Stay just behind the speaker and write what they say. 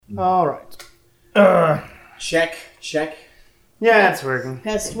All right. Check. Yeah, it's working.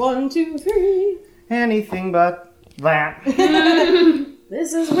 Test 1, 2, 3. Anything but that.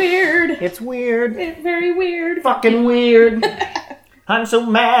 This is weird. It's weird. It's very weird. Fucking weird. I'm so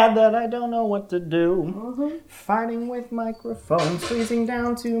mad that I don't know what to do. Fighting with microphones, squeezing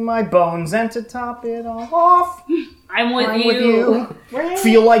down to my bones, and to top it all off, I'm with you.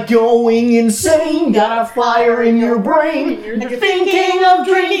 Feel like going insane. Got a fire in your brain. You're thinking of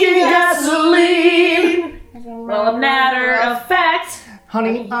drinking gasoline. Well, a matter of fact.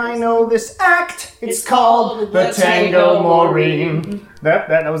 Honey, I know this act. It's called the Tango Maureen.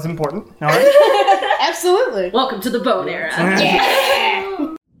 That was important. All right. Absolutely. Welcome to the Bone Era.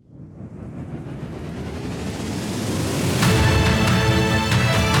 Yeah.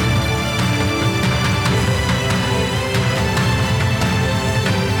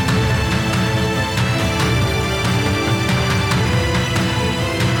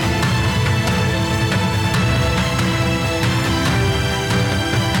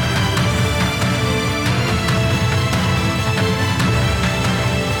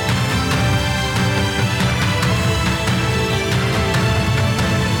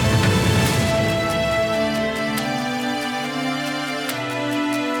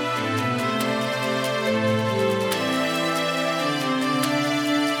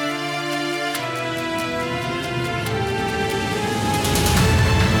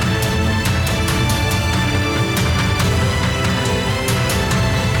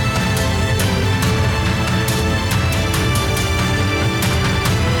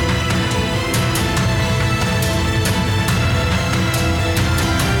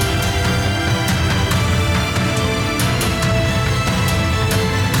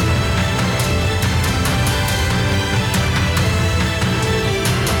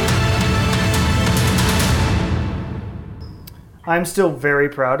 I'm still very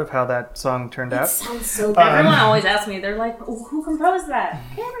proud of how that song turned out. Sounds so good. Everyone always asks me, they're like, who composed that?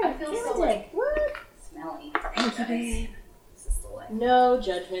 I feel so like What? smelly. Thank you, babe. This is the way. No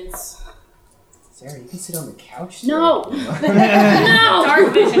judgments. Sarah, you can sit on the couch. No. No!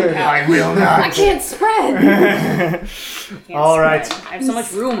 Dark vision I will not. I can't spread. All right. I have so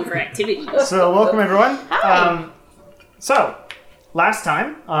much room for activity. So, welcome everyone. Hi. So, last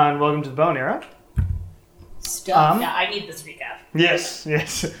time on Welcome to the Bone Era. Stuff. Yeah, I need this recap. Yes.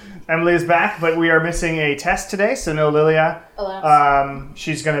 Emily is back, but we are missing a test today, so no Lilia. Alas.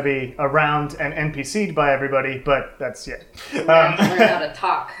 She's going to be around and NPC'd by everybody, but that's it. Learn how to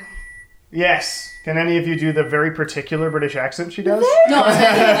talk. Yes. Can any of you do the very particular British accent she does? No, I'm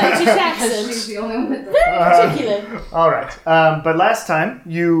not British accent. She's the only one with the Particular. All right. But last time,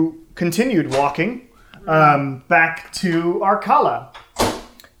 you continued walking back to Arkala.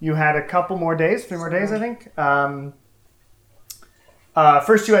 You had a couple more days, 3 more days, I think.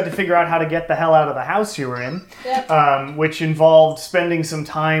 First, you had to figure out how to get the hell out of the house you were in, which involved spending some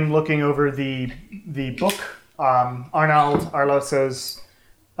time looking over the book, Arnald Arloso's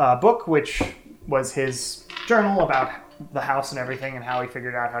book, which was his journal about the house and everything and how he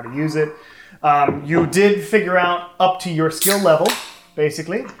figured out how to use it. You did figure out up to your skill level,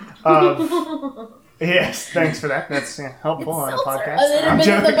 basically. Yes, thanks for that. That's helpful on a podcast. A little I'm bit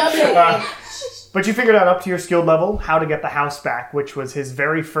of the joking. bubbly. But you figured out up to your skill level how to get the house back, which was his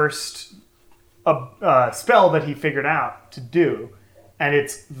very first spell that he figured out to do. And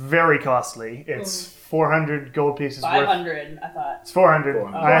it's very costly. It's 400 gold pieces worth. 500, I thought. It's 400.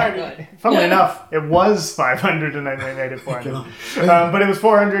 400. Funnily enough, it was 500 and then they made it 400. But it was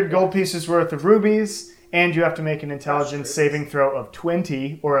 400 gold pieces worth of rubies, and you have to make an intelligence saving throw of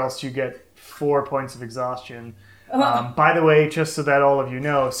 20, or else you get 4 points of exhaustion. By the way, just so that all of you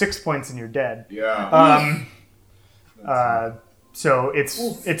know, 6 points and you're dead. Yeah. So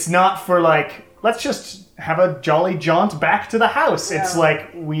it's not for like, let's just have a jolly jaunt back to the house. It's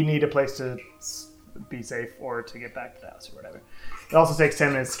like, we need a place to be safe or to get back to the house or whatever. It also takes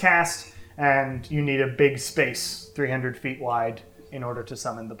 10 minutes to cast, and you need a big space, 300 feet wide, in order to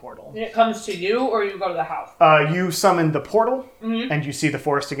summon the portal. And it comes to you, or you go to the house? You summon the portal, and you see the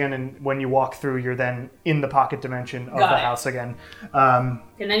forest again, and when you walk through, you're then in the pocket dimension of the house again. Can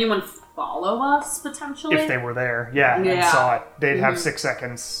anyone follow us, potentially? If they were there, and Yeah. saw it. They'd have 6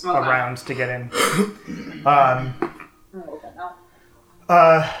 seconds around to get in.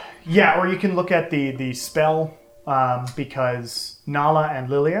 Or you can look at the spell, because Nala and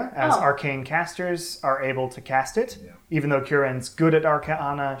Lilia, as arcane casters, are able to cast it. Yeah. Even though Kuren's good at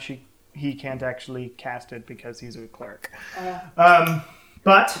Arcana, he can't actually cast it because he's a cleric.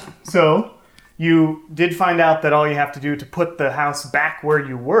 So you did find out that all you have to do to put the house back where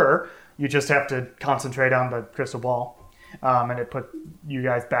you were, you just have to concentrate on the crystal ball. and it put you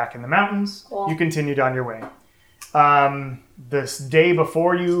guys back in the mountains. Cool. You continued on your way. This day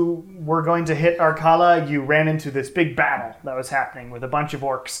before you were going to hit Arkala, you ran into this big battle that was happening with a bunch of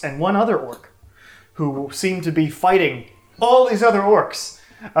orcs and one other orc who seemed to be fighting all these other orcs.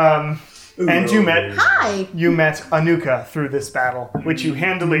 And you met Hi. Anuka through this battle, which you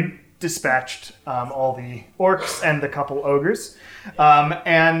handily dispatched all the orcs and the couple ogres.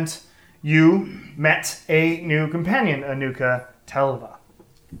 And you met a new companion, Anuka Telva.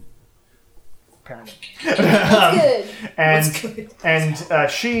 Apparently. That's good.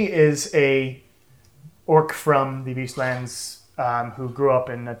 And she is a orc from the Beastlands who grew up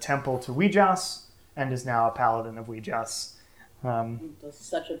in a temple to Weejas and is now a paladin of Weejas. Does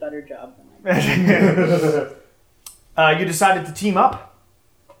such a better job than I do. You decided to team up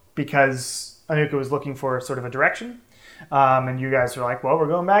because Anuka was looking for sort of a direction. And you guys were like, well, we're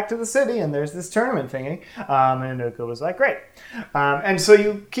going back to the city and there's this tournament thingy. And Anuka was like, great. And so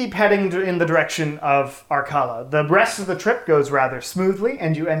you keep heading in the direction of Arkala. The rest of the trip goes rather smoothly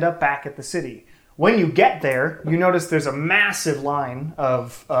and you end up back at the city. When you get there, you notice there's a massive line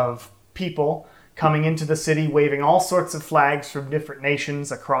of people coming into the city, waving all sorts of flags from different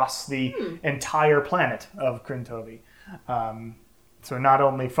nations across the entire planet of Krintovi. So not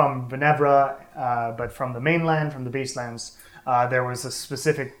only from Venevra, but from the mainland, from the Beastlands. There was a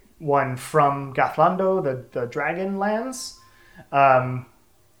specific one from Gathlando, the Dragon Lands. And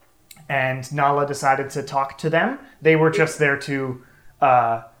Nala decided to talk to them. They were just there to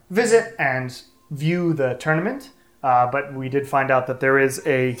visit and view the tournament. But we did find out that there is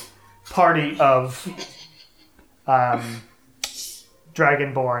a party of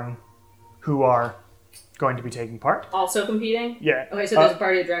Dragonborn who are going to be taking part. Also competing? Yeah. Okay, so there's a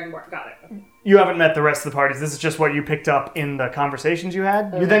party of Dragonborn. Got it. Okay. You haven't met the rest of the parties. This is just what you picked up in the conversations you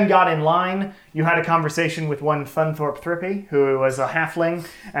had. You then got in line. You had a conversation with one Funthorpe Thrippy, who was a halfling,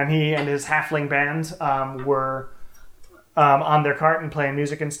 and he and his halfling band were on their cart and playing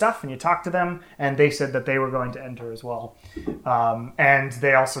music and stuff, and you talked to them, and they said that they were going to enter as well. And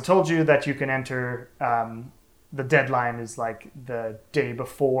they also told you that you can enter, the deadline is like the day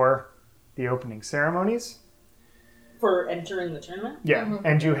before the opening ceremonies. For entering the tournament? Yeah,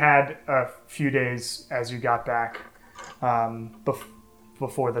 and you had a few days as you got back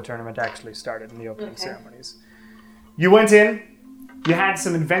before the tournament actually started in the opening ceremonies. You went in. You had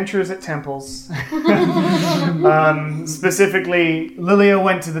some adventures at temples. Specifically, Lilia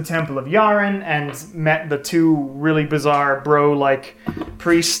went to the Temple of Yaren and met the two really bizarre bro-like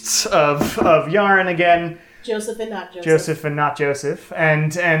priests of Yaren again. Joseph and not Joseph. Joseph and not Joseph.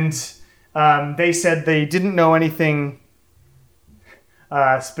 And they said they didn't know anything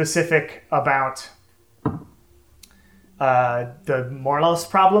specific about the Morlos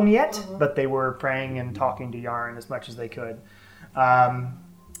problem yet, but they were praying and talking to Yaren as much as they could.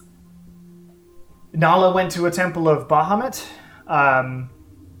 Nala went to a temple of Bahamut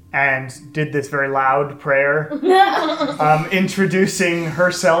and did this very loud prayer, introducing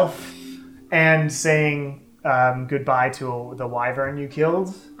herself and saying goodbye to the wyvern you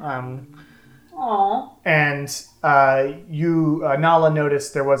killed. Aww. And Nala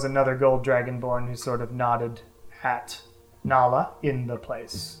noticed there was another gold dragonborn who sort of nodded at Nala in the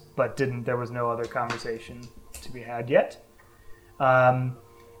place, but there was no other conversation to be had yet.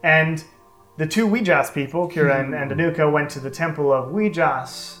 And the two Weejas people, Kira and Anuka, went to the temple of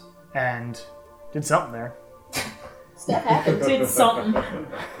Weejas and did something there. Stuff happens. Did something.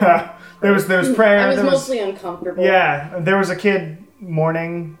 there was prayer. I was there mostly uncomfortable. Yeah, there was a kid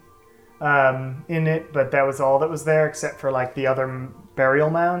mourning in it, but that was all that was there except for like the other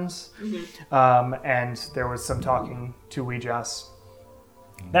burial mounds. And there was some talking to Weejas.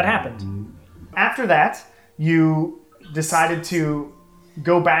 That happened. After that, you decided to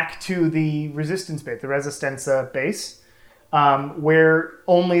go back to the Resistance base, the Resistenza base, where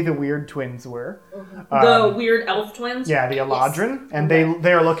only the weird twins were. The weird elf twins? Yeah, the Eladrin, and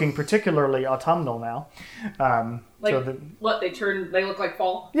they are looking particularly autumnal now. They look like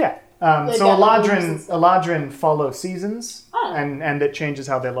fall? Yeah. They So got the leaves and stuff. Eladrin follow seasons, Oh. and it changes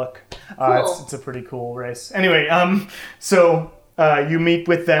how they look. Cool. It's a pretty cool race. Anyway, so you meet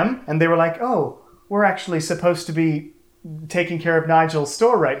with them, and they were like, "Oh, we're actually supposed to be taking care of Nigel's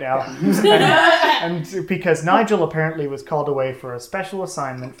store right now," and because Nigel apparently was called away for a special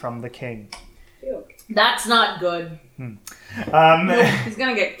assignment from the king. That's not good. He's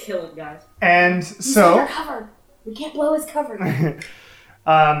gonna get killed, guys. And He's so undercover. We can't blow his cover.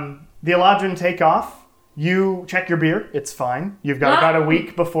 the Eladrin take off. You check your beer. It's fine. You've got about a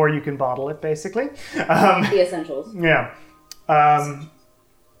week before you can bottle it, basically. The essentials. Yeah.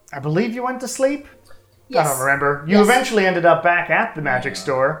 I believe you went to sleep. I don't remember. You eventually ended up back at the magic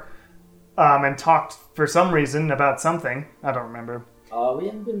store and talked for some reason about something. I don't remember. We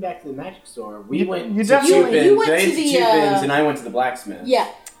haven't been back to the magic store. We went you to definitely- you went Tupin's. They to to the, Tupin's, and I went to the blacksmith. Yeah.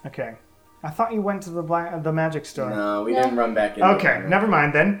 Okay. I thought you went to the magic store. No, we No. didn't run back in. Okay, never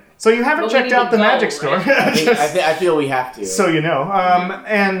mind then. So you haven't But we checked need out to the go, magic store. right? I feel we have to. So you know.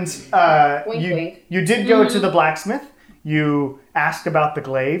 And Wink, you, wink. you did go to the blacksmith. You asked about the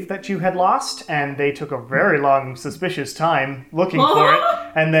glaive that you had lost, and they took a very long, suspicious time looking for it,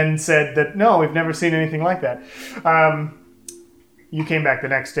 and then said that, no, we've never seen anything like that. You came back the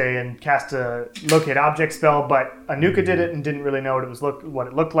next day and cast a locate object spell, but Anuka did it and didn't really know what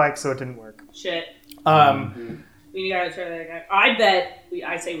it looked like, so it didn't work. Shit. Mm-hmm. We gotta try that guy. I bet.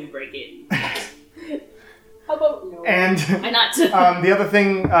 I say we break it. How about no? And Why not? the other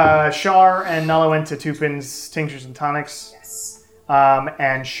thing, Shar and Nala went to Tupin's Tinctures and Tonics. Yes.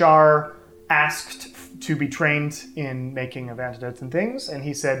 And Shar asked to be trained in making of antidotes and things, and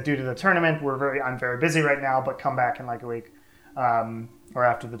he said, due to the tournament, I'm very busy right now, but come back in like a week, or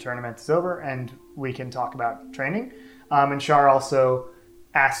after the tournament is over, and we can talk about training. And Shar also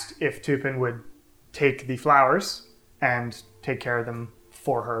asked if Tupin would take the flowers and take care of them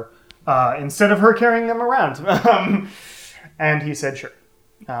for her, instead of her carrying them around. And he said sure,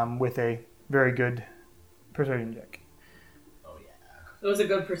 with a very good persuasion check. It was a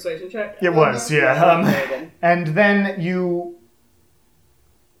good persuasion check. It was, yeah. And then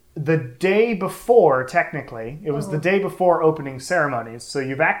the day before, technically, it was the day before opening ceremonies, so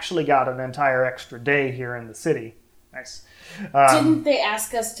you've actually got an entire extra day here in the city. Nice. Didn't they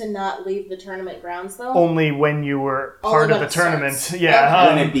ask us to not leave the tournament grounds, though? Only when you were part Only of when the it tournament. starts. Yeah.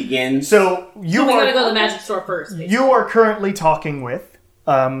 when it begins. So you So we gotta are go to the magic store first. basically. you are currently talking with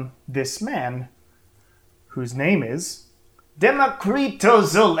this man whose name is Democrito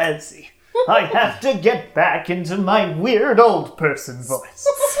Zolezi. I have to get back into my weird old person voice.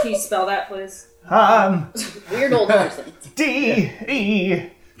 Can you spell that, please? Weird old person.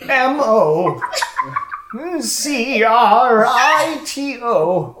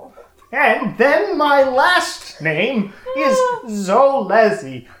 DEMOCRITO. And then my last name is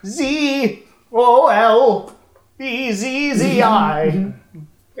Zolezi. ZOLEZZI.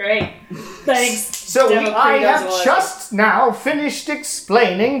 Great. Thanks. So I Democrito have Zolezi. just now finished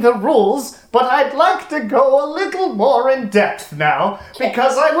explaining the rules, but I'd like to go a little more in depth now,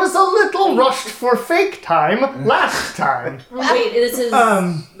 because I was a little rushed for fake time last time. Wait, this is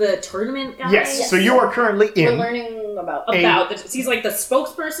the tournament guy? Yes, so you are currently We're in. learning about. He's like the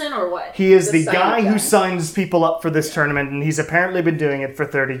spokesperson or what? He is the the guy sign who guy. signs people up for this tournament, and he's apparently been doing it for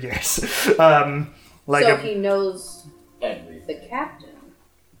 30 years. So he knows Everything. the captain,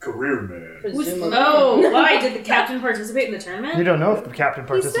 Career man. presumably. Oh, why? Did the captain participate in the tournament? you don't know if the captain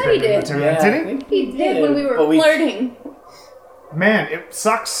said he participated in the did. tournament, Yeah, did I he? think He did when we were But flirting. Man, it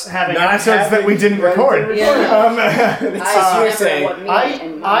sucks having Not episodes that we didn't having record. Yeah. It's I just remember hearsay. what me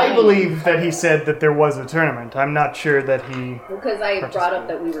and I mine- believe that he said that there was a tournament. I'm not sure that he... Because I brought up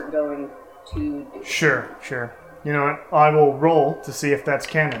that we were going to do. Sure. You know what? I will roll to see if that's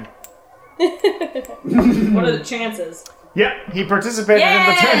canon. What are the chances? Yep, he participated in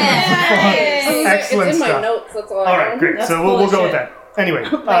the Yay! tournament. Excellent It's in my stuff. notes, that's all I All know. right, great. That's So full we'll of go with shit. that. Anyway,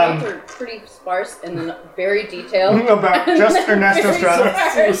 My notes are pretty sparse and then very detailed. about just Ernesto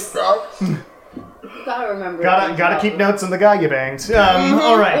Very Strada. sparse. You gotta remember. Gotta keep notes on the guy you banged. All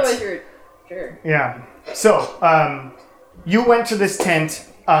Otherwise right. you're sure. Yeah. So, you went to this tent,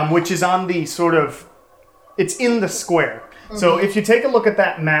 which is on the sort of... It's in the square. So if you take a look at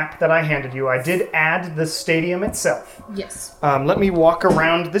that map that I handed you, I did add the stadium itself. Yes. Let me walk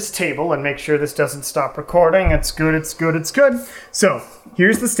around this table and make sure this doesn't stop recording. It's good. So,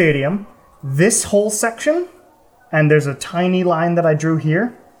 here's the stadium. This whole section, and there's a tiny line that I drew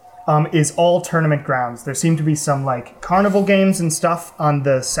here, is all tournament grounds. There seem to be some, like, carnival games and stuff on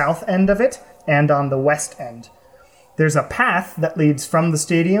the south end of it and on the west end. There's a path that leads from the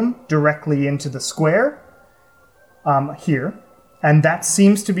stadium directly into the square, here, and that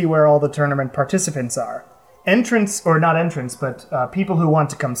seems to be where all the tournament participants are. People who want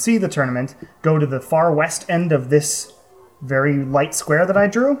to come see the tournament go to the far west end of this very light square that I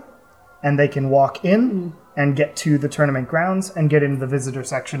drew, and they can walk in and get to the tournament grounds and get into the visitor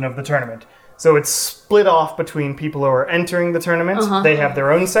section of the tournament. So it's split off between people who are entering the tournament. They have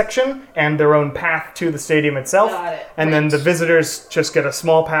their own section and their own path to the stadium itself. Got it. And then the visitors just get a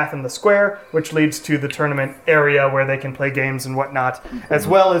small path in the square, which leads to the tournament area where they can play games and whatnot, as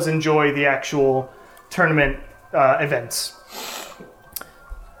well as enjoy the actual tournament events.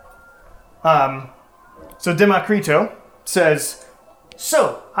 So Democrito says,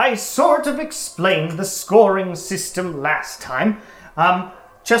 So, I sort of explained the scoring system last time.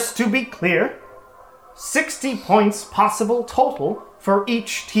 Just to be clear, 60 points possible total for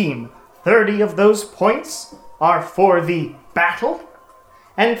each team. 30 of those points are for the battle,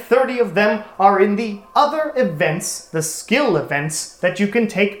 and 30 of them are in the other events, the skill events, that you can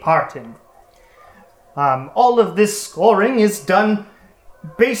take part in. All of this scoring is done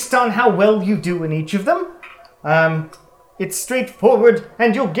based on how well you do in each of them. It's straightforward,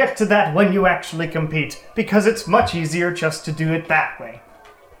 and you'll get to that when you actually compete, because it's much easier just to do it that way.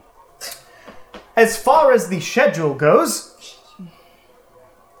 As far as the schedule goes...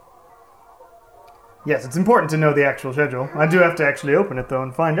 Yes, it's important to know the actual schedule. I do have to actually open it, though,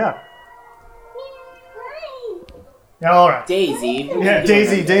 and find out. All right. Daisy. Yeah,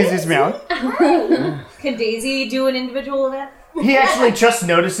 Daisy's meowing. Can Daisy do an individual event? He actually just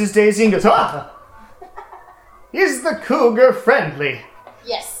notices Daisy and goes, "Ah! Is the cougar friendly?"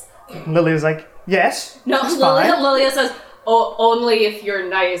 Yes. Lilia's like, "Yes, No, it's fine." Lilia says, "Oh, only if you're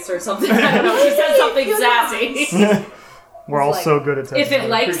nice or something." I don't know. She said something sassy. We're all like, so good at testing. If it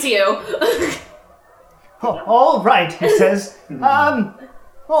likes you. Oh, all right, he says.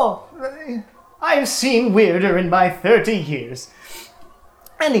 I've seen weirder in my 30 years.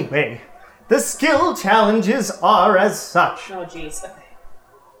 Anyway, the skill challenges are as such. Oh, jeez. Okay.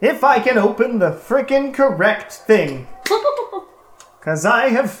 If I can open the frickin' correct thing. Because I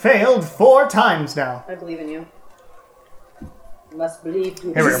have failed 4 times now. I believe in you. You must believe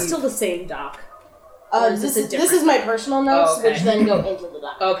to Here we Is go. it still the same doc? Or is This this a is different- my personal notes, Okay. which then go into the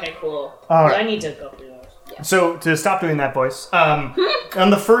doc. Okay, cool. All Yeah, right. I need to go through those. So, to stop doing that voice, on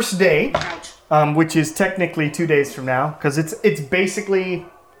the first day, which is technically 2 days from now, because it's basically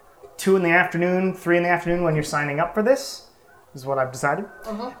 2 in the afternoon, 3 in the afternoon when you're signing up for this, is what I've decided.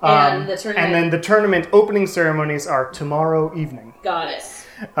 And the tournament. And then the tournament opening ceremonies are tomorrow evening. Got it.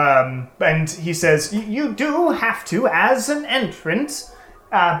 And he says, you do have to, as an entrant,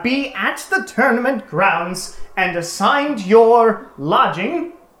 be at the tournament grounds and assigned your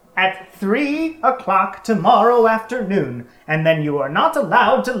lodging at 3 o'clock tomorrow afternoon, and then you are not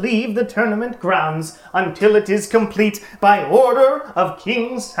allowed to leave the tournament grounds until it is complete by order of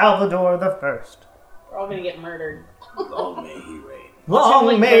King Salvador I. We're all gonna get murdered. Long may he reign. Long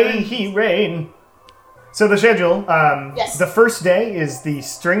like may burn. he reign. So the schedule, Yes. the first day is the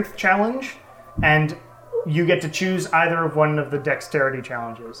strength challenge, and you get to choose either of one of the dexterity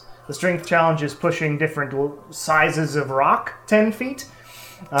challenges. The strength challenge is pushing different sizes of rock 10 feet,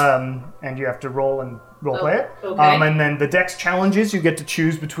 and you have to roll play it. Okay. And then the dex challenges, you get to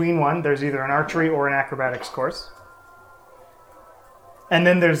choose between one. There's either an archery or an acrobatics course. And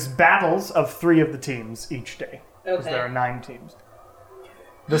then there's battles of 3 of the teams each day. Because Okay. there are 9 teams.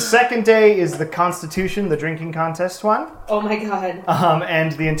 The second day is the Constitution, the drinking contest one, Oh my god.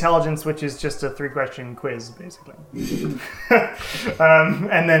 and the Intelligence, which is just a 3-question quiz, basically.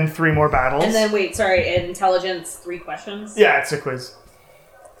 And then 3 more battles. And then wait, sorry, intelligence 3 questions? Yeah, it's a quiz.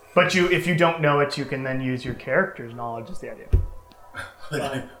 But if you don't know it, you can then use your character's knowledge, is the idea.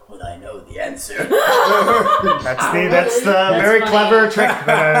 Would I know the answer? That's the very funny. clever trick.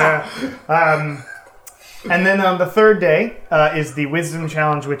 And then on the third day is the Wisdom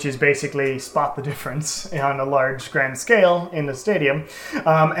Challenge, which is basically spot the difference on a large grand scale in the stadium.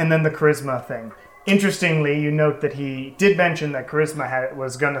 And then the Charisma thing. Interestingly, you note that he did mention that Charisma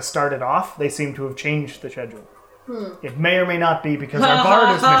was going to start it off. They seem to have changed the schedule. It may or may not be because our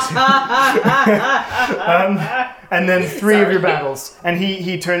bard is missing. And then 3 of your battles. And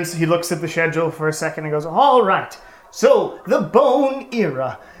he looks at the schedule for a second and goes, all right, so the Bone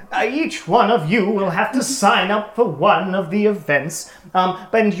Era. Each one of you will have to sign up for one of the events,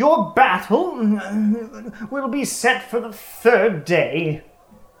 and your battle will be set for the 3rd day.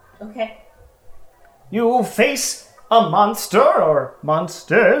 Okay. You will face a monster or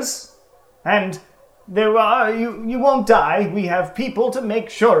monsters, and you won't die. We have people to make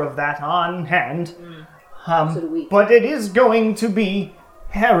sure of that on hand. So do we. But it is going to be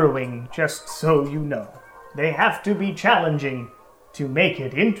harrowing, just so you know. They have to be challenging to make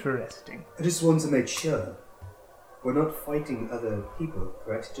it interesting. I just want to make sure. We're not fighting other people,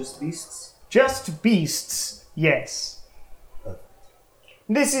 correct? Just beasts? Just beasts, yes.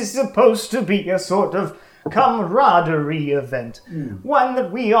 This is supposed to be a sort of camaraderie event. One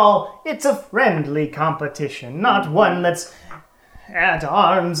that it's a friendly competition, not one that's at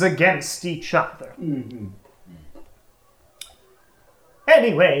arms against each other.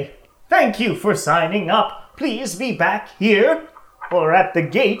 Anyway, thank you for signing up. Please be back here, or at the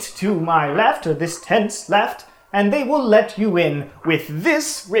gate to my left, or this tent's left, and they will let you in with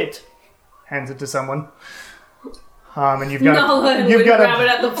this writ. Hands it to someone. And you've got Nala you've would got grab a it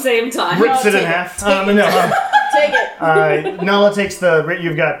at the same time. rips it in half. Take it. Nala takes the writ.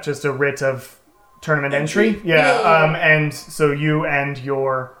 You've got just a writ of tournament entry. Yeah. And so you and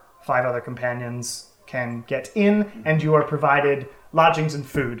your 5 other companions can get in, and you are provided lodgings and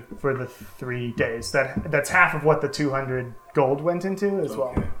food for the 3 days. That's half of what the 200 gold went into as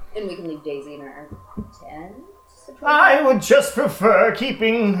well. And we can leave Daisy in our tent. I would just prefer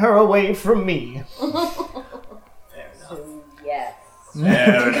keeping her away from me. Fair enough. So, yes.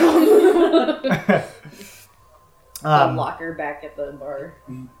 Fair enough. I'll lock her back at the bar.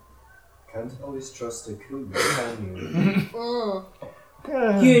 Can't always trust a cougar, can you?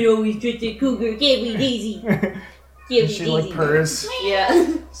 You know we just a cougar. Give me Daisy. Give me She like Daisy. purrs Yeah.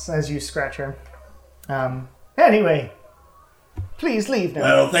 as you scratch her. Anyway, please leave now.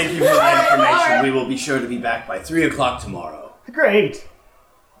 Well, thank you for the information. We will be sure to be back by 3 o'clock tomorrow. Great.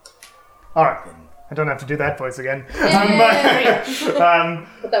 All right. I don't have to do that voice again. Put that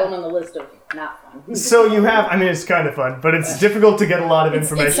one on the list of not fun. So you have, I mean, it's kind of fun, but it's difficult to get a lot of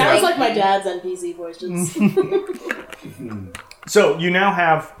information. It sounds out. like my dad's NPC voices. So you now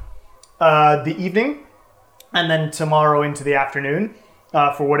have the evening, and then tomorrow into the afternoon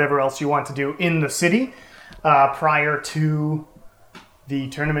for whatever else you want to do in the city prior to the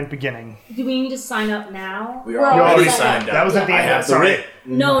tournament beginning. Do we need to sign up now? We We're are already already signed signed up. That was at the I end. have the Sorry. writ.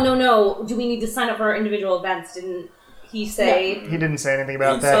 No. Do we need to sign up for our individual events? Didn't he say? He didn't say anything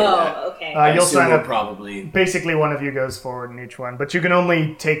about Didn't say that. Oh, okay. I You'll assume sign we'll up. probably. Basically, one of you goes forward in each one, but you can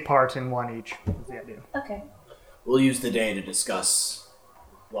only take part in one each. Is the idea. Okay. We'll use the day to discuss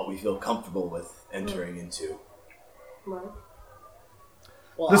what we feel comfortable with entering into. Well,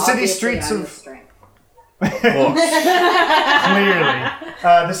 The city obviously streets I'm of- the strength. Of course. Clearly.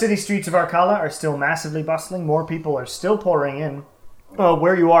 The city streets of Arkala are still massively bustling. More people are still pouring in.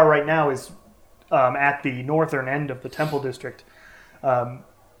 Where you are right now is at the northern end of the Temple District. And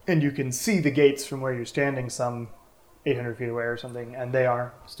you can see the gates from where you're standing some 800 feet away or something, and they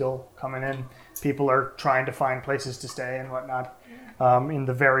are still coming in. People are trying to find places to stay and whatnot in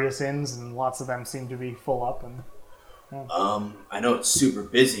the various inns, and lots of them seem to be full up. And I know it's super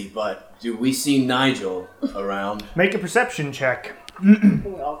busy, but do we see Nigel around? make a perception check. Can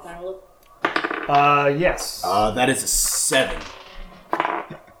we all kind of look? Yes. That is a 7.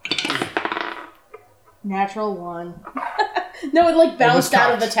 Natural 1. No, it like bounced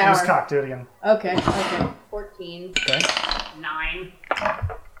out of the It was tower. cocked. Do it again. Okay. 14. 9.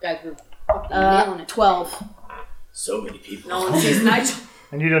 Guys, we're fucking nailing it. 12. So many people. No one sees Nigel.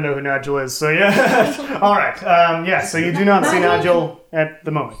 And you don't know who Nigel is, so yeah. All right. So you do not see Nigel at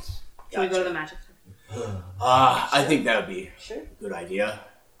the moment. Should we go to the magic store? I think that would be Sure. a good idea.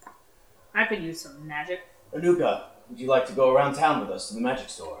 I could use some magic. Anuka, would you like to go around town with us to the magic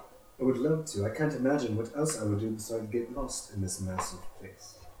store? I would love to. I can't imagine what else I would do besides get lost in this massive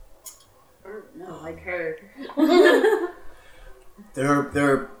place. No, like her. There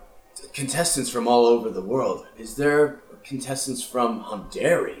are contestants from all over the world. Is there contestants from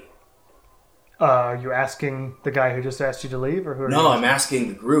Hundari? You asking the guy who just asked you to leave, or who? Are No, you I'm asking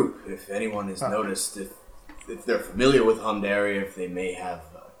the group if anyone has noticed if they're familiar with Hundari, if they may have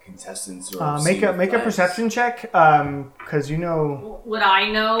contestants or Make seen a the flags. perception check, because you know. Would I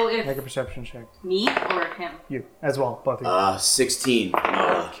know if Make a perception check. me or him? You as well, both of you. 16.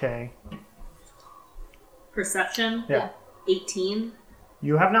 Okay. Perception? Yeah. 18.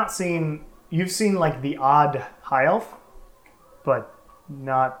 You have not seen. You've seen like the odd high elf, but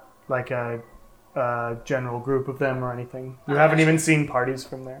not like a general group of them or anything. You haven't even seen parties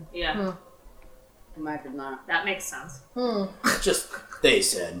from there. Yeah, Imagine that. that makes sense. Just, they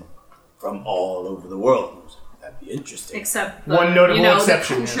said, from all over the world. That'd be interesting. Except One notable the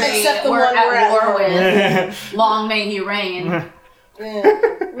exception, country Except the we're one we're at at war war with. Long may he reign.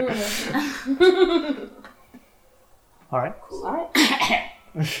 All right. Alright.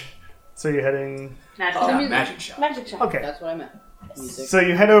 So you're heading. Magic Oh, shop. magic shop. Magic shop. Okay. That's what I meant. Music. So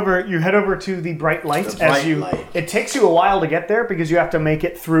you head over to the bright light. The bright as you, light. It takes you a while to get there because you have to make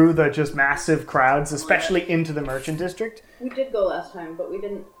it through the just massive crowds, especially into the merchant district. We did go last time, but we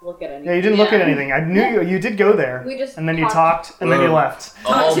didn't look at anything. Yeah, you didn't look Yeah. at anything. I knew you did go there, We just and then you talked, and then you left.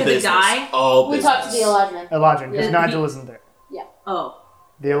 All to the business. guy? All We business. talked to the Eladrin. Eladrin, because Yeah, Nigel isn't there. Oh,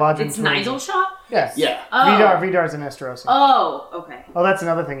 The Eladrin. it's Nigel's shop? Yes. Yeah. Oh. Vidar's in Esterosi. Oh, okay. Oh, that's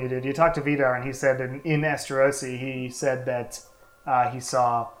another thing you did. You talked to Vidar, and he said in Esterosi, he said that he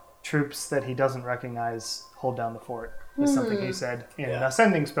saw troops that he doesn't recognize hold down the fort. Is something he said in Yeah.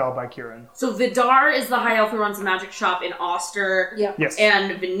 Ascending Spell by Kieran. So Vidar is the high elf who runs the magic shop in Oster. Yeah. Yes.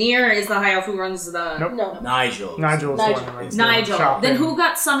 And Veneer is the high elf who runs the... Nope. No. Nigel. Nigel is the one Nigel. who runs the Nigel. shop Then in- who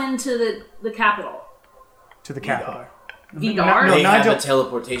got summoned to the capital? to the capital. Vidar? No, They have Nigel- a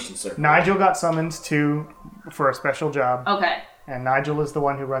teleportation circle. Nigel got summoned for a special job, Okay, and Nigel is the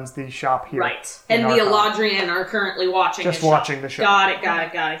one who runs the shop here. right. in And the Arkham. Eladrian are currently watching Just the shop. watching the show. Got it.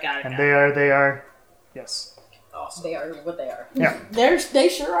 And they are, yes. Awesome. They are what they are. Yeah. They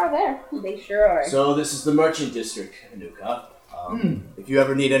sure are there. They sure are. So this is the merchant district, Anuka. If you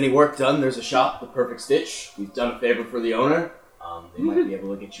ever need any work done, there's a shop, The Perfect Stitch. We've done a favor for the owner. They might be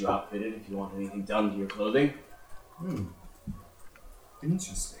able to get you outfitted if you want anything done to your clothing.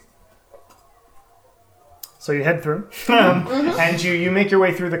 Interesting. So you head through, and you make your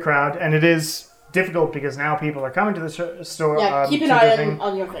way through the crowd, and it is difficult because now people are coming to the store. Yeah, keep an to eye the on, thing,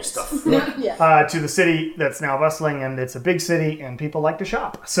 on your face. Stuff. Yeah. to the city that's now bustling, and it's a big city, and people like to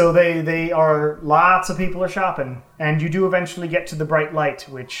shop. So they are lots of people are shopping, and you do eventually get to the Bright Light,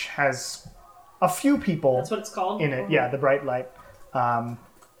 which has a few people That's what it's called? in it. Yeah, the Bright Light.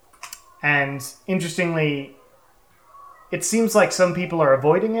 And interestingly, it seems like some people are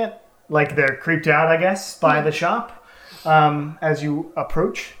avoiding it, like they're creeped out, I guess, by the shop as you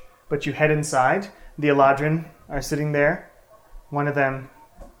approach. But you head inside. The Eladrin are sitting there. One of them,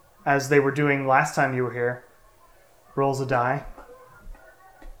 as they were doing last time you were here, rolls a die.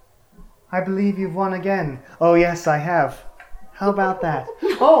 I believe you've won again. Oh, yes, I have. How about that?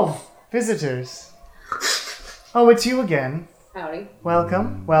 Oh, visitors. Oh, it's you again. Howdy.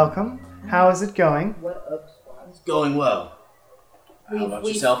 Welcome, welcome. How is it going? What up, squad? It's going well. How about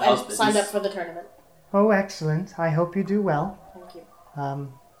We've yourself? How's business? signed up for the tournament. Oh, excellent. I hope you do well. Thank you.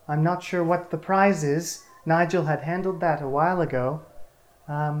 I'm not sure what the prize is. Nigel had handled that a while ago.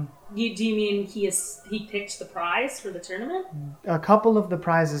 Do you mean he picked the prize for the tournament? A couple of the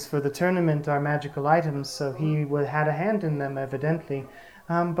prizes for the tournament are magical items, so he had a hand in them, evidently.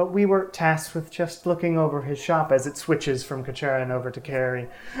 But we were tasked with just looking over his shop as it switches from Kacharan over to Carrie.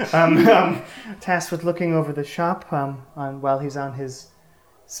 Tasked with looking over the shop while he's on his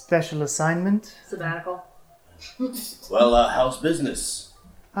special assignment. Sabbatical. Well, how's business?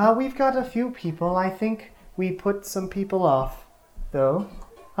 We've got a few people. I think we put some people off, though.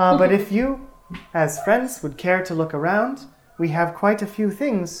 But if you, as friends, would care to look around, we have quite a few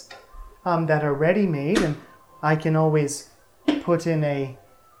things that are ready-made, and I can always put in a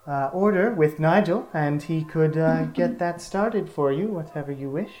order with Nigel, and he could get that started for you, whatever you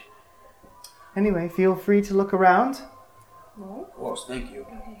wish. Anyway, feel free to look around. Of course, thank you.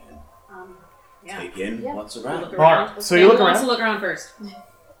 Yeah. Take in what's around. Look around. Alright, so you look Who wants around. to look around first?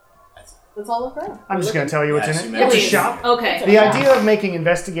 Let's all look around. I'm just going to tell you what's in Yes, it. you may. It's a Please. shop. Okay. The idea of making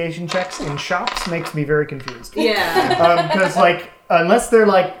investigation checks in shops makes me very confused. Yeah. Because, unless they're,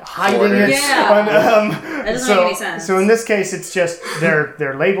 hiding it. Yeah. That doesn't make any sense. So in this case, it's just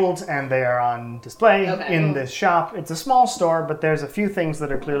they're labeled and they are on display Okay. in this shop. It's a small store, but there's a few things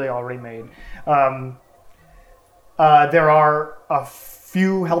that are clearly already made. There are a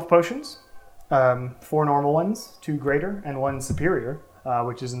few health potions, 4 normal ones, 2 greater, and 1 superior,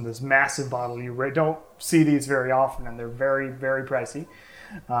 which is in this massive bottle. You don't see these very often, and they're very, very pricey.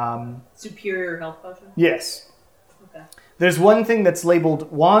 Superior health potion? Yes. Okay. There's one thing that's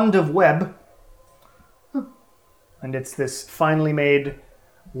labeled Wand of Web, and it's this finely made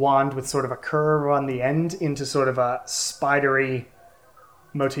wand with sort of a curve on the end into sort of a spidery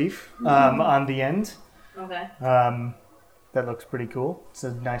motif on the end. Okay. That looks pretty cool. It's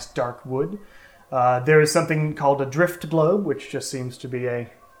a nice dark wood. There is something called a drift globe, which just seems to be a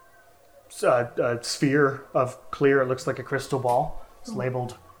sphere of clear. It looks like a crystal ball. It's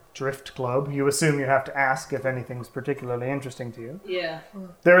labeled drift globe. You assume you have to ask if anything's particularly interesting to you. Yeah.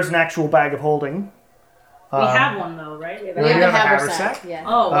 There is an actual bag of holding. We have one though, right? Yeah, Oh, you have a haversack. haversack? Yeah.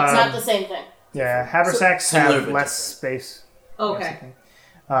 Oh, It's Um, not the same thing. Yeah, haversacks Similar have but less different. space. okay.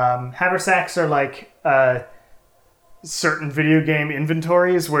 Haversacks are like certain video game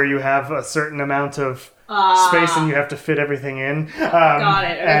inventories where you have a certain amount of space and you have to fit everything in. Got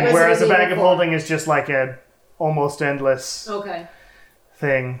it. And Resident whereas a bag Evil of 4. holding is just like a almost endless Okay.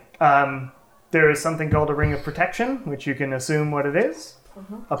 thing. There is something called a ring of protection, which you can assume what it is.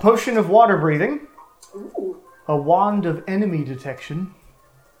 A potion of water breathing. A wand of enemy detection.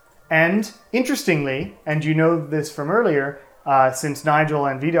 And, interestingly, and you know this from earlier, since Nigel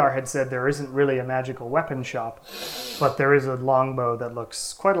and Vidar had said there isn't really a magical weapon shop, but there is a longbow that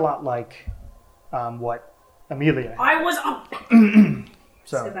looks quite a lot like what Amelia had. I was up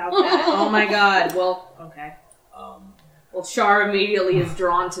So, about that. Oh my god. Well, okay. Well, Shar immediately is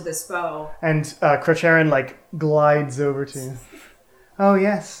drawn to this bow. and Kracharin, glides over to you. Oh,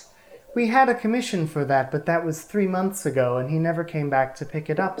 yes. We had a commission for that, but that was 3 months ago, and he never came back to pick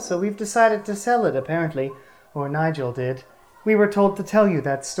it up, so we've decided to sell it, apparently. Or Nigel did. We were told to tell you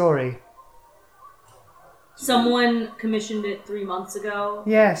that story. Someone commissioned it 3 months ago.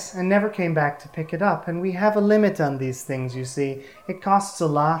 Yes, and never came back to pick it up. And we have a limit on these things, you see. It costs a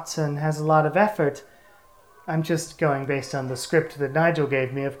lot and has a lot of effort. I'm just going based on the script that Nigel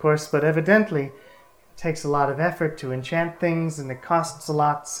gave me, of course, but evidently it takes a lot of effort to enchant things and it costs a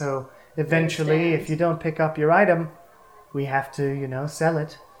lot, so eventually, if you don't pick up your item, we have to, sell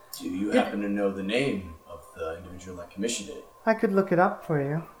it. Do you happen to know the name of the individual that commissioned it? I could look it up for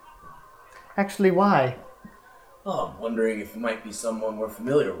you. Actually, why? Oh, I'm wondering if it might be someone we're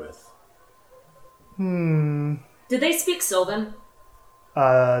familiar with. Did they speak Sylvan?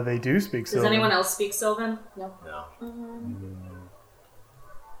 They do speak Does Sylvan. anyone else speak Sylvan? No.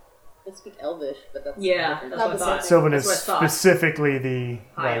 They speak Elvish, but that's Yeah, different. that's what I thought. Sylvan is That's what I thought. specifically the,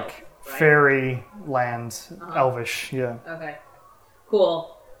 High elf, right? fairy land, elvish, yeah. Okay.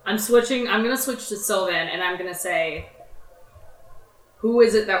 Cool. I'm gonna switch to Sylvan and I'm gonna say, who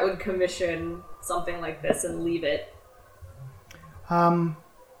is it that would commission something like this and leave it?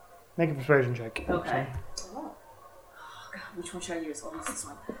 Make a persuasion check. Okay. actually. Oh, God, which one should I use? I'll use this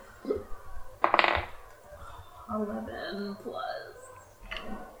one. 11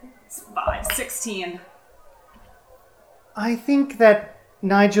 plus 5, 16. I think that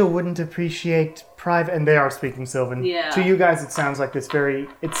Nigel wouldn't appreciate private, and they are speaking Sylvan. Yeah. To you guys, it sounds like it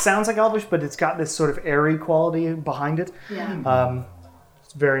sounds like Elvish, but it's got this sort of airy quality behind it. Yeah.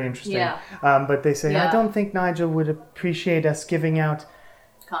 It's very interesting. Yeah. But they say, I Yeah. don't think Nigel would appreciate us giving out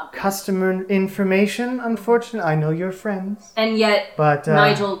Confidence. customer information, unfortunately. I know you're friends. And yet, But,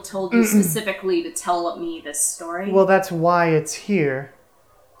 Nigel told you specifically to tell me this story. Well, that's why it's here,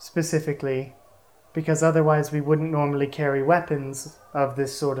 specifically. Because otherwise we wouldn't normally carry weapons of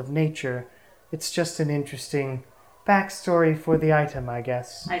this sort of nature. It's just an interesting backstory for the item, I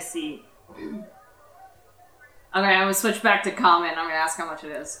guess. I see. Okay, I'm gonna switch back to common. I'm gonna ask how much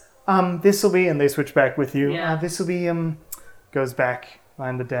it is. This'll be, and they switch back with you. Yeah. This'll be, goes back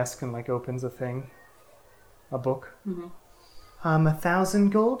behind the desk and, opens a thing. A book. 1,000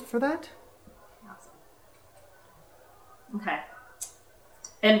 gold for that? Awesome. Okay.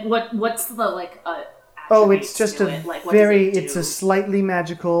 And what's the Oh, it's attributes just to a it? Like, what does it it's do? a slightly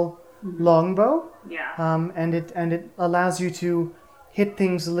magical longbow. Yeah. And it allows you to hit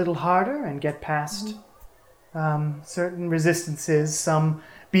things a little harder and get past certain resistances some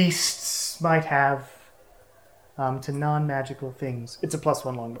beasts might have to non-magical things. It's a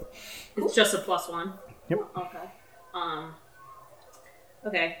 +1 longbow. It's just a +1. Yep. Okay.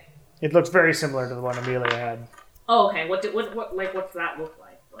 Okay. It looks very similar to the one Amelia had. Oh, okay. What's that look like?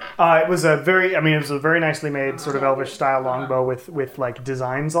 It was a very nicely made sort of elvish style longbow with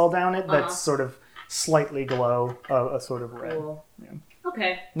designs all down it that's sort of slightly glow, a sort of red. Cool. Yeah.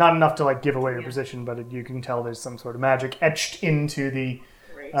 Okay. Not enough to give away your position, but you can tell there's some sort of magic etched into the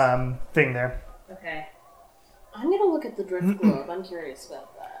Great. thing there. Okay. I'm gonna look at the drift globe. I'm curious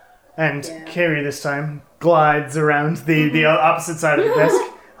about that. And Carrie this time glides around the opposite side of the desk.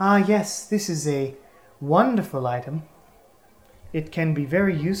 Ah, yes, this is a wonderful item. It can be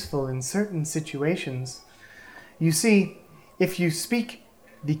very useful in certain situations. You see, if you speak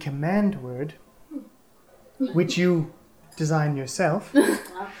the command word, which you design yourself,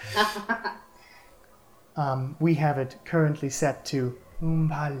 we have it currently set to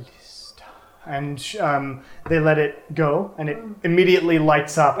Umbalist. And they let it go, and it immediately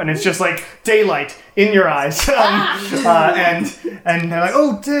lights up, and it's just like daylight in your eyes. And they're like,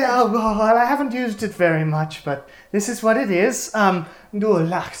 I haven't used it very much, but this is what it is.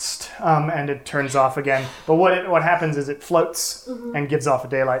 Last, and it turns off again. But what happens is it floats and gives off a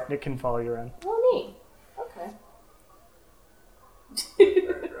daylight, and it can follow you around. Oh, neat. Okay.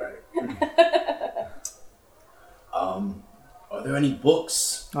 Are there any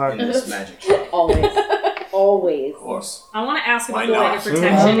books in this magic shop? Always. Always. Of course. I want to ask about Why the light not? of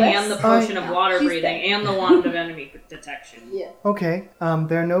protection Yes. and the potion of water She's breathing there. and the wand of enemy detection. Yeah. Okay,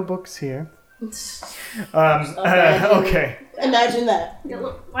 there are no books here. Imagine- Okay. Imagine that. Yeah,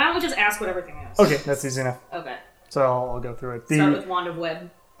 look, why don't we just ask what everything is? Okay, that's easy enough. Okay. So I'll go through it. Start with wand of web.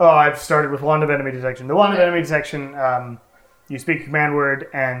 I've started with Wand of Enemy Detection. The Wand of Okay. Enemy Detection, you speak a command word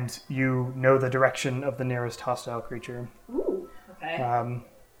and you know the direction of the nearest hostile creature, Ooh. Okay.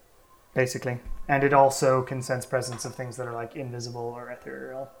 basically. And it also can sense presence of things that are invisible or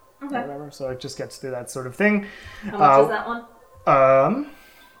ethereal or Okay. whatever. So it just gets through that sort of thing. How much is that one?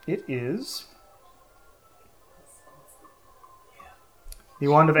 It is... The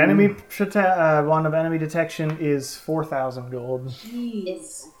Wand of Enemy Detection is 4,000 gold.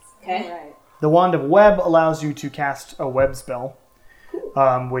 It's Okay. Alright. The Wand of Web allows you to cast a web spell,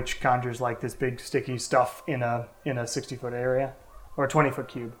 which conjures this big sticky stuff in a 60-foot area or a 20-foot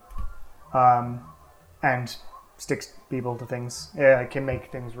cube. and sticks people to things. Yeah, it can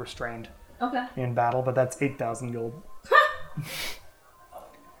make things restrained Okay. in battle, but that's 8,000 gold.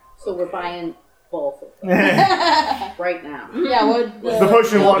 So we're buying both of them right now. Yeah, what The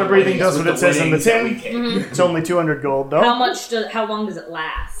potion of water breathing does what it says in the tin. tin. It's only 200 gold, though. How long does it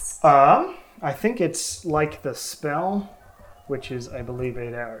last? I think it's like the spell, which is, I believe,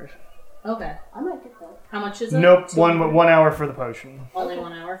 8 hours. Okay. I might get that. How much is it? Nope, 1 hour for the potion. Only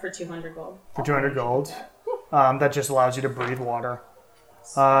 1 hour for 200 gold. For 200 gold. That just allows you to breathe water.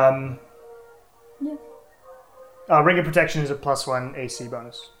 Ring of Protection is a +1 AC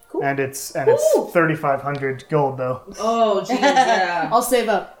bonus. Cool. And it's 3,500 gold, though. Oh, jeez, yeah. I'll save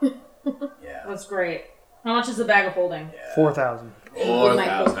up. Yeah. That's great. How much is the bag of holding? 4,000. It might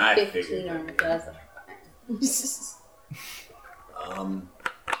go 4,000. I 15 figured. or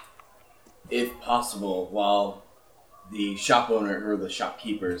If possible, while the shop owner or the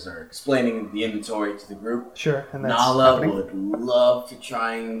shopkeepers are explaining the inventory to the group, Sure, and that's Nala happening. would love to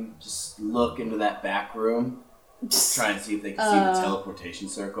try and just look into that back room, try and see if they can see the teleportation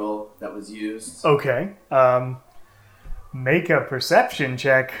circle that was used. Okay. Make a perception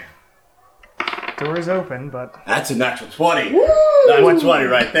check. Door is open, but That's a natural 20. Natural 20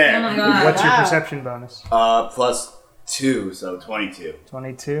 right Oh my there. god. what's your Wow. perception bonus? +2, so 22.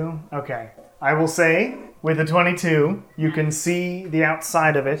 22? Okay. I will say, with a 22, you can see the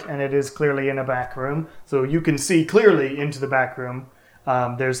outside of it, and it is clearly in a back room. So you can see clearly into the back room.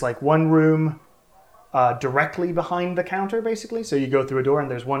 There's like one room directly behind the counter, basically. So you go through a door, and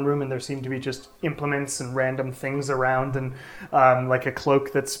there's one room, and there seem to be just implements and random things around, and like a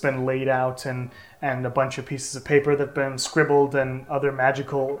cloak that's been laid out, and a bunch of pieces of paper that have been scribbled, and other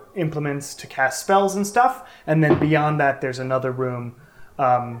magical implements to cast spells and stuff. And then beyond that, there's another room,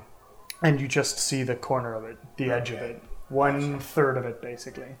 and you just see the corner of it, the edge of it, 1/3 of it,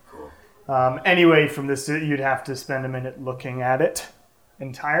 basically. Cool. Anyway, from this, you'd have to spend a minute looking at it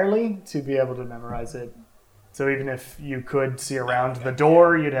entirely to be able to memorize it. So even if you could see around the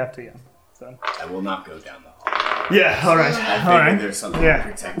door, you'd have to, yeah. So. I will not go down the hall. Yeah, all right, I all figured right. there's something Yeah.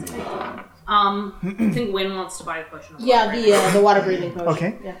 protecting me. I think Wynn wants to buy a potion of Yeah, water. the water breathing potion.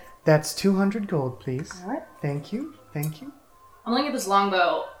 Okay. Yeah. That's 200 gold, please. All right. Thank you, thank you. I'm looking at this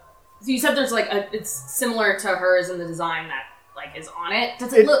longbow. So you said there's like it's similar to hers in the design that like is on it.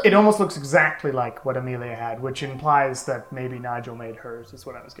 Does it look? It almost looks exactly like what Amelia had, which implies that maybe Nigel made hers, is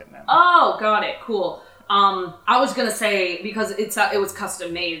what I was getting at. Oh, got it. Cool. I was gonna say because it was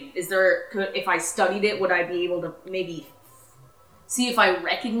custom made. If I studied it, would I be able to maybe see if I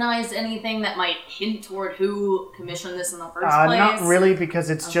recognized anything that might hint toward who commissioned this in the first place? Not really, because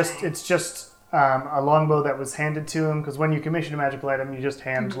it's Okay. just a longbow that was handed to him. Because when you commission a magical item, you just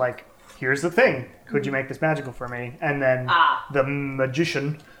hand like, here's the thing. Could you make this magical for me? And then the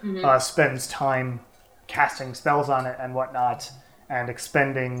magician spends time casting spells on it and whatnot, and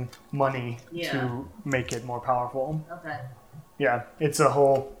expending money to make it more powerful. Okay. Yeah, it's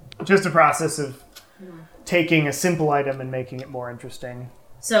just a process of taking a simple item and making it more interesting.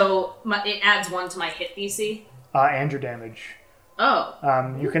 So it adds 1 to my hit DC. And your damage. Oh.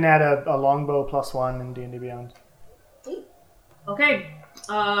 You can add a longbow +1 in D&D Beyond. Okay.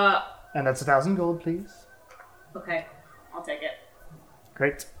 And that's 1,000 gold, please. Okay. I'll take it.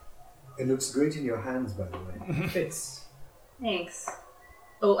 Great. It looks great in your hands, by the way. Thanks.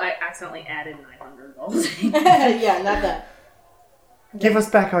 Oh, I accidentally added 900 gold. Yeah, not that. Give us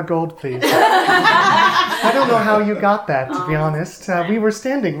back our gold, please. I don't know how you got that, to be honest. We were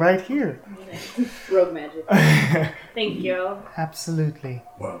standing right here. Rogue magic. Thank you. Absolutely.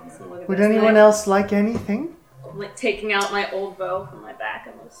 Well, So look at Would this. anyone else like anything? I'm like taking out my old bow from my back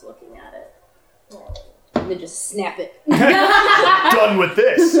and just looking at it. And then just snap it. Done with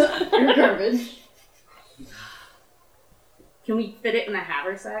this. You're garbage. Can we fit it in a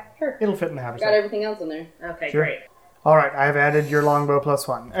haversack? Sure. It'll fit in the Got haversack. everything else in there. Okay, Sure. great. All right, I've added your longbow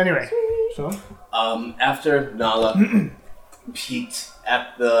 +1. Anyway, so After Nala peeked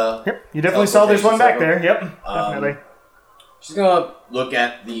at the... yep, you definitely saw there's one back there. Yep, Um, definitely. She's gonna look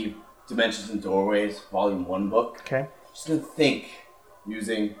at the Dimensions and Doorways Volume 1 book. Okay. She's gonna think,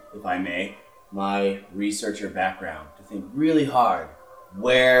 using, if I may, my researcher background, to think really hard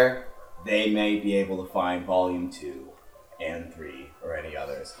where they may be able to find Volume 2 and 3 or any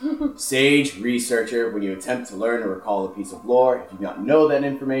others. Sage researcher, when you attempt to learn or recall a piece of lore, if you do not know that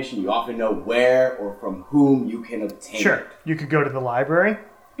information, you often know where or from whom you can obtain Sure, it. you could go to the library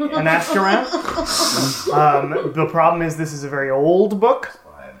and ask around. The problem is this is a very old book,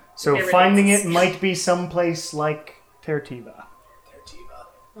 But so Everything's finding a it might be someplace like Tertiva.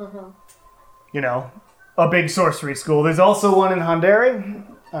 Tertiva. You know, a big sorcery school. There's also one in Hondere,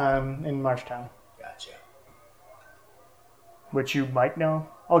 in Marshtown. Gotcha. which you might know.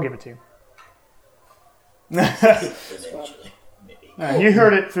 I'll give it to you. Eventually, maybe. You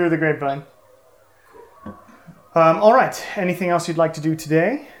heard it through the grapevine. All right. Anything else you'd like to do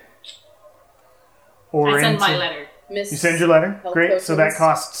today? Or I send my into- letter. Miss You send your letter? Health Great. So that potions.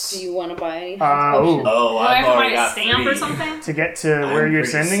 costs Do you want to buy any? ooh. potions? Oh, Do I I've have to already buy a got stamp 3. or something? to get to where I'm you're pretty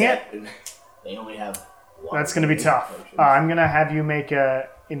sending it. set. They only have one. That's going to be tough. I'm going to have you make a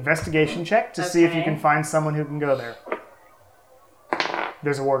investigation check to see if you Okay. can find someone who can go there.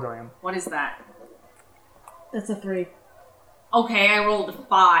 There's a war going on. What is that? That's a 3. Okay, I rolled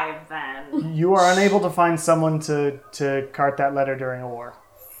 5 then. You are unable to find someone to cart that letter during a war.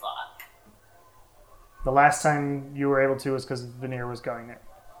 Fuck. The last time you were able to was because Veneer was going there.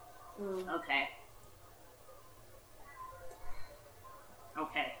 Okay.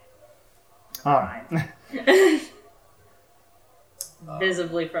 Okay. All right.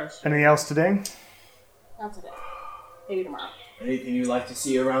 Visibly frustrated. Anything else today? Not today. Maybe tomorrow. Anything you'd like to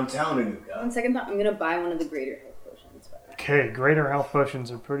see around town, Anuka? On second thought, I'm gonna buy one of the greater health potions. But Okay, greater health potions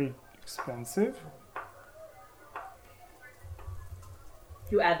are pretty expensive.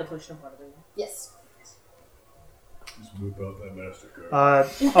 You add the potion of water. Yes. Just whip out that MasterCard.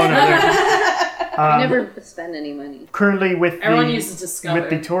 Oh no, they're, I never spend any money. currently with Everyone the uses Discover. with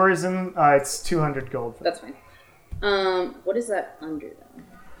the tourism, it's 200 gold. That's fine. What is that under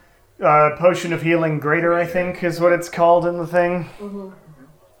then? Potion of healing greater, I think, is what it's called in the thing.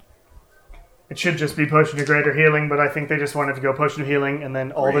 It should just be potion of greater healing, but I think they just wanted to go potion of healing and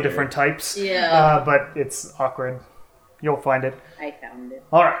then all the Greater. different types. Yeah. But it's awkward. You'll find it. I found it.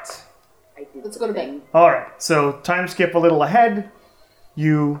 All right. I did Let's go to bed. thing. All right. So time skip a little ahead.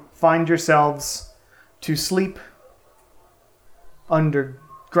 You find yourselves to sleep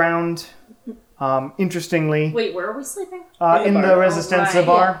underground. Interestingly, Wait, where are we sleeping? in the Resistencia right.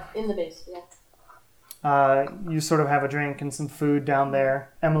 bar. In the base, yeah. You sort of have a drink and some food down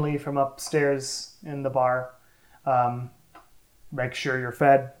there. Emily from upstairs in the bar. Make sure you're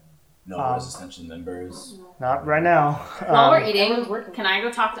fed. No resistential members. Not right now. While we're eating, everyone's working. can I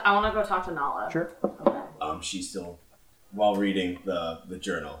go talk to... I want to go talk to Nala. Sure. She's still while reading the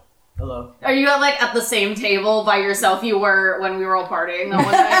journal. Hello. Are you at the same table by yourself you were when we were all partying that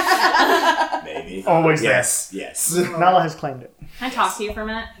one night? Maybe. Always yes. Yes. Nala has claimed it. Can I talk to you for a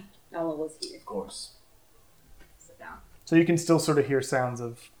minute? Nala was here. Of course. Sit down. So you can still sort of hear sounds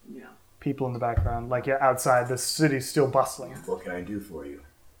of Yeah. people in the background. Like outside, the city's still bustling. What can I do for you?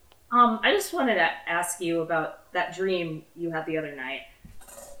 I just wanted to ask you about that dream you had the other night.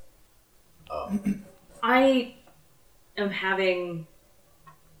 I am having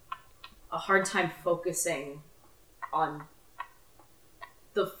a hard time focusing on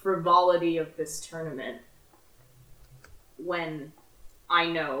the frivolity of this tournament when I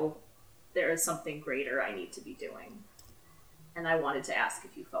know there is something greater I need to be doing. And I wanted to ask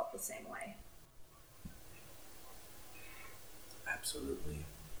if you felt the same way. Absolutely.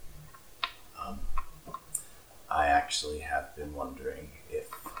 I actually have been wondering if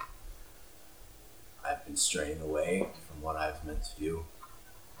I've been straying away from what I've meant to do.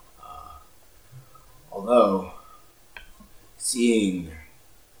 Although, seeing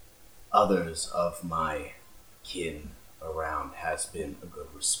others of my kin around has been a good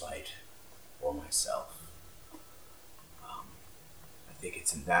respite for myself. I think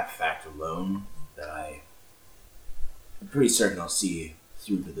it's in that fact alone that I'm pretty certain I'll see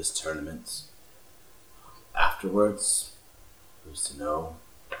through to this tournament. Afterwards, who's to know,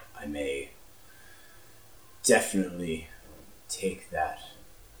 I may definitely take that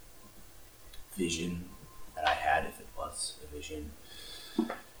vision that I had, if it was a vision,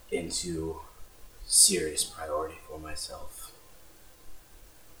 into serious priority for myself.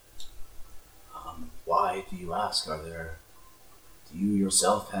 Why do you ask? Do you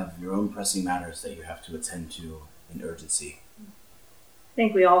yourself have your own pressing matters that you have to attend to in urgency? I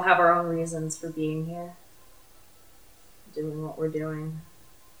think we all have our own reasons for being here. Doing what we're doing.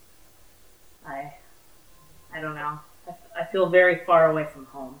 I don't know. I feel very far away from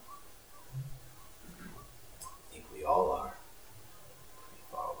home. I think we all are pretty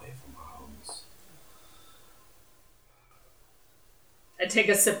far away from our homes. I take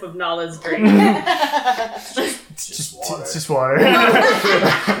a sip of Nala's drink. It's just water. It's just water.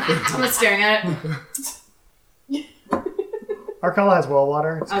 I'm just staring at it. Arcala has well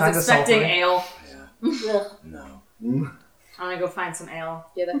water. It's I kind was of expecting salty. ale. Yeah. No. I'm gonna go find some ale.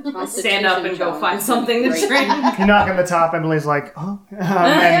 Yeah, that Stand up and go Constitution find challenge something to right drink. now. You knock on the top. Emily's like, oh,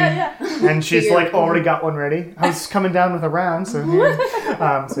 and she's Here. like already got one ready. I was coming down with a round, so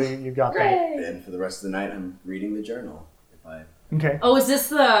so you got that. And for the rest of the night, I'm reading the journal. If I Okay. Oh, is this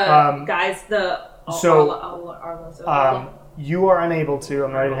the guys? The so, Arlos? you are unable to.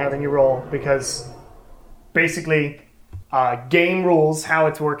 I'm not even having you roll because basically, game rules, how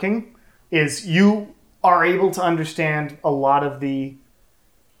it's working, is you are able to understand a lot of the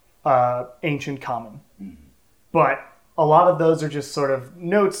ancient common. But a lot of those are just sort of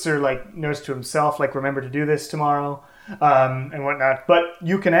notes or like notes to himself, like remember to do this tomorrow and whatnot. But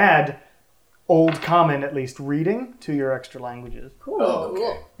you can add Old Common, at least reading, to your extra languages. Cool. Oh,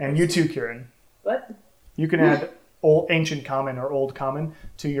 okay. And you too, Kieran. What? You can add Ancient Common or Old Common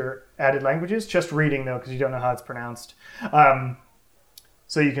to your added languages. Just reading, though, because you don't know how it's pronounced.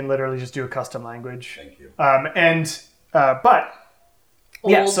 So you can literally just do a custom language. Thank you. But...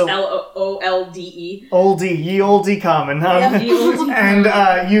 yeah, so Olde. Oldie, ye oldie common.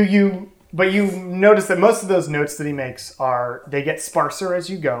 But you notice that most of those notes that he makes they get sparser as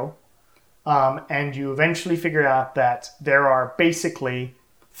you go. And you eventually figure out that there are basically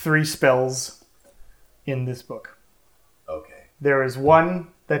 3 spells in this book. Okay. There is one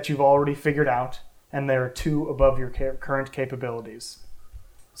that you've already figured out, and there are 2 above your current capabilities.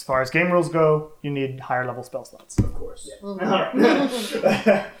 As far as game rules go, you need higher level spell slots. Of course.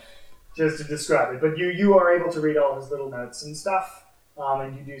 Just to describe it. But you are able to read all his little notes and stuff.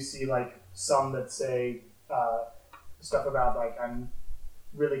 And you do see like some that say stuff about like, I'm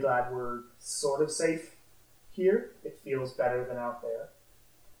really glad we're sort of safe here. It feels better than out there.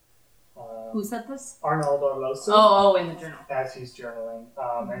 Who said this? Arnold Arloso. Oh, in the journal. As he's journaling.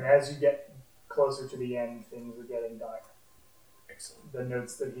 And as you get closer to the end, things are getting dark. Excellent. The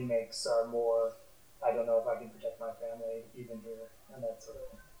notes that he makes are more, I don't know if I can protect my family even here, and that sort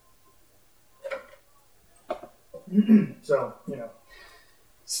of thing. So,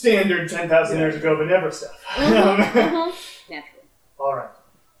 standard 10,000 years ago, but never stuff. Naturally. All right.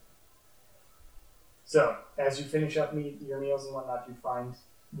 So, as you finish up your meals and whatnot, you find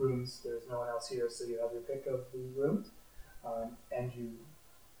rooms. There's no one else here, so you have your pick of the rooms, and you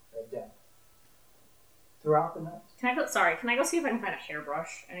head down. Throughout the night. Can I go see if I can find a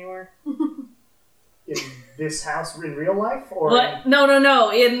hairbrush anywhere? In this house, in real life? Or What? No.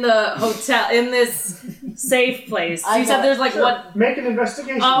 In the hotel, in this safe place. You said there's like what? Make an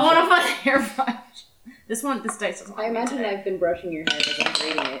investigation. I want to find a hairbrush. This dice doesn't. I imagine I've been brushing your hair as I'm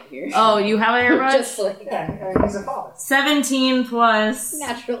reading it here. Oh, you have a hairbrush? Just like Yeah, he's a father. 17 plus.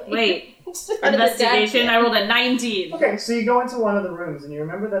 naturally. Wait. Investigation. I rolled a 19. Okay, so you go into one of the rooms, and you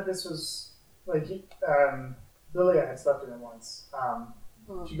remember that this was, like, Lilia had slept in it once.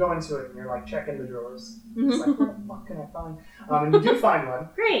 You go into it, and you're, like, checking the drawers. It's like, what the fuck can I find? And you do find one.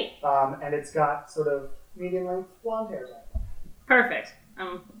 Great. And it's got sort of medium-length blonde hair. Perfect.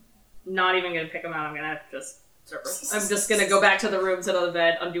 I'm not even going to pick them out. I'm going to just go back to the room, sit on the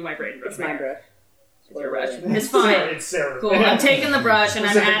bed, undo my brain brush. It's my brush. It's your brush. It's fine. It's Sarah's. Cool. I'm taking the brush and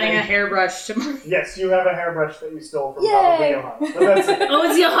I'm adding a hairbrush to my... Yes, you have a hairbrush that you stole from probably Johanna. But that's it. Oh,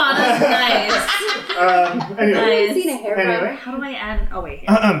 it's Johanna's. Nice. Anyway. I've seen a hairbrush. Anyway. How do I add... Oh, wait.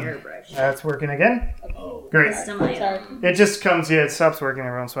 Hairbrush. That's working again. Oh. Great. Custom item. It just comes here. It stops working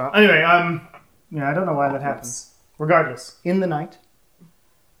every once in a while. Anyway, I don't know why that happens. Regardless, in the night,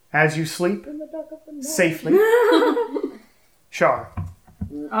 as you sleep safely, Shar.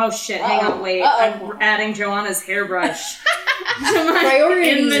 Oh, shit. Hang on. Wait. I'm adding Johanna's hairbrush to my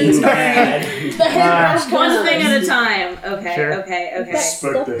Priorities. inventory. The hairbrush One thing at a time. Okay. Sure. Okay.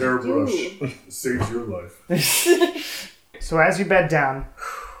 Expect the hairbrush saves your life. So as you bed down,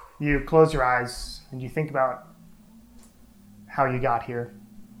 you close your eyes and you think about how you got here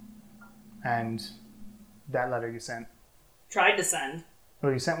and that letter you sent. Tried to send. Oh,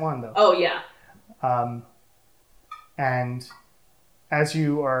 you sent one though. Oh, yeah. And as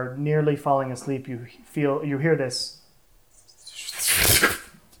you are nearly falling asleep, you hear this.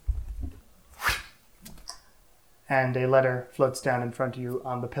 And a letter floats down in front of you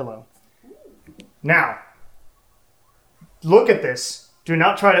on the pillow. Now, look at this. Do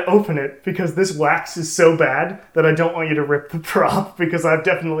not try to open it because this wax is so bad that I don't want you to rip the prop because I've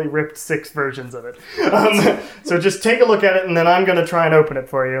definitely ripped 6 versions of it. So just take a look at it and then I'm going to try and open it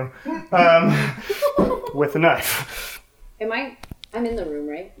for you with a knife. I'm in the room,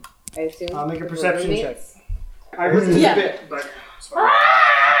 right? I assume. I'll make a we're perception roommates? check. I resist Yeah. a bit, but it's fine.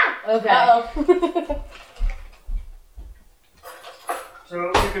 Okay. Uh-oh. So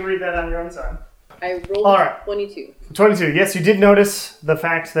you can read that on your own time. I rolled All right. 22. 22. Yes, you did notice the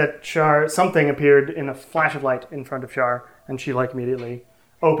fact that something appeared in a flash of light in front of Shar, and she immediately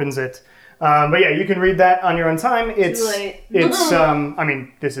opens it. But yeah, you can read that on your own time. It's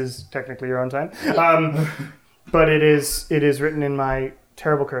this is technically your own time. But it is written in my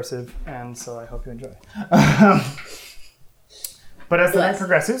terrible cursive, and so I hope you enjoy. But as the night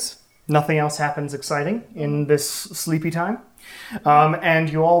progresses, Nothing else happens exciting in this sleepy time. And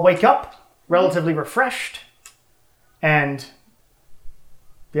you all wake up relatively refreshed. And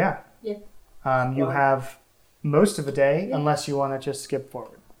Yeah. you have most of the day, unless you want to just skip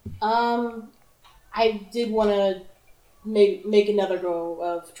forward. I did want to make another go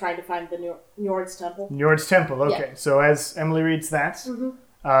of trying to find the Njord's temple. Njord's temple, okay. Yeah. So as Emily reads that,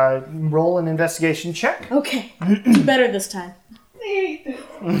 roll an investigation check. Okay. Do better this time.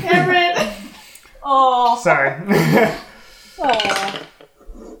 Cameron! Oh. Sorry. Aw.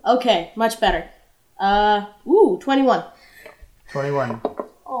 Okay, much better. 21. 21.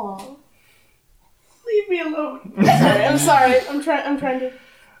 Aw. Leave me alone. I'm sorry. I'm trying to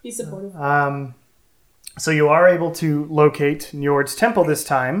be supportive. So you are able to locate Njord's temple this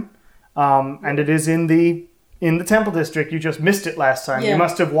time, and it is in the temple district. You just missed it last time. Yeah. You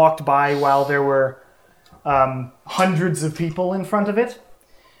must have walked by while there were hundreds of people in front of it.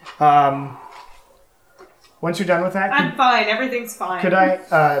 Once you're done with that, I'm fine. Everything's fine. could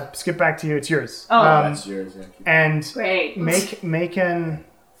I skip back to you? It's yours. Oh. That's yours. Yeah. And Great. make an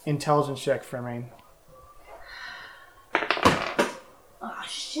intelligence check for me. Oh,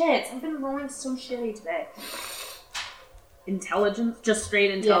 shit. I've been rolling so shitty today. Intelligence? Just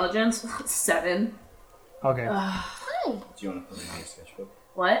straight intelligence? 7. Okay. Do you want to put it in your sketchbook?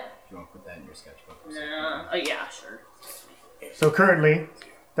 What? Do you want to put that in your sketchbook? No. Oh, yeah, sure. So currently,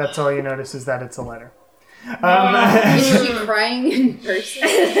 that's all you notice is that it's a letter. Is she crying in person?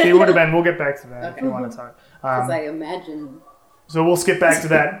 She would have been. We'll get back to that if you want to talk. Because I imagine. So we'll skip back to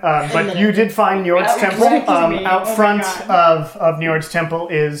that. But you did find Njord's temple. Out front of Njord's temple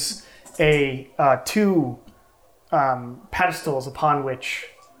is a 2 pedestals upon which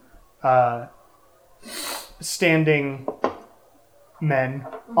standing men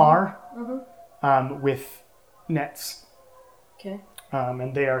are with nets. Okay.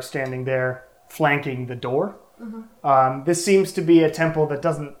 And they are standing there flanking the door. This seems to be a temple that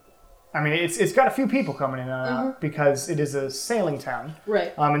doesn't... I mean, it's got a few people coming in and out because it is a sailing town.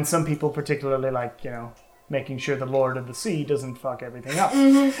 Right. And some people particularly like, making sure the Lord of the Sea doesn't fuck everything up.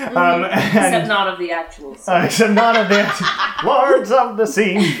 Except not of the actual sea. Except not of the Lords of the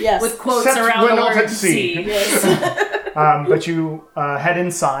Sea. Yes. With quotes Except around we're the not word at sea. sea. Yes. But you head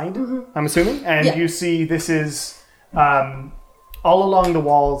inside, I'm assuming, and Yeah. you see this is... all along the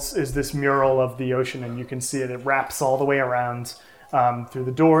walls is this mural of the ocean, and you can see it. It wraps all the way around through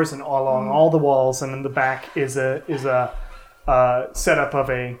the doors and all along all the walls, and in the back is a setup of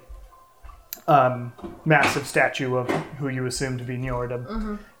a massive statue of who you assume to be Njord,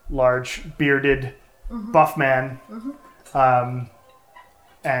 a large bearded buff man,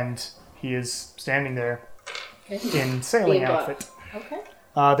 and he is standing there in sailing Being buff. outfit. Okay.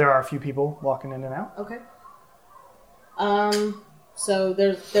 There are a few people walking in and out. Okay. So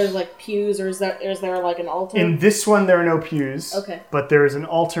there's like pews, or is there like an altar? In this one, there are no pews. Okay. But there is an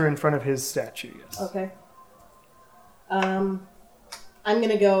altar in front of his statue. Yes. Okay. I'm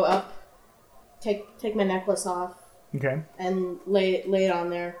gonna go up, take my necklace off, Okay. and lay it on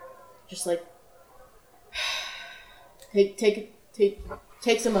there, just like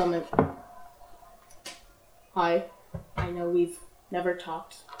takes a moment. Hi, I know we've never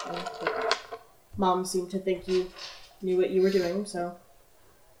talked. But Mom seemed to think you knew what you were doing, so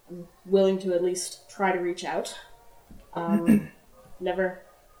I'm willing to at least try to reach out. Never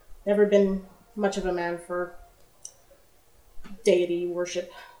been much of a man for deity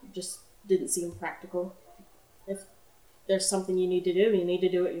worship. Just didn't seem practical. If there's something you need to do, you need to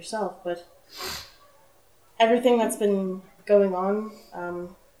do it yourself. But everything that's been going on,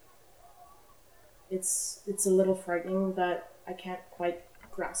 it's a little frightening that I can't quite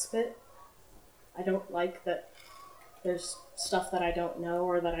grasp it. I don't like that there's stuff that I don't know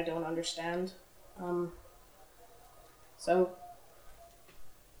or that I don't understand. So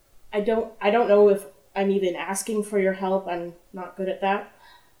I don't know if I'm even asking for your help. I'm not good at that.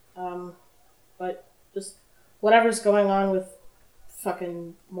 But just whatever's going on with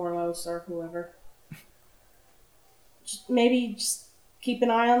fucking Morlos or whoever, maybe just keep an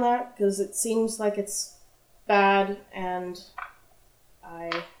eye on that, because it seems like it's bad, and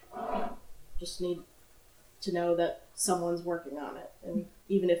I just need to know that someone's working on it, and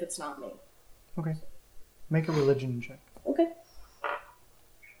even if it's not me. Okay. Make a religion check. Okay.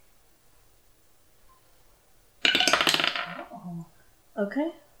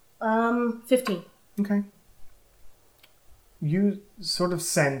 Okay. 15. Okay. You sort of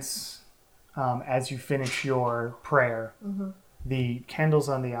sense, as you finish your prayer, the candles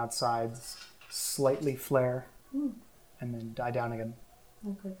on the outsides slightly flare and then die down again.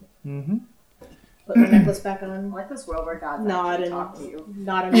 Okay. Mm-hmm. Put the necklace back on. I like this world where God's Nod actually and talk to you.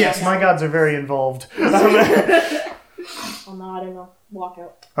 nod and Yes, walk my out. gods are very involved. I'll nod and I'll walk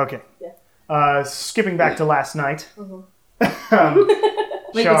out. Okay. Yeah. Skipping back to last night. Mhm.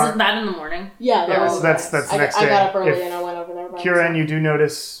 Wait, Shar, was that in the morning? Yeah, Yeah, was that's the I, next I day. got up early If and I went over there. by Kieran, myself. you do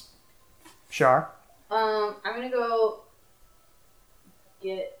notice Shar. I'm gonna go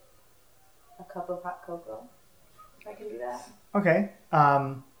get a cup of hot cocoa. If I can do that. Okay.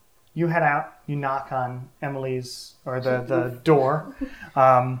 You head out. You knock on Emily's or the door,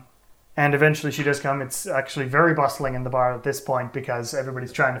 and eventually she does come. It's actually very bustling in the bar at this point because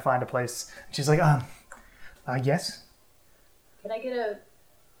everybody's trying to find a place. She's like, yes, Can I get a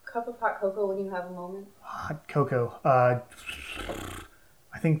cup of hot cocoa when you have a moment? hot cocoa.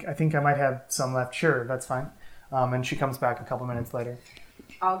 I think I might have some left. Sure, that's fine. And she comes back a couple minutes later.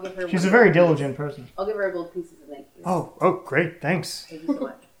 I'll give her. She's one a very gold diligent person. piece. I'll give her a gold piece as a thank you. Oh, great, thanks. Thank you so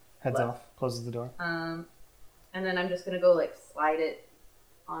much. Heads Left. off, closes the door. And then I'm just gonna go like slide it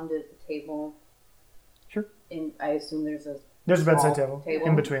onto the table. Sure. And I assume there's a There's a bedside small table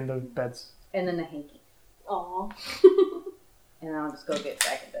in between the beds. and then the hanky, Aw. and I'll just go get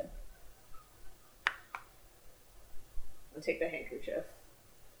back in bed. I'll take the handkerchief.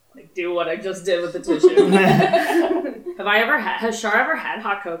 Like, do what I just did with the tissue. Has Shar ever had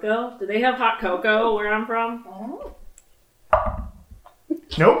hot cocoa? Do they have hot cocoa where I'm from? I don't know.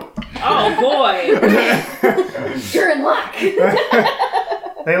 Nope. Oh boy! You're in luck.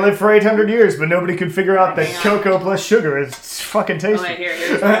 They lived for 800 years, but nobody could figure out that Hang on. cocoa plus sugar is fucking tasty. Alright,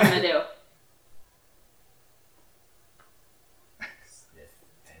 here's what I'm gonna do. Sniff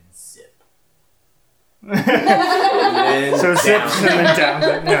and sip. And So then sips and down.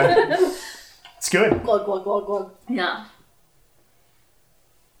 then down. But yeah. It's good. Glug, glug, glug, glug. Yeah.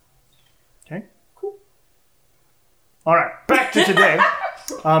 Okay. Cool. All right, back to today.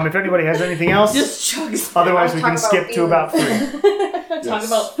 If anybody has anything else, Just chugs. otherwise we Talk can about skip to about 3. Talk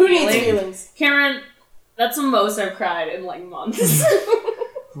about Who needs feeling. feelings? Karen, that's the most I've cried in like months.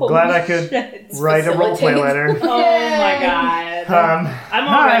 I'm glad I could Shit. write a roleplay facilitating. letter. Oh my god. I'm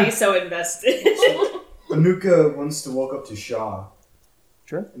already so invested. Anuka wants to walk up to Shah.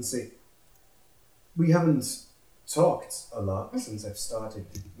 Sure. And say, we haven't talked a lot since I've started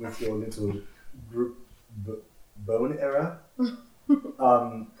with your little group bone era.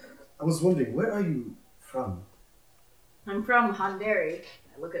 I was wondering, where are you from? I'm from Honderi.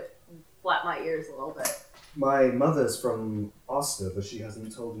 I flap my ears a little bit. My mother's from Oster, but she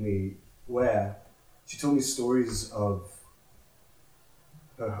hasn't told me where. She told me stories of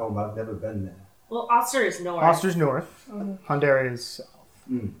her home. I've never been there. Well, Oster is north. Oster's north. Honderi is south.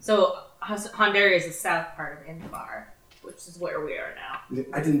 So Honderi is the south part of Invar, which is where we are now.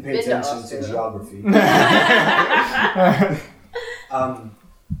 I didn't pay Been to attention Oster, to though. geography. I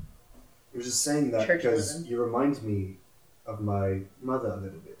was just saying that Church because living. you remind me of my mother a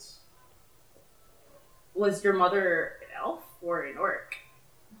little bit. Was your mother an elf or an orc?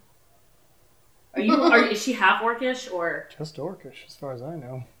 Is she half orcish or? Just orcish, as far as I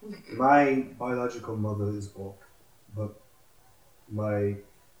know. My biological mother is orc, but my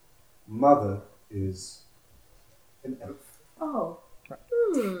mother is an elf. Oh.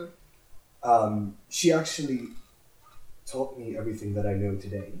 She actually taught me everything that I know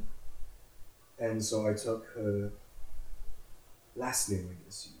today. And so I took her last name, I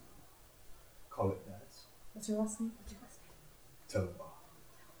guess you call it that. What's your last name? Toba.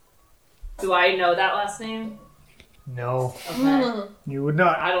 Do I know that last name? No, Okay. you would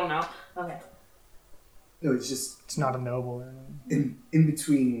not. I don't know. Okay. No, it's just It's not a noble. in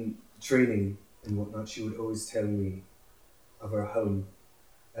between training and whatnot, she would always tell me of her home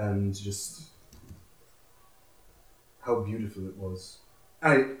and just how beautiful it was.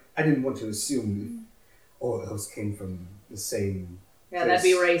 I didn't want to assume if all else came from the same. Yeah, that'd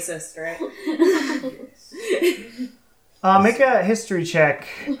be racist, right? Yes. Make a history check,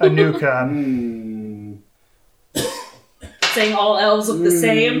 Anuka. Saying all elves look the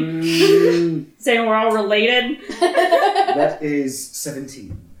same. Saying we're all related. That is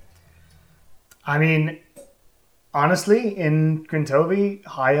 17. I mean, honestly, in Grintovi,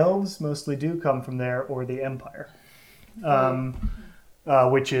 high elves mostly do come from there or the Empire,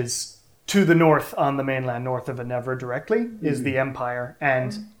 which is to the north on the mainland, north of Venevra directly, is the Empire.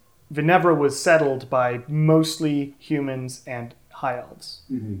 And Venevra was settled by mostly humans and high elves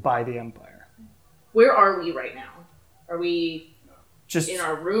by the Empire. Where are we right now? Are we Just in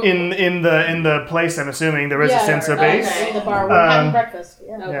our room? in the place, I'm assuming, the Resistenza base. okay. In the bar. We're having breakfast.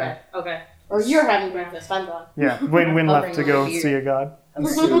 Yeah. Okay. Yeah. Okay. Or you're having breakfast. I'm gone. Yeah, Win I'll left to bring go my beer. see a god.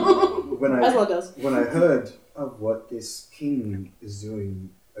 So when Asla I does. when I heard of what this king is doing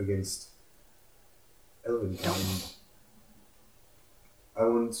against Elvenkind, I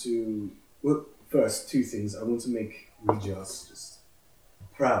want to... Well, first, two things. I want to make Rejas just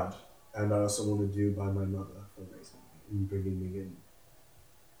proud, and I also want to do by my mother for raising me and bringing me in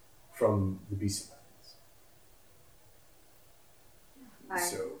from the Beastlands.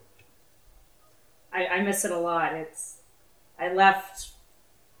 I miss it a lot. I left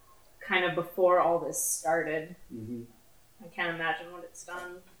kind of before all this started. Mm-hmm. I can't imagine what it's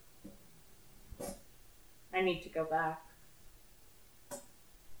done. I need to go back.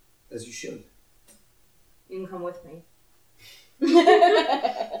 As you should. You can come with me.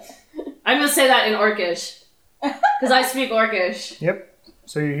 I'm gonna say that in Orcish because I speak Orcish. Yep.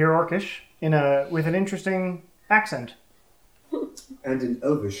 So you hear Orcish with an interesting accent. And in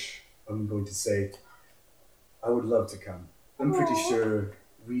Elvish, I'm going to say, I would love to come. I'm pretty sure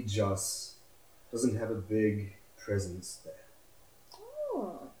Rejas doesn't have a big presence there.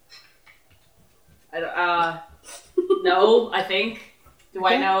 No, I think. Do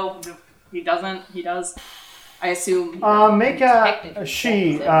I know? He doesn't. He does. I assume. Make a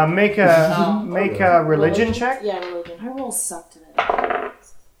religion check. Yeah, religion. I roll suck today.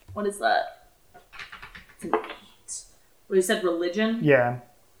 What is that? It's an 8. Well, you said religion? Yeah.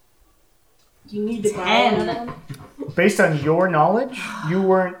 Do you need to 10. Based on your knowledge, you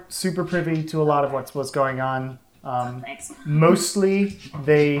weren't super privy to a lot of what was going on. Thanks. Mostly,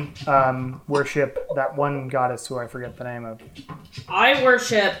 they worship that one goddess who I forget the name of. I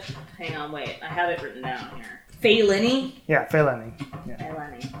worship. Hang on, wait. I have it written down here. Phaelini? Yeah, Phaelini.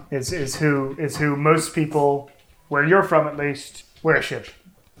 Yeah. Phaelini. Is who most people, where you're from at least, worship.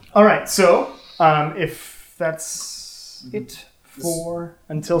 All right, so if that's it for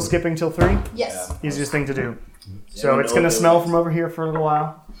until skipping till 3, Yes. easiest thing to do. So it's gonna smell from over here for a little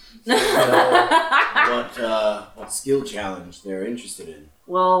while. What skill challenge they're interested in?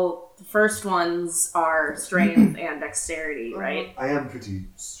 Well, the first ones are strength and dexterity, right? I am pretty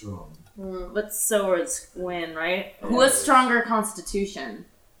strong. But so is Gwyn, right? Who has stronger constitution?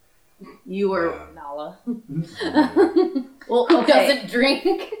 You or Nala. well, Who okay. doesn't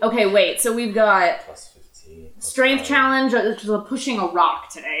drink? Okay, wait. So we've got Plus 15. plus strength 5. challenge, which is pushing a rock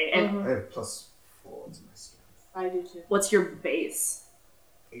today. And I have plus 4 to my strength. I do too. what's your base?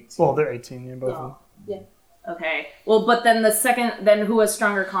 18. Well, they're 18, yeah, both of them. Okay. Well, but then the second, then who has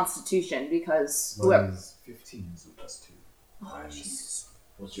stronger constitution? Because Mine whoever. is 15, so plus 2.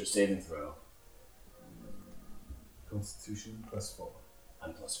 What's your saving throw? Constitution plus 4.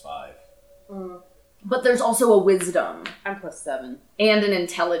 I'm plus 5. But there's also a wisdom I'm plus 7. and an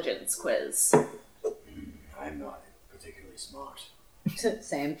intelligence quiz. I'm not particularly smart.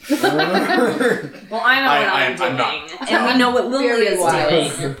 Same. Well, I know what I'm doing, and we know what Lily Very is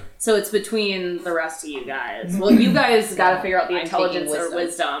wise. doing. So it's between the rest of you guys. Well, you guys got to figure out the I'm intelligence taking or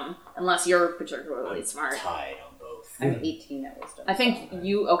wisdom, unless you're particularly smart. Tied on both. I'm 18 at wisdom. I think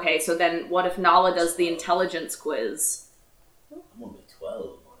you. Okay, so then what if Nala does the intelligence quiz? I'm only 12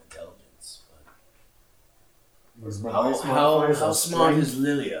 on intelligence. Was my But highest how modifiers are smart strength, is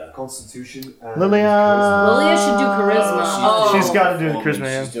Lilia? Constitution, and Lilia. charisma. Lilia should do charisma. Oh. She's got to do the Performance,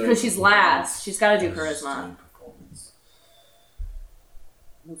 charisma, yeah. doing Because she's last. She's got to do She's charisma. doing performance.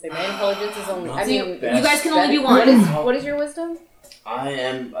 I'd say my intelligence is only. I Not mean, the You best. guys can only do what one. what is your wisdom? I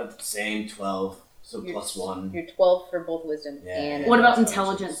am the same 12, so You're- plus 1. You're 12 for both wisdom Yeah. and. What about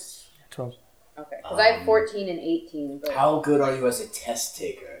Intelligence. intelligence? 12. Okay, because I have 14 and 18, but. How good are you as a test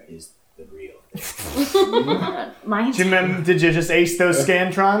taker is the real thing. My Did you just ace those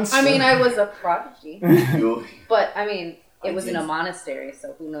Scantrons? I mean, I was a prodigy, You, but I mean, it I was in did. a monastery,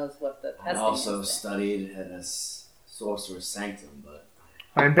 so who knows what the I testing also is. studied at Sorcerer's Sanctum, but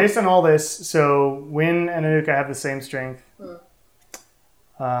I mean, based on all this, so Wynn and Anuka have the same strength.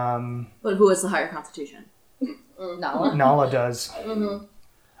 But who has the higher constitution? Nala. Nala does.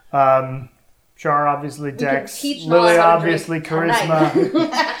 Char obviously Dex. teach Nala Lily how to obviously drink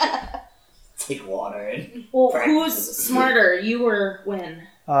charisma. take water and Well, practice. who's smarter, you or Gwyn?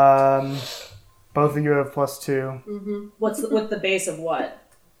 Both of you have plus 2. What's with the base of what?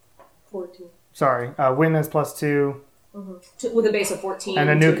 14. Sorry, Wynn has plus 2, With a base of 14.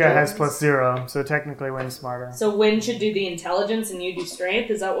 and two Anuka has tokens. plus 0. So technically, Wynn's smarter. So Wynn should do the intelligence and you do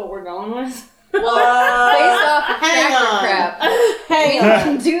strength? Is that what we're going with? Based off of Hang factor on. crap. Hang We on.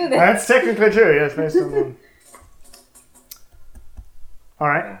 can do that. That's technically true. Yes, based on them. All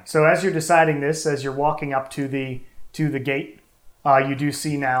right. So as you're deciding this, as you're walking up to the gate, you do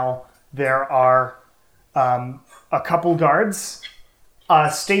see now there are a couple guards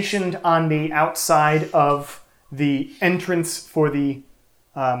stationed on the outside of the entrance for the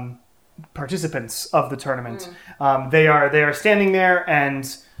participants of the tournament. They are standing there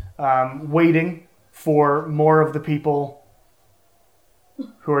and waiting for more of the people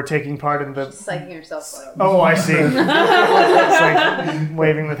who are taking part in the... Psyching yourself out. Oh, I see. It's like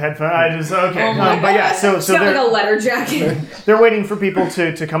waving with headphones. I just... Okay. Oh my but yeah, so It's got like they're, a letter jacket. they're waiting for people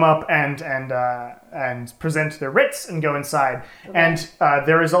to come up and present their writs and go inside. Okay. And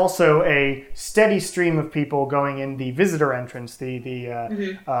there is also a steady stream of people going in the visitor entrance,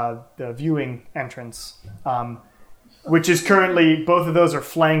 the viewing entrance, which is currently... Both of those are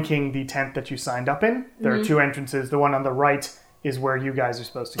flanking the tent that you signed up in. There are two entrances. The one on the right is where you guys are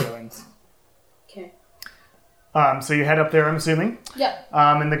supposed to go in. Okay. So you head up there, I'm assuming? Yep.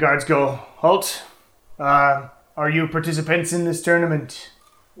 And the guards go, halt. Are you participants in this tournament?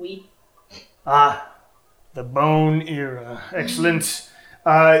 We. The Bone Era. Excellent.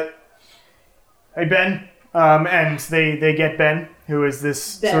 Hey, Ben. And they get Ben, who is this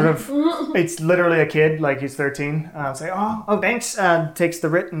sort of... It's literally a kid, like he's 13. Say, oh, thanks. Takes the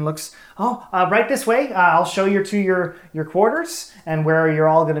writ and looks, right this way. I'll show you to your quarters and where you're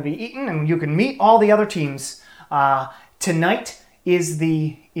all going to be eaten, and you can meet all the other teams. Tonight is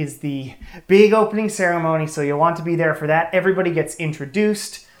the big opening ceremony, so you'll want to be there for that. Everybody gets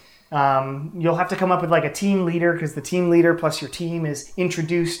introduced. You'll have to come up with like a team leader, because the team leader plus your team is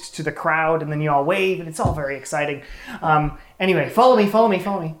introduced to the crowd, and then you all wave, and it's all very exciting. Anyway, follow me.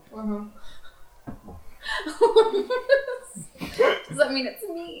 Mm-hmm. Does that mean it's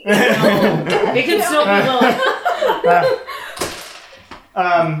me? It can still be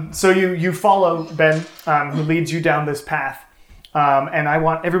little. So you follow Ben, who leads you down this path. And I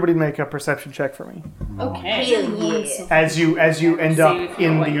want everybody to make a perception check for me. Okay. Yeah. As you end up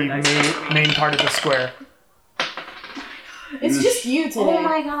in the main part of the square. It's just you today. Oh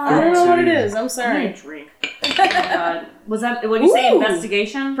my I god. don't know what it is. I'm I'm sorry. gonna drink. Oh my god. Was that, what did you say, Ooh.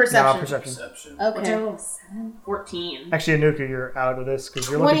 investigation? Perception. No, perception. Perception. Okay. 14. Actually, Anuka, you're out of this because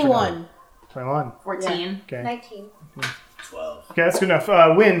you're looking for 21. 21. 14. Okay. 19. 12. Okay, that's good enough.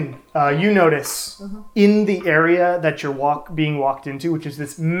 Wynn, you notice in the area that you're being walked into, which is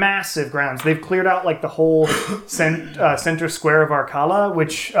this massive grounds, they've cleared out like the whole center square of Arcala,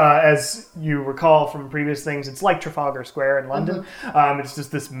 which, as you recall from previous things, it's like Trafalgar Square in London. It's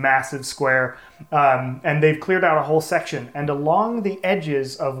just this massive square, and they've cleared out a whole section. And along the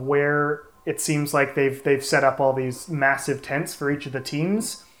edges of where it seems like they've set up all these massive tents for each of the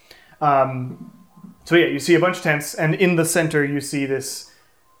teams. So yeah, you see a bunch of tents, and in the center you see this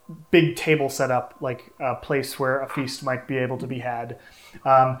big table set up, like a place where a feast might be able to be had.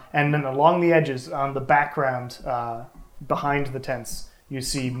 And then along the edges, on the background, behind the tents, you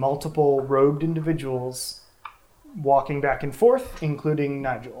see multiple robed individuals walking back and forth, including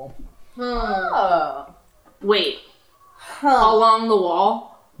Nigel. Oh. Wait. Along the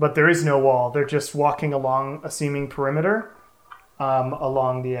wall? But there is no wall. They're just walking along a seeming perimeter,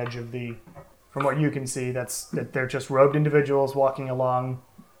 along the edge of the... From what you can see, that they're just robed individuals walking along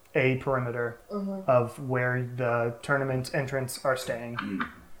a perimeter of where the tournament entrants are staying.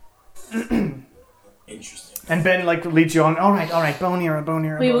 Interesting. And Ben leads you on. All right, Bone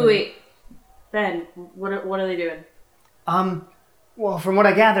Era. Wait. Ben, what are they doing? Well, from what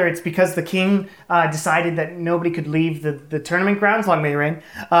I gather, it's because the king decided that nobody could leave the tournament grounds. Long may it rain.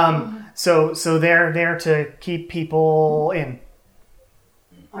 So they're there to keep people in.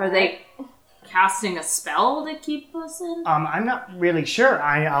 Are they casting a spell to keep us in? I'm not really sure.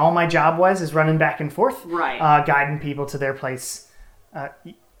 All my job is running back and forth, Right. Guiding people to their place.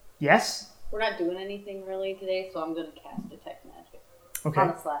 Yes? We're not doing anything really today, so I'm going to cast Detect Magic. Okay. On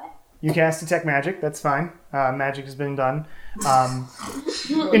the fly. You cast Detect Magic. That's fine. Magic has been done.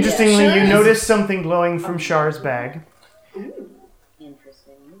 Interestingly, you notice something glowing from Char's bag.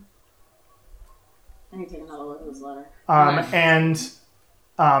 Interesting. I need to take another look at this letter. And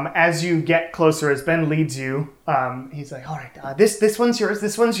as you get closer, as Ben leads you, he's like, all right, this one's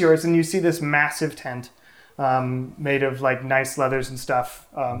yours. And you see this massive tent made of like nice leathers and stuff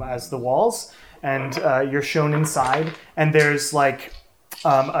as the walls. And you're shown inside. And there's like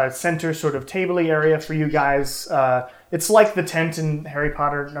a center sort of table-y area for you guys. It's like the tent in Harry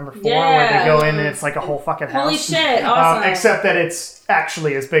Potter #4 where they go in and it's like a whole fucking house. Holy shit, awesome. Except that it's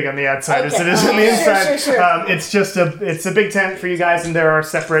actually as big on the outside as it is on the inside. Sure. It's a big tent for you guys, and there are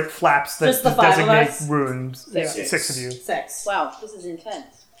separate flaps that Just the five of designate us? rooms. Six. Six of you. 6. Wow, this is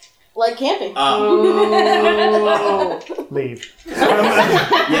intense. Like camping. Leave.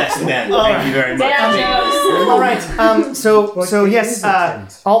 Yes, man. Thank you very much. All right. So it yes. is a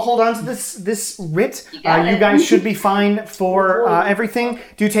tent. I'll hold on to this writ. You guys should be fine for everything.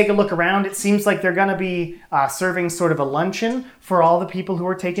 Do take a look around. It seems like they're going to be serving sort of a luncheon for all the people who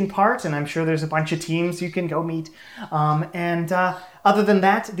are taking part, and I'm sure there's a bunch of teams you can go meet. And other than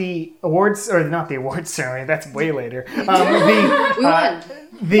that, the awards, or not the awards ceremony, that's way later. We won.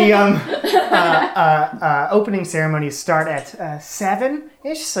 The opening ceremonies start at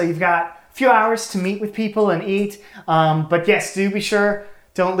 7-ish, so you've got a few hours to meet with people and eat. But yes, do be sure,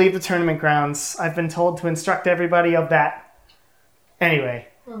 don't leave the tournament grounds. I've been told to instruct everybody of that. Anyway,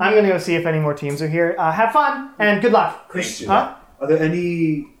 I'm going to go see if any more teams are here. Have fun, and good luck. Question. Huh? Are there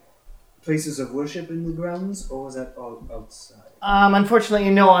any places of worship in the grounds, or is that all outside? Unfortunately,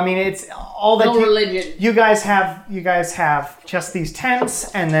 no. I mean, it's all that No religion. You guys have just these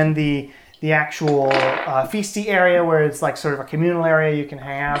tents, and then the actual feasty area where it's like sort of a communal area. You can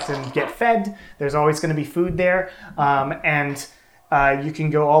hang out and get fed. There's always going to be food there, and you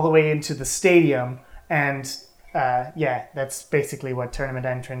can go all the way into the stadium. And that's basically what tournament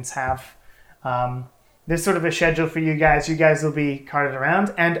entrants have. There's sort of a schedule for you guys. You guys will be carted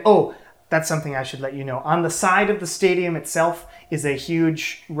around, and that's something I should let you know. On the side of the stadium itself is a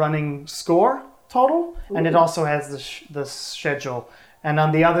huge running score total, and it also has the schedule. And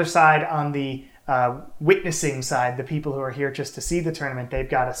on the other side, on the witnessing side, the people who are here just to see the tournament, they've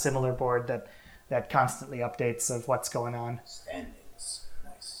got a similar board that constantly updates of what's going on. Standings.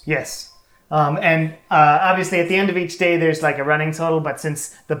 Nice. Yes. And obviously at the end of each day there's like a running total, but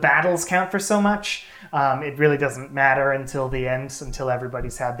since the battles count for so much, it really doesn't matter until the end, until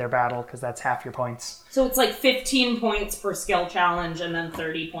everybody's had their battle, because that's half your points. So it's like 15 points per skill challenge and then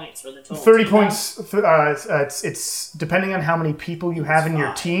 30 points for the total. 30 points, it's depending on how many people you have in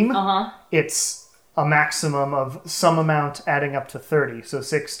your team, it's a maximum of some amount adding up to 30. So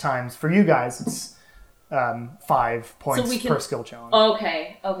 6 times. For you guys, it's 5 points per skill challenge.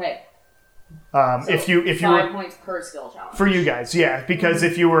 Okay. If you 5 points per skill challenge. For you guys, yeah, because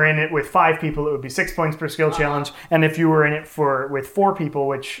if you were in it with 5 people, it would be 6 points per skill challenge, and if you were in it with 4 people,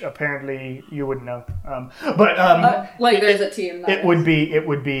 which apparently you wouldn't know, There's a team. It would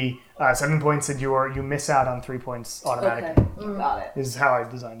be 7 points, and you miss out on 3 points automatically. Okay, got it. Is how I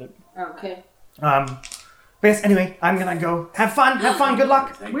designed it. Okay. But yes, anyway, I'm gonna go. Have fun, good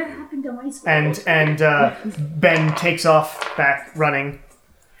luck. What happened to my school? And Ben takes off back running.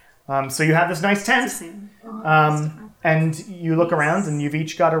 So you have this nice tent, and you look around, and you've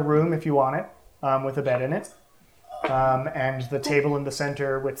each got a room if you want it, with a bed in it, and the table in the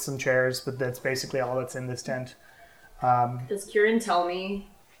center with some chairs, but that's basically all that's in this tent. Does Kieran tell me?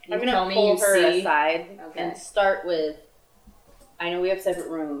 I'm gonna pull her aside and start with. I know we have separate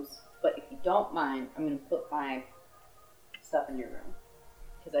rooms, but if you don't mind, I'm gonna put my stuff in your room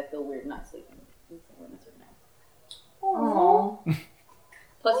because I feel weird not sleeping in the room right now. Aww.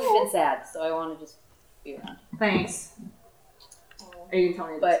 Plus, you've been sad, so I want to just be around. Thanks. Are you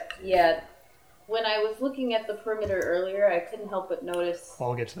telling me? But yeah, when I was looking at the perimeter earlier, I couldn't help but notice.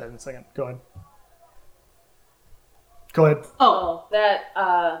 I'll get to that in a second. Go ahead. Oh, that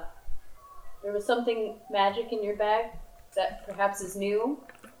there was something magic in your bag that perhaps is new.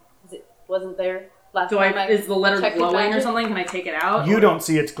 It wasn't there last time. Is the letter glowing magic? or something? Can I take it out? You don't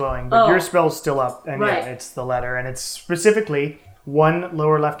see it's glowing, but your spell's still up, and yeah, it's the letter, and it's specifically one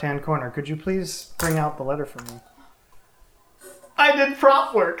lower left-hand corner. Could you please bring out the letter for me? I did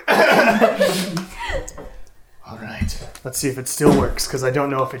prop work. All right. Let's see if it still works, because I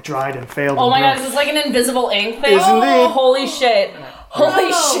don't know if it dried and failed. Oh my god, is this like an invisible ink thing? Is indeed. Holy shit.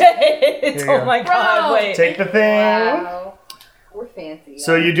 Holy shit. Oh my god, wait. Take the thing. Wow. We're fancy.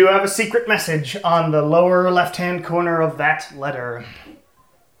 So you do have a secret message on the lower left-hand corner of that letter.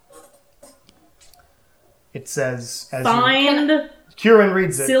 It says, Signed Kieran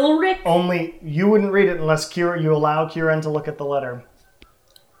reads it. Silric? Only you wouldn't read it unless you allow Kieran to look at the letter.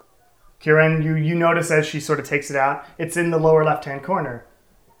 Kieran, you notice as she sort of takes it out, it's in the lower left-hand corner.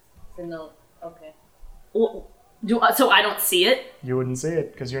 It's in the okay. So I don't see it? You wouldn't see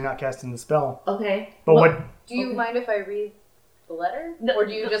it because you're not casting the spell. Okay. But what? Do you mind if I read the letter, or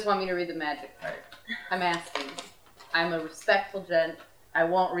do you just want me to read the magic part? I'm asking. I'm a respectful gent. I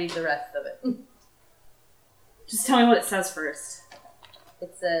won't read the rest of it. Just tell me what it says first.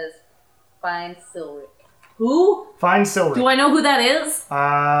 It says, "Find Silric." Who? Find Silric. Do I know who that is?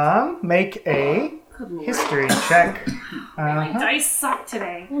 Make a history check. My dice suck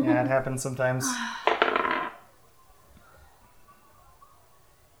today. Yeah, it happens sometimes.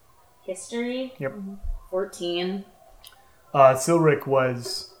 History? Yep. 14. Silric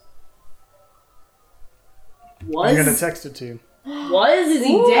was... I'm going to text it to you. Was? Is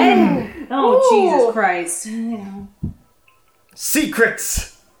he dead? Oh, Jesus Christ.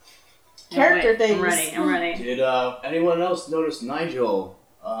 Secrets! Character things. I'm ready. Did anyone else notice Nigel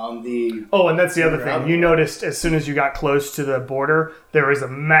on the... Oh, and that's the other thing. You noticed as soon as you got close to the border, there is a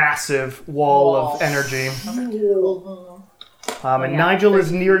massive wall of energy. And Nigel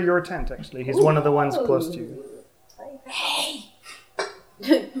is near your tent, actually. He's one of the ones close to you. Hey!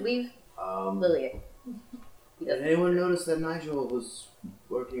 Leave Lilia. Did anyone notice that Nigel was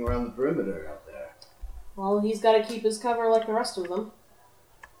working around the perimeter out there? Well, he's got to keep his cover like the rest of them.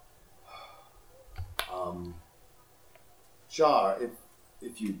 Char,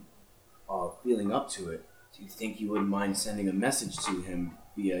 if you are feeling up to it, do you think you wouldn't mind sending a message to him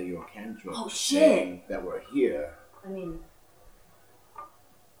via your cantrip saying that we're here? I mean,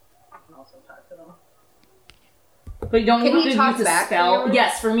 I can also talk to them. But you don't Can have he to talk use a back spell. to you?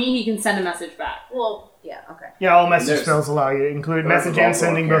 Yes, for me, he can send a message back. Well, yeah, okay. Yeah, all message There's- spells allow you to include message and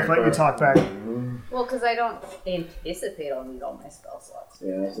sending, both let you talk back. Well, because I don't anticipate I'll need all my spell slots.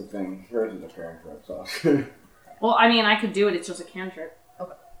 Yeah, that's the thing. Hers is a cantrip, so. Well, I mean, I could do it. It's just a cantrip.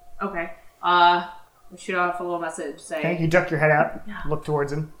 Okay. Okay. We shoot off a little message. Say, Okay, you duck your head out, look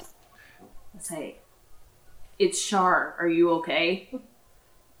towards him. say, it's Char. Are you okay?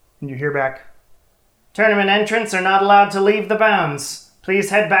 And you hear back, tournament entrants are not allowed to leave the bounds. Please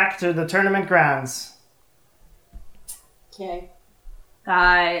head back to the tournament grounds. Okay.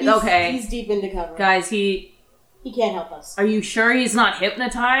 Guys, okay. He's deep into cover. Guys, He can't help us. are you sure he's not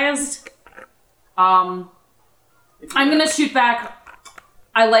hypnotized? I'm gonna shoot back.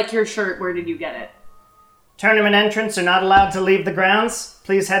 I like your shirt. Where did you get it? Tournament entrants are not allowed to leave the grounds.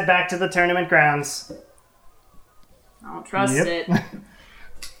 Please head back to the tournament grounds. I don't trust Yep. it.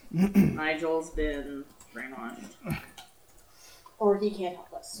 Nigel's been brainwashed. Or he can't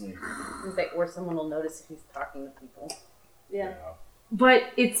help us. It's like, or someone will notice if he's talking to people. Yeah. But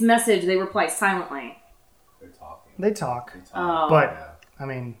it's message. They reply silently. They're talking. They talk, Oh. but, I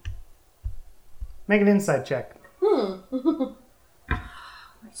mean, make an insight check.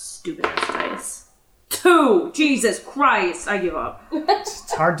 Stupid ass dice. 2! Jesus Christ! I give up.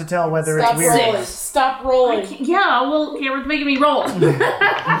 It's hard to tell whether Stop it's weird. rolling. Stop rolling. Yeah, well, Cameron's making me roll. 'Cause I'm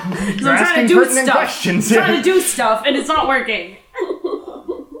You're trying asking to do pertinent stuff. questions. I'm trying to do stuff, and it's not working.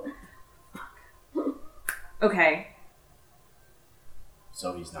 Okay.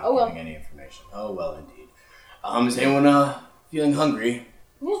 So he's not Oh, well. giving any information. Oh, well, indeed. Is anyone feeling hungry?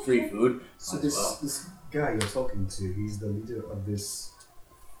 Free food. So Might as well. this guy you're talking to, he's the leader of this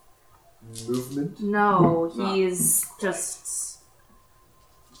movement? No, he's just...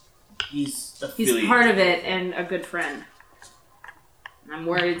 He's He's affiliated part of it with and a good friend. I'm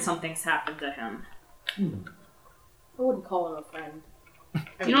worried something's happened to him. I wouldn't call him a friend.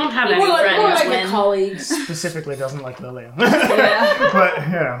 You don't have any More like friends, a Lynn. colleague. Specifically doesn't like Lilia. Yeah. But,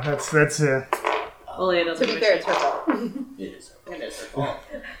 yeah, that's Lilia doesn't To be wish fair, it. it's her fault. It is. It is her fault.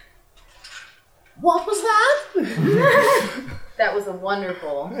 What was that? That was a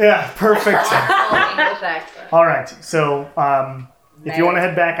wonderful, yeah, perfect. English accent. All right, so if you want to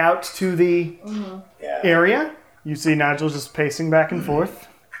head back out to the Yeah. area, you see Nigel just pacing back and forth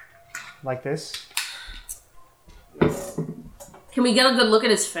like this. Can we get a good look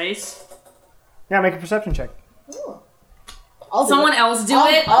at his face? Yeah, make a perception check. I'll do Someone it. else do I'll,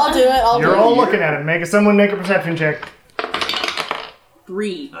 it? I'll do it. I'll You're do all it. looking at him. Someone make a perception check.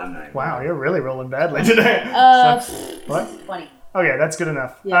 3. I'm not even- Wow, you're really rolling badly today. What? 20. Okay, that's good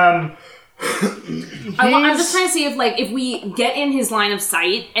enough. Yeah. I'm just trying to see if we get in his line of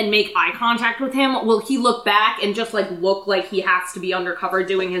sight and make eye contact with him, will he look back and just look like he has to be undercover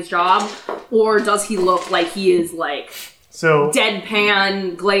doing his job, or does he look like he is So,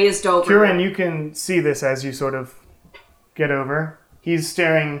 deadpan, glazed over? Kieran, you can see this as you sort of get over. He's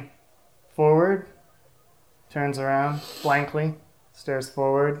staring forward, turns around blankly, stares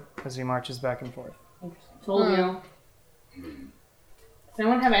forward as he marches back and forth. Told you. Does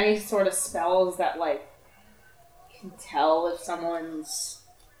anyone have any sort of spells that can tell if someone's...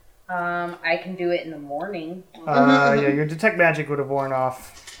 I can do it in the morning. Yeah, your detect magic would have worn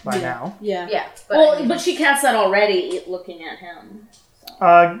off by now. Yeah. Yeah, but But she cast that already, looking at him.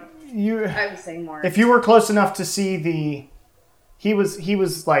 You, I was saying more. if you were close enough to see he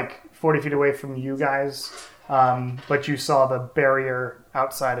was like 40 feet away from you guys, but you saw the barrier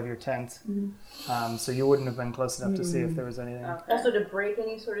outside of your tent, so you wouldn't have been close enough to see if there was anything. Also, to break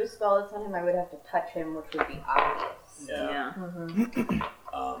any sort of spell that's on him, I would have to touch him, which would be obvious. Yeah. Yeah.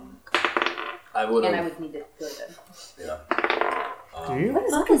 I would And I have. would need to go to Yeah. Do you? What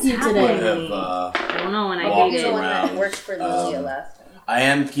is up with you Would today? have. I don't know when I Walked He's the dated. one that around, worked for Lucia um, last time. I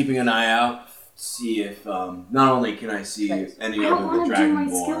am keeping an eye out to see if not only can I see Thanks. any I don't of the wanna do my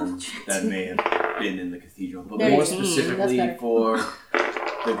Dragonborn skill check. that may have been in the cathedral, but Very more keen. specifically That's better. for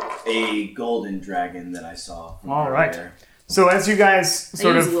a golden dragon that I saw. From All right. earlier. So as you guys I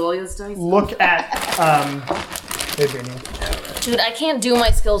sort use of Lilia's dice. look at, hey, Benny. Dude, I can't do my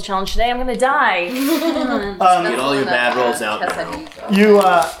skills challenge today. I'm gonna die. Get all your bad rolls out now. You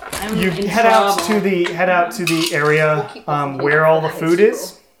in head out trouble. to the area where all the food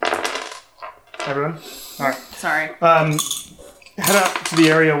is. Everyone, all right. Sorry. Head out to the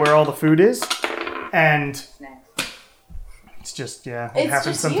area where all the food is, and it's just it It's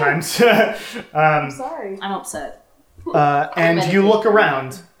happens just you. sometimes. I'm sorry. I'm upset. And you look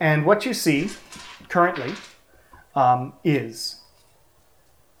around, and what you see currently is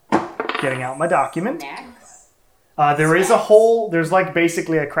getting out my document. There is there's like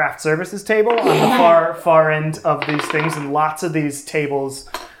basically a craft services table on the far end of these things, and lots of these tables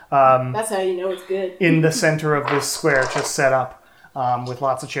That's how you know it's good. in the center of this square just set up with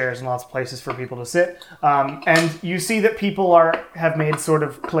lots of chairs and lots of places for people to sit. And you see that people have made sort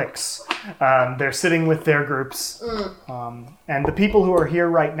of cliques. They're sitting with their groups. And the people who are here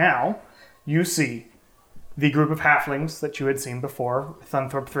right now, you see the group of halflings that you had seen before,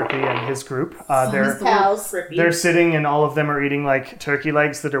 Thunthorpe Thrippy and his group. Cows. They're sitting, and all of them are eating like turkey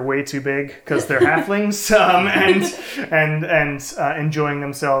legs that are way too big because they're halflings, and enjoying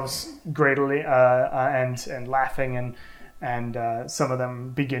themselves greatly, and laughing, and some of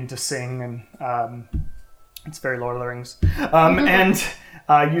them begin to sing, and it's very Lord of the Rings. And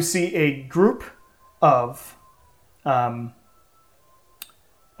you see a group of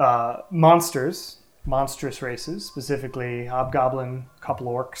monstrous races, specifically hobgoblin, a couple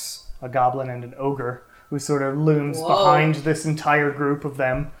orcs, a goblin, and an ogre, who sort of looms behind this entire group of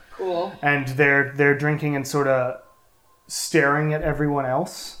them. Cool. And they're drinking and sort of staring at everyone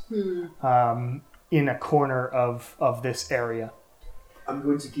else in a corner of this area. I'm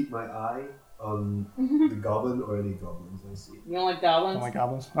going to keep my eye on the goblin or any goblins I see. You don't like goblins? Oh my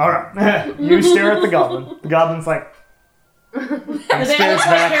goblins! All right, you stare at the goblin. The goblin's like. Do they look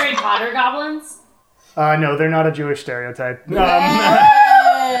like Harry Potter goblins? No, they're not a Jewish stereotype. There.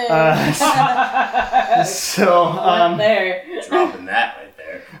 Dropping that right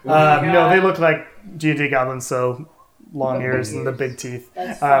there. No, they look like D&D goblins, so long ears and the big teeth.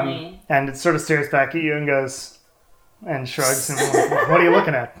 That's funny. And it sort of stares back at you and goes, and shrugs, and what are you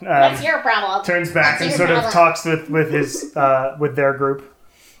looking at? What's your problem? Turns back and What's your sort of problem? talks with their group.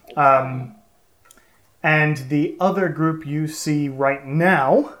 And the other group you see right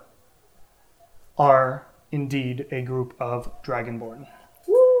now are indeed a group of Dragonborn.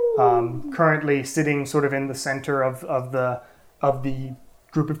 Currently sitting sort of in the center of the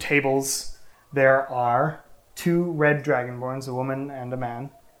group of tables, there are 2 red Dragonborns, a woman and a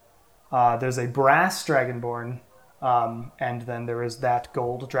man. There's a brass Dragonborn, and then there is that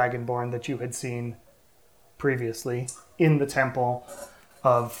gold Dragonborn that you had seen previously in the temple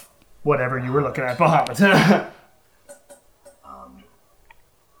of whatever you were looking at, Bahamut.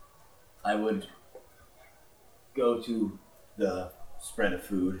 I would go to the spread of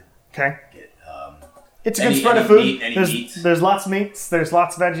food. Okay. Get It's a good Any- spread of any food. meat- any there's meats? there's lots of meats, there's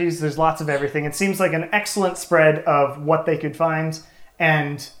lots of veggies, there's lots of everything. It seems like an excellent spread of what they could find,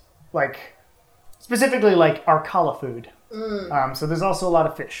 and like specifically like Arcala food. So there's also a lot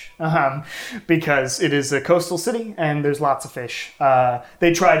of fish because it is a coastal city and there's lots of fish.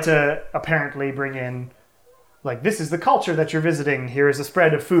 They tried to apparently bring in like, this is the culture that you're visiting. Here is a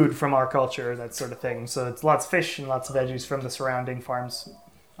spread of food from our culture, that sort of thing. So it's lots of fish and lots of veggies from the surrounding farms.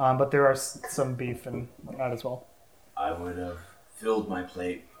 But there are some beef and whatnot as well. I would have filled my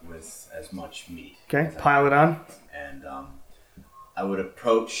plate with as much meat. Okay, as I pile it on. And I would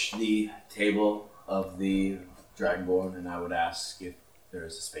approach the table of the Dragonborn and I would ask if there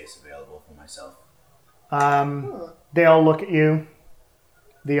is a space available for myself. They all look at you.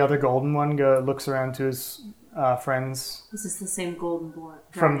 The other golden one looks around to his friends This is the same golden board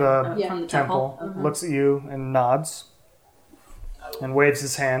from the from the temple, temple. looks at you and nods and waves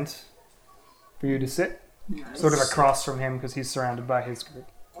his hand for you to sit, sort of across from him because he's surrounded by his group.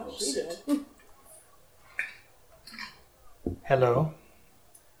 I will sit. Hello.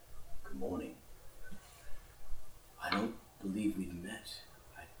 Good morning. I don't believe we've met.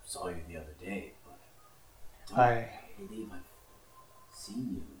 I saw you the other day, but I don't believe I've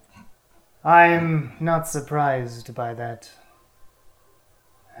seen you. I'm not surprised by that.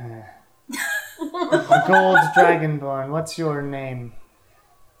 Gold Dragonborn, what's your name?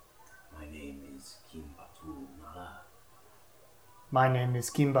 My name is Kimbatul Nara. My name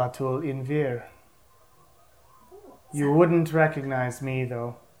is Kimbatul Invir. You wouldn't recognize me,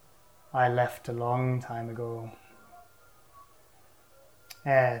 though. I left a long time ago.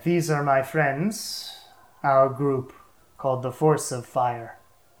 These are my friends, our group called the Force of Fire.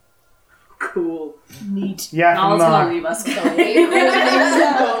 Cool. Neat. Nala's gonna Yathinmar, leave us.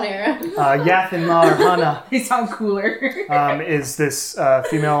 Yathinmar Hana They sound cooler. is this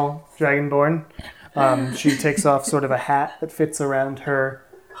female dragonborn. She takes off sort of a hat that fits around her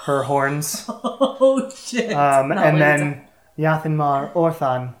horns. Oh shit. And then Yathinmar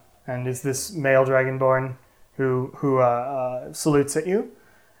Orthan, and is this male dragonborn who salutes at you.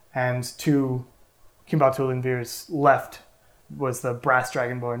 And to Kimbatul and Veer's left was the brass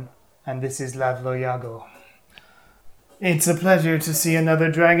dragonborn, and this is Ladlo Yago. It's a pleasure to see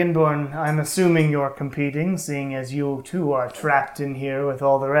another dragonborn. I'm assuming you're competing, seeing as you too are trapped in here with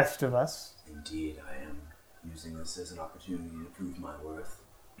all the rest of us. Indeed, I am using this as an opportunity to prove my worth.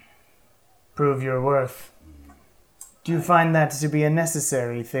 Prove your worth. Do you find that to be a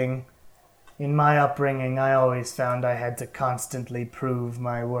necessary thing? In my upbringing, I always found I had to constantly prove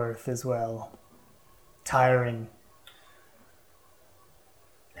my worth as well. Tiring.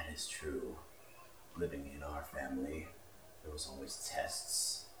 That is true. Living in our family, there was always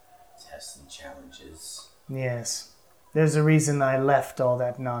tests and challenges. Yes. There's a reason I left all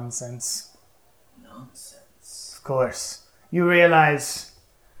that nonsense. Nonsense. Of course. You realize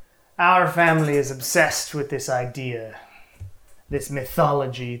our family is obsessed with this idea, this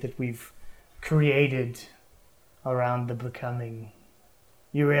mythology that we've created around the becoming.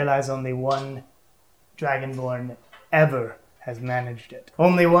 You realize only one dragonborn ever has managed it.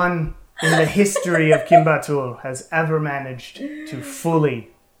 Only one in the history of Kimbatul has ever managed to fully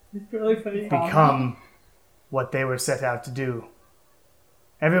become what they were set out to do.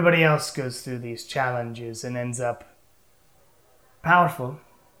 Everybody else goes through these challenges and ends up powerful,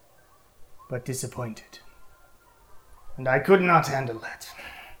 but disappointed. And I could not handle that.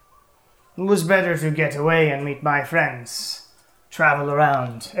 It was better to get away and meet my friends, travel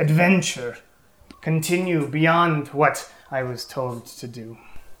around, adventure, continue beyond what I was told to do.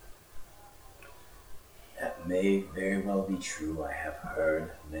 That may very well be true. I have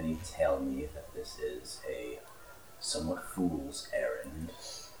heard many tell me that this is a somewhat fool's errand.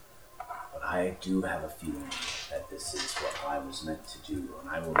 But I do have a feeling that this is what I was meant to do, and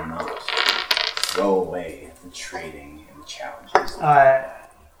I will not throw away the trading and the challenges.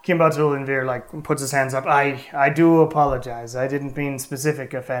 Kimbatul and Veer puts his hands up. I do apologize. I didn't mean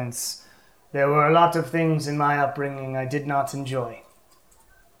specific offense. There were a lot of things in my upbringing I did not enjoy.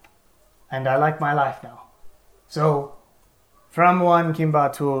 And I like my life now. So, from one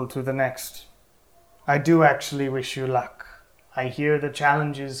Kimbatul to the next, I do actually wish you luck. I hear the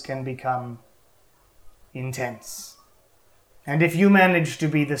challenges can become intense. And if you manage to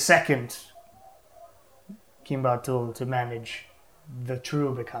be the second Kimbatul to manage the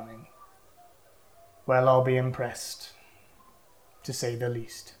true becoming, well, I'll be impressed, to say the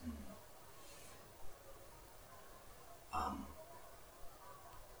least.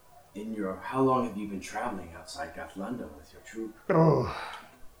 How long have you been traveling outside Gathlanda with your troop?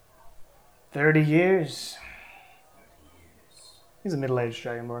 30 years. He's a middle-aged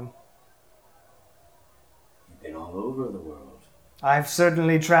dragonborn. You've been all over the world. I've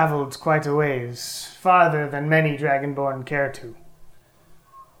certainly traveled quite a ways, farther than many dragonborn care to.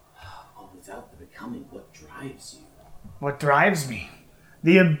 But without the becoming, what drives you? What drives me?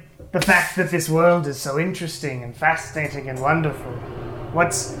 The fact that this world is so interesting and fascinating and wonderful.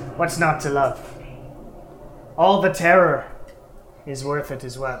 What's not to love? All the terror is worth it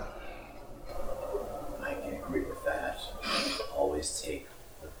as well. I can agree with that. Always take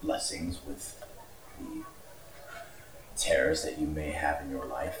the blessings with the terrors that you may have in your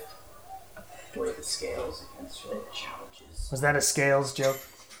life. Weigh the scales against your challenges. Was that a scales joke?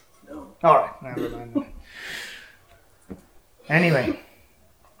 No. Alright, never mind. Anyway,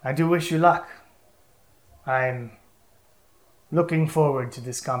 I do wish you luck. I'm looking forward to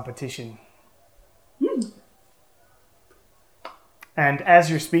this competition. And as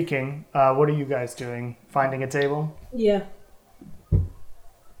you're speaking, what are you guys doing? Finding a table? Yeah.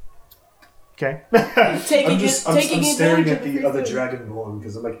 Okay. I'm staring at the other dragonborn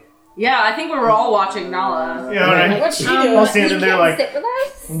because I'm like, Yeah, I think we were all watching Nala. Yeah, alright. What's she doing? Standing there like, Sit with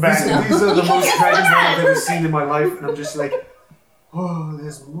us? these are the most dragonborn I've ever seen in my life, and I'm just like, oh,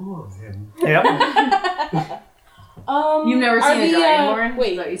 there's more of him. Yep. You've never seen a dragonborn?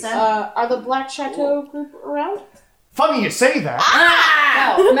 Wait, Is that what you said? are the Black Chateau group around? Funny you say that.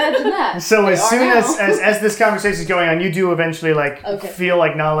 Wow, imagine that. So as They are soon now. as this conversation is going on, you do eventually Okay. feel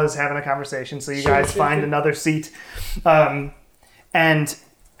like Nala's having a conversation. So you guys find another seat, and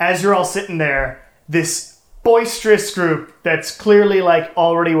as you're all sitting there, this boisterous group that's clearly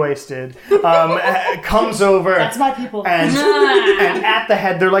already wasted comes over. That's my people. And at the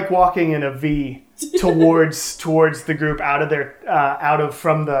head, they're walking in a V. towards the group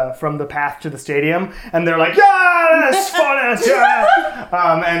from the path to the stadium, and they're like, yes, fun,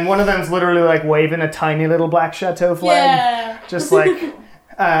 yeah! And one of them's literally like waving a tiny little Black Chateau flag, just like,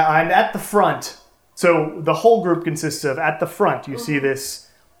 and at the front. So the whole group consists of, at the front, you see this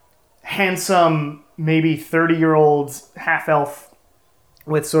handsome, maybe 30-year-old half-elf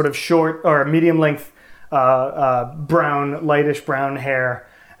with sort of short or medium-length lightish brown hair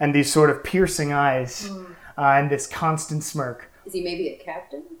and these sort of piercing eyes and this constant smirk. Is he maybe a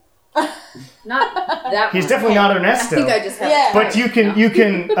captain? Not that He's one. definitely not Ernesto. I think I just have But you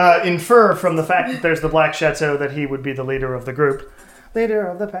can infer from the fact that there's the Black Chateau that he would be the leader of the group. Leader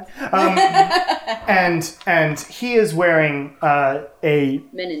of the pack. And he is wearing a...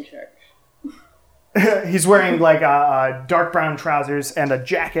 Men in charge. He's wearing like a dark brown trousers and a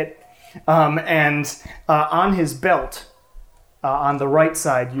jacket. And on his belt, on the right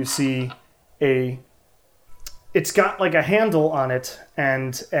side, you see it's got like a handle on it,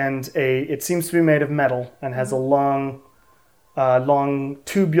 and it seems to be made of metal and has a long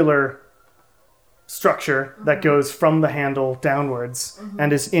tubular structure that goes from the handle downwards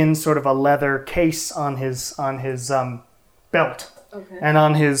and is in sort of a leather case on his belt. Okay. And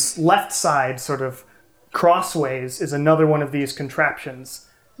on his left side, sort of crossways, is another one of these contraptions.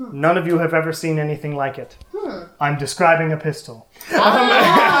 None of you have ever seen anything like it. I'm describing a pistol. Wait,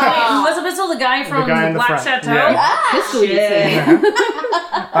 who was a pistol? The guy from in the Black front. Chateau? Yeah. Pistol, you say?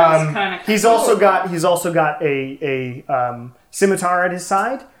 That's kind of He's also got a scimitar at his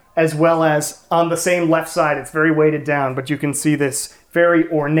side, as well as on the same left side. It's very weighted down, but you can see this very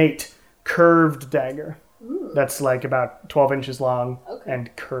ornate curved dagger that's like about 12 inches long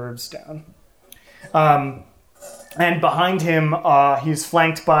and curves down. And behind him, he's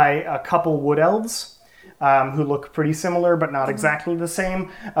flanked by a couple wood elves who look pretty similar, but not exactly the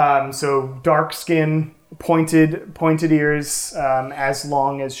same. So dark skin, pointed ears, as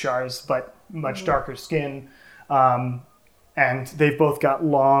long as Char's, but much darker skin. And they've both got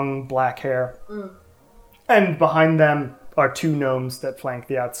long black hair. And behind them are two gnomes that flank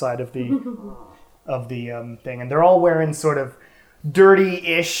the outside of the thing. And they're all wearing sort of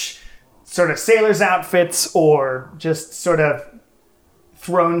dirty-ish sort of sailor's outfits, or just sort of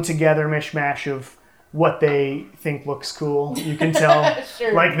thrown together mishmash of what they think looks cool. You can tell,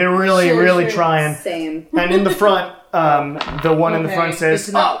 like they're really trying. Same. And in the front, the one in the front says,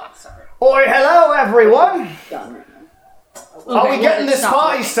 Good to know. "Oi, hello everyone! Done right now. Are we getting this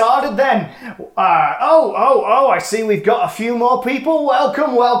party started then? Oh, I see we've got a few more people.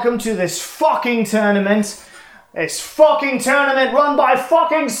 Welcome to this fucking tournament. This fucking tournament run by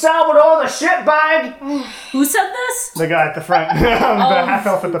fucking Salvador the shitbag." Who said this? The guy at the front. The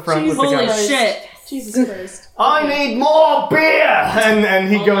half-elf at the front with the Holy gun. shit. Jesus Christ. I need more beer! And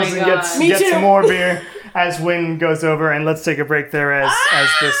he goes my and God. Me gets too. some more beer as Wynn goes over. And let's take a break there as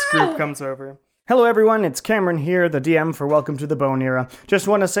this group comes over. Hello everyone, it's Cameron here, the DM for Welcome to the Bone Era. Just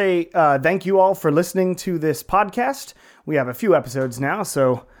want to say thank you all for listening to this podcast. We have a few episodes now,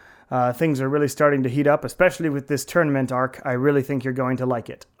 so things are really starting to heat up, especially with this tournament arc. I really think you're going to like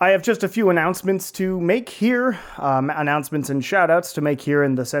it. I have just a few announcements to make here, announcements and shoutouts to make here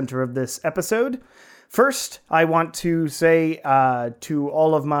in the center of this episode. First, I want to say to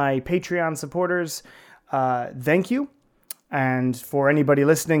all of my Patreon supporters, thank you. And for anybody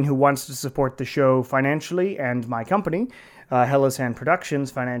listening who wants to support the show financially and my company, Hellas Hand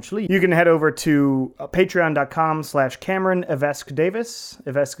Productions financially, you can head over to patreon.com/Cameron Evesque Davis.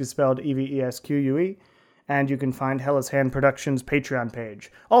 Evesque is spelled Evesque. And you can find Hellas Hand Productions Patreon page.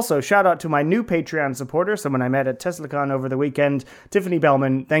 Also, shout out to my new Patreon supporter, someone I met at TeslaCon over the weekend, Tiffany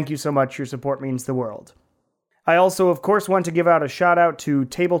Bellman. Thank you so much. Your support means the world. I also, of course, want to give out a shout out to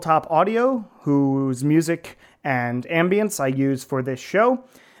Tabletop Audio, whose music and ambience I use for this show.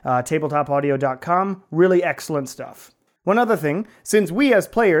 Tabletopaudio.com. Really excellent stuff. One other thing, since we as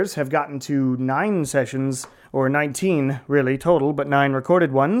players have gotten to 9 sessions, or 19 really total, but 9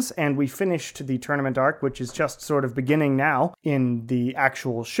 recorded ones, and we finished the tournament arc, which is just sort of beginning now in the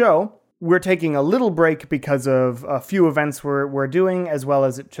actual show, we're taking a little break because of a few events we're doing, as well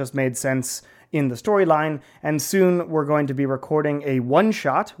as it just made sense in the storyline, and soon we're going to be recording a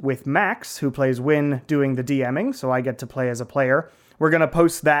one-shot with Max, who plays Wynn, doing the DMing, so I get to play as a player. We're going to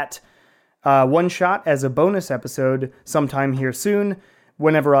post that one-shot as a bonus episode sometime here soon,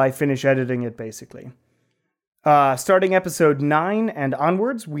 whenever I finish editing it, basically. Starting episode 9 and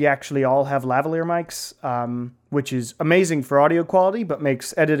onwards, we actually all have lavalier mics, which is amazing for audio quality, but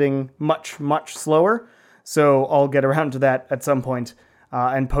makes editing much, much slower. So I'll get around to that at some point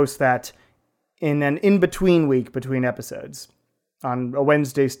and post that in an in-between week between episodes. on a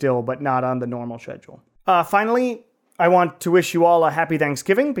Wednesday still, but not on the normal schedule. Finally, I want to wish you all a happy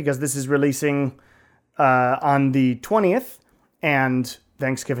Thanksgiving because this is releasing on the 20th, and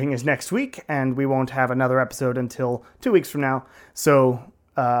Thanksgiving is next week, and we won't have another episode until 2 weeks from now. So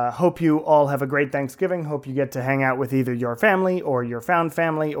hope you all have a great Thanksgiving. Hope you get to hang out with either your family or your found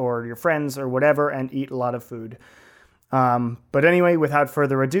family or your friends or whatever and eat a lot of food. But anyway, without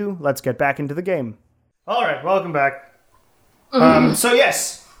further ado, let's get back into the game. All right, welcome back. So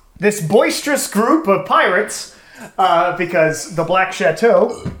yes, this boisterous group of pirates, because the Black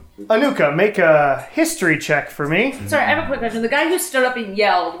Chateau... Anuka, make a history check for me. Sorry, I have a quick question. The guy who stood up and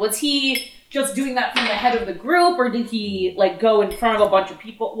yelled, was he just doing that from the head of the group, or did he, like, go in front of a bunch of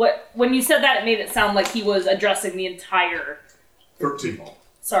people? When you said that, it made it sound like he was addressing the entire... 13.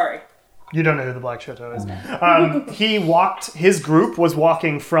 Sorry. You don't know who the Black Chateau is. His group was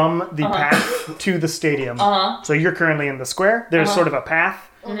walking from the path to the stadium. So you're currently in the square. There's sort of a path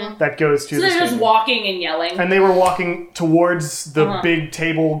that goes to the stadium. So they're just walking and yelling. And they were walking towards the big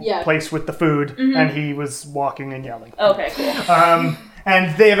table place with the food, and he was walking and yelling. Okay, cool.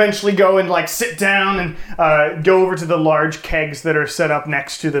 And they eventually go and like sit down and go over to the large kegs that are set up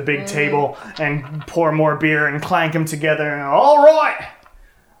next to the big table and pour more beer and clank them together. And, all right!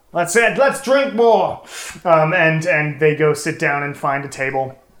 Let's drink more. And they go sit down and find a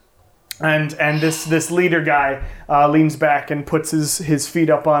table. And this leader guy leans back and puts his feet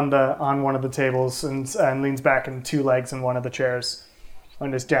up on one of the tables and leans back in two legs in one of the chairs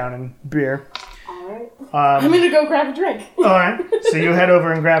and is down in beer. All right. I'm gonna go grab a drink. All right. So you head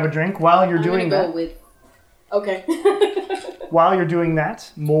over and grab a drink while you're doing that. Okay. While you're doing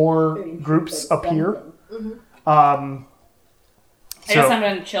that, more groups appear. I guess I'm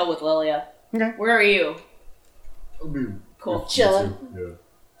gonna chill with Lilia. Okay. Where are you? Cool. Chilling. Yeah.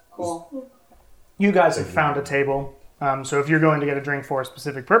 Cool. You guys have found a table. So if you're going to get a drink for a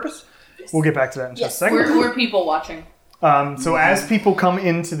specific purpose, we'll get back to that in just a second. We're people watching. So as people come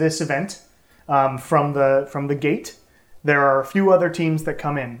into this event from the gate, there are a few other teams that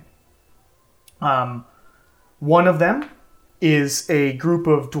come in. One of them is a group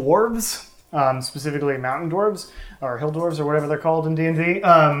of dwarves, specifically mountain dwarves or hill dwarves or whatever they're called in D&D.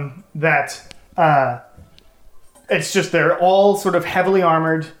 It's just they're all sort of heavily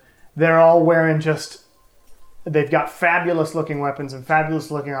armored. They're all wearing they've got fabulous looking weapons and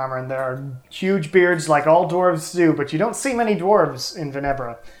fabulous looking armor, and there are huge beards like all dwarves do, but you don't see many dwarves in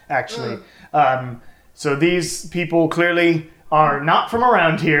Venebra, actually. So these people clearly are not from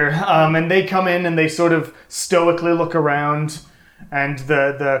around here, and they come in and they sort of stoically look around, and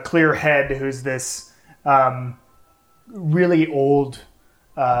the clear head, who's this really old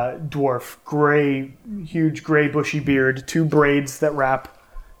dwarf, huge gray bushy beard, two braids that wrap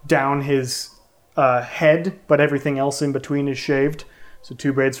down his head, but everything else in between is shaved. So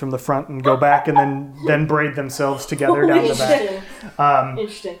two braids from the front and go back, and then braid themselves together down the back.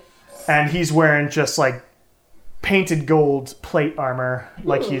 Interesting. And he's wearing just like painted gold plate armor,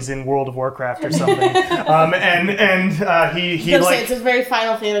 like he's in World of Warcraft or something. He like it's a very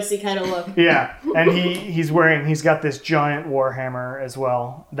Final Fantasy kind of look. Yeah, and he's got this giant warhammer as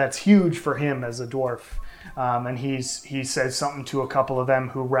well. That's huge for him as a dwarf. And he says something to a couple of them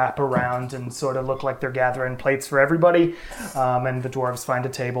who wrap around and sort of look like they're gathering plates for everybody. And the dwarves find a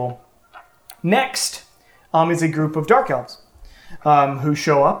table. Next is a group of dark elves who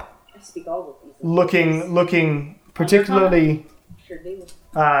show up. I speak all of these. Looking particularly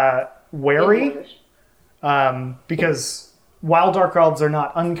wary, because while dark elves are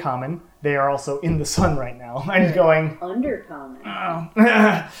not uncommon, they are also in the sun right now and going undercommon.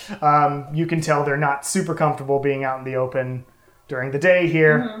 You can tell they're not super comfortable being out in the open during the day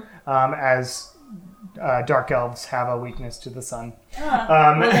here, as dark elves have a weakness to the sun.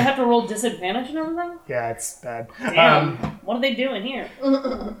 Well, they have to roll disadvantage and everything? Yeah, it's bad. Damn. What are they doing here?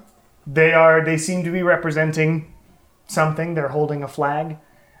 They seem to be representing something. They're holding a flag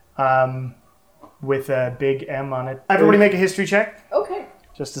with a big M on it. Everybody make a history check. Okay.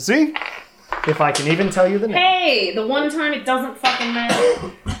 Just to see if I can even tell you the name. Hey, the one time it doesn't fucking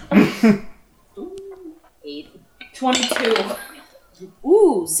matter. 22.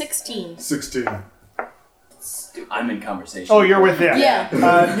 Ooh, 16. 16. I'm in conversation. Oh, you're with them.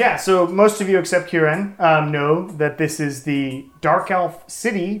 Yeah. So most of you except Kieran know that this is the Dark Elf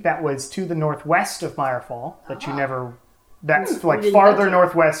city that was to the northwest of Myrefall. That's like farther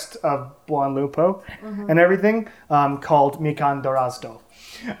northwest of Buonlupo and everything, called Mikan Dorazdo.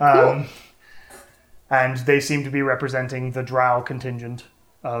 And they seem to be representing the Drow contingent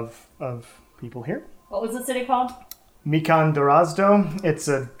of people here. What was the city called? Mikan Dorazdo. It's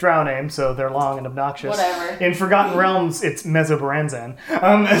a drow name, so they're long and obnoxious. Whatever. In Forgotten Realms, it's Mesobaranzan.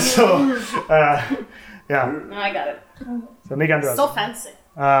 Yeah. No, I got it. So Mikan Dorazdo. So fancy.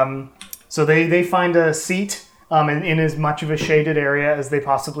 So they find a seat in as much of a shaded area as they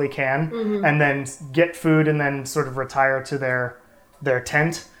possibly can, and then get food, and then sort of retire to their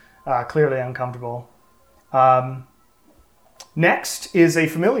tent, clearly uncomfortable. Next is a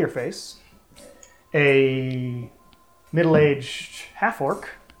familiar face, a middle-aged half-orc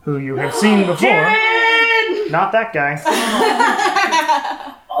who you have seen before. Jared! Not that guy.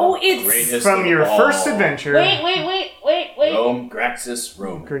 Oh, it's Greatest From of your all. first adventure. Wait. Rome, Graxus,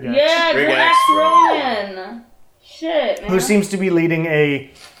 Rome. Grigax, Yeah, Grigax Grax Roman. Shit, man. who seems to be leading a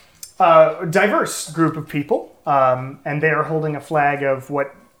diverse group of people, and they are holding a flag of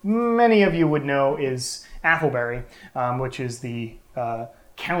what many of you would know is Athelbury, which is the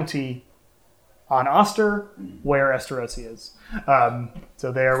county on Oster where Esterosi is.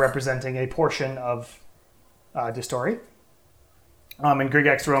 So they are representing a portion of Distory. And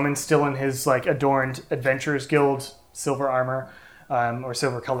Grigax Roman still in his like adorned Adventurers Guild silver armor, or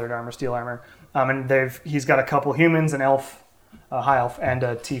silver colored armor, steel armor. And he's got a couple humans, an elf, a high elf, and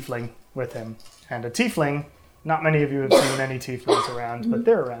a tiefling with him. And a tiefling, not many of you have seen any tieflings around, but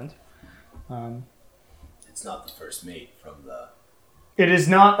they're around. It's not the first mate from the... It is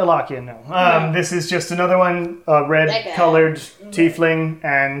not Elachian, no. This is just another one, a red-colored tiefling,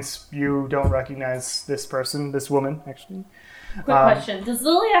 and you don't recognize this person, this woman, actually. Quick question. Does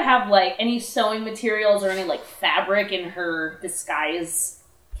Lilia have, like, any sewing materials or any, like, fabric in her disguise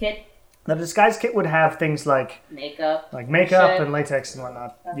kit? The disguise kit would have things like Makeup? makeup Shit. and latex and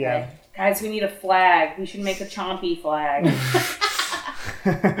whatnot. Okay. Yeah. Guys, we need a flag. We should make a Chompy flag.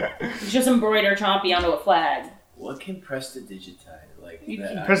 Just embroider Chompy onto a flag. What can prestidigitize? Like, You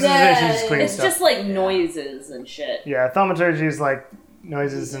that, can- Prestidigitation is clean It's stuff. just, like, noises and shit. Yeah, thaumaturgy is like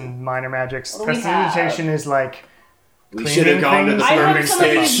noises and minor magics. What do we have? Prestidigitation is like we cleaning should have gone to the things. I have perfect some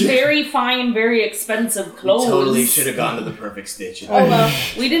of these stitch. very fine, very expensive We clothes. totally should have gone to the perfect stitch.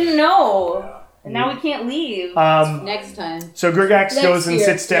 We didn't know. And now we can't leave. Next time. So Grigax Next goes and year,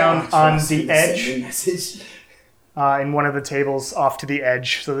 sits down on the edge Message. in one of the tables off to the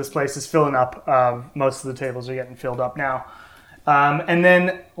edge. So this place is filling up. Most of the tables are getting filled up now. And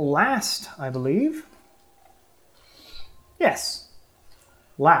then last, I believe, yes,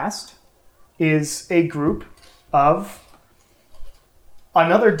 last is a group of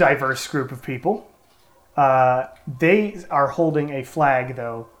another diverse group of people. They are holding a flag,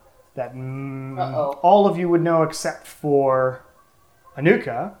 though, that all of you would know except for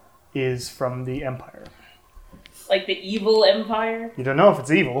Anuka is from the Empire. Like the evil empire? You don't know if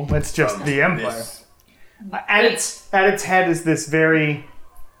it's evil, it's just the Empire. At its head is this very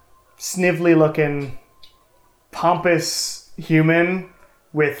snivelly looking, pompous human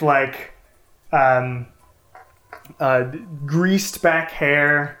with like greased back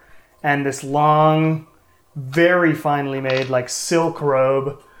hair and this long, very finely made like silk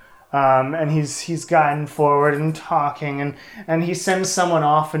robe. And he's gotten forward and talking, and he sends someone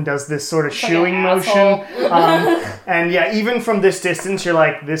off and does this sort of shooing motion. And yeah, even from this distance, you're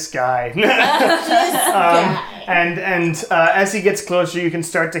like, this guy. And as he gets closer, you can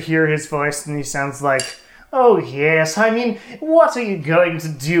start to hear his voice, and he sounds like, oh yes, I mean, what are you going to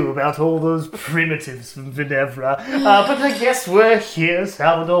do about all those primitives from Venevra? But I guess we're here.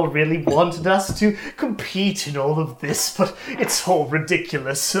 Salvador really wanted us to compete in all of this, but it's all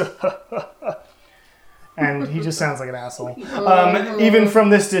ridiculous. And he just sounds like an asshole. Even from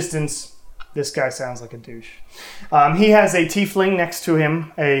this distance, this guy sounds like a douche. He has a tiefling next to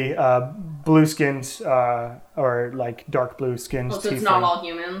him, a blue-skinned, or like dark blue-skinned So tiefling. it's not all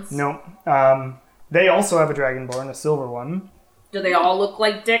humans? No. They also have a dragonborn, a silver one. Do they all look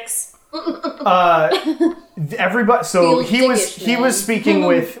like dicks? Everybody. So Feels he dickish, was speaking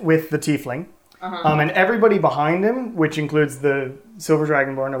with the tiefling, Uh-huh. and everybody behind him, which includes the silver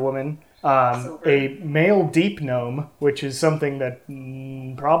dragonborn, a woman, a male deep gnome, which is something that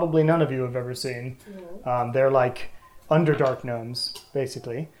probably none of you have ever seen. They're like underdark gnomes,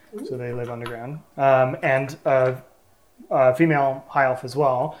 basically. So they live underground, and female high elf as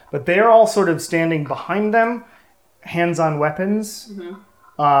well, but they're all sort of standing behind them, hands on weapons.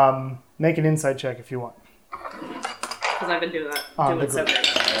 Make an insight check if you want. Because I've been doing that. On Doing the so group. many.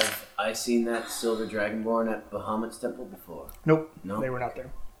 Have I seen that silver dragonborn at Bahamut's temple before? Nope, No. they were not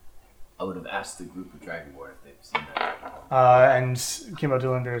there. I would have asked the group of dragonborn if they've seen that dragonborn. And Kimbo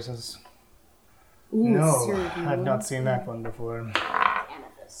Dillender says, no, I've not seen that one before.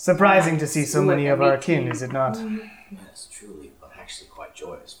 Surprising to see so many of our kin, is it not? Yes, truly, but actually quite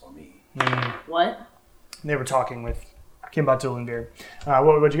joyous for me. What? They were talking with Kimbatulundir.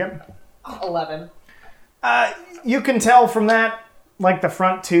 What'd you get? 11. You can tell from that, like the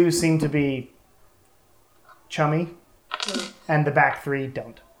front two seem to be chummy, and the back three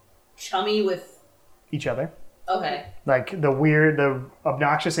don't. Chummy with each other. Okay. Like the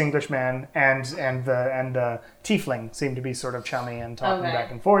obnoxious Englishman and the tiefling seem to be sort of chummy and talking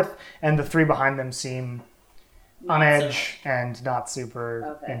back and forth, and the three behind them seem on edge and not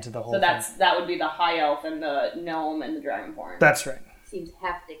super into the whole thing. So that would be the high elf and the gnome and the dragonborn. That's right. Seems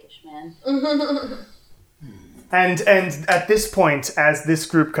half dickish, man. And at this point, as this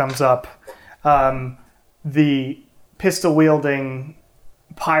group comes up, the pistol-wielding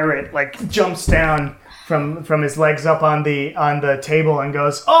pirate like jumps down from his legs up on the table and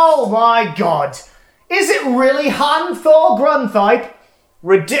goes, "Oh my god! Is it really Hanthor Grunthite?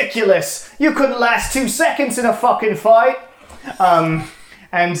 Ridiculous! You couldn't last 2 seconds in a fucking fight."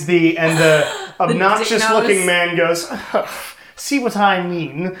 And the obnoxious-looking man goes, "See what I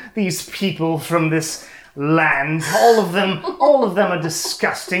mean? These people from this land, all of them are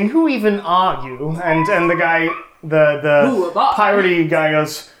disgusting. Who even are you?" And the guy, the piratey guy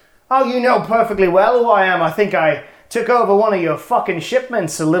goes, "Oh, you know perfectly well who I am. I think I took over one of your fucking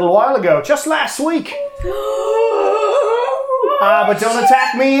shipments a little while ago, just last week. But don't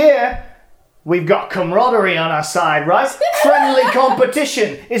attack me here. We've got camaraderie on our side, right? Friendly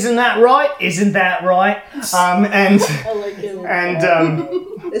competition. Isn't that right? Isn't that right?" This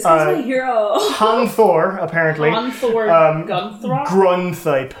guy's my hero. Hanthor, apparently. Hanthor Gunthrock?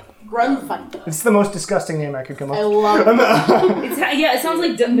 Grunthite. Grunthite. It's the most disgusting name I could come up I with. love it. It sounds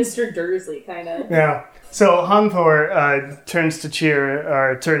like Mr. Dursley, kind of. Yeah. So Hanthor turns to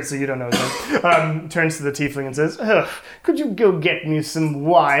you don't know his name, turns to the tiefling and says, "Ugh, could you go get me some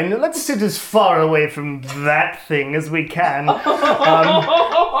wine? Let's sit as far away from that thing as we can."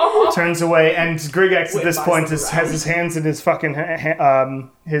 Turns away, and Grigax at this point has his hands in his fucking,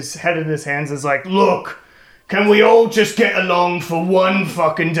 his head in his hands, is like, "Look, can we all just get along for one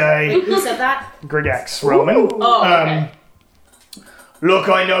fucking day?" Who said that? Grigax, Roman. Okay. "Look,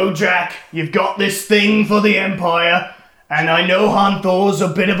 I know, Jack, you've got this thing for the Empire, and I know Hanthor's a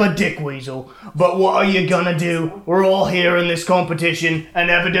bit of a dickweasel, but what are you gonna do? We're all here in this competition,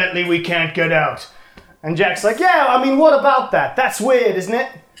 and evidently we can't get out." And Jack's like, "Yeah, I mean, what about that? That's weird, isn't it?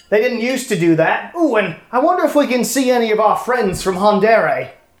 They didn't used to do that. Ooh, and I wonder if we can see any of our friends from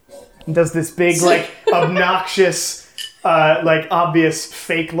Hondere." And does this big, obnoxious, obvious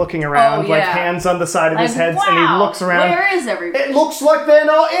fake looking around, hands on the side of his head, and he looks around. Where is everybody? "It looks like they're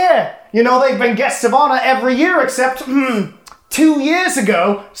not here. You know, they've been guests of honor every year except, 2 years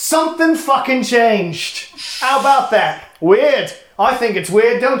ago, something fucking changed. How about that? Weird. I think it's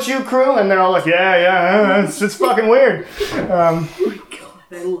weird, don't you, crew?" And they're all like, yeah, it's fucking weird. Oh my god,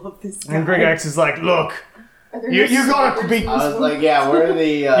 I love this guy. And Grigax is like, "Look, you gotta be... I was like, yeah, where are the...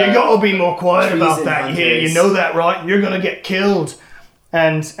 you gotta be more quiet about treason that. hunters. You know that, right? You're gonna get killed."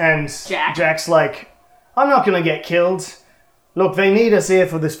 And Jack's like, "I'm not gonna get killed. Look, they need us here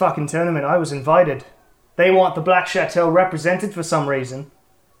for this fucking tournament. I was invited. They want the Black Chateau represented for some reason.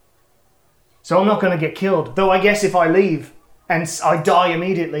 So I'm not gonna get killed. Though I guess if I leave and I die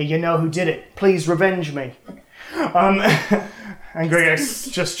immediately, you know who did it. Please revenge me." And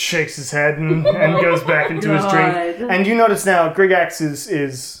Grigax just shakes his head and goes back into his drink. And you notice now, Grigax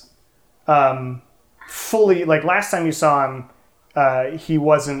is fully, last time you saw him, he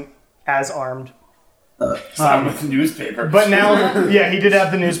wasn't as armed. with the newspaper. But now, he did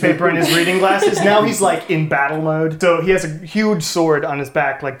have the newspaper and his reading glasses. Now he's in battle mode. So he has a huge sword on his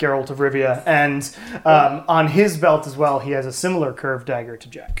back, like Geralt of Rivia. And on his belt as well, he has a similar curved dagger to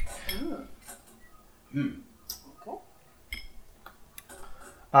Jack.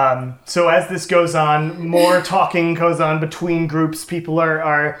 So as this goes on, more talking goes on between groups. People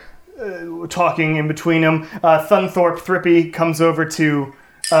are talking in between them. Thunthorpe Thrippy comes over to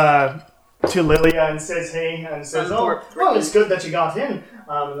Lilia and says, "Hey," and says, "Oh, well, it's good that you got in."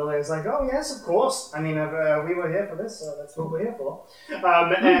 And Lilia's like, "Oh, yes, of course. I mean, we were here for this, so that's what we're here for."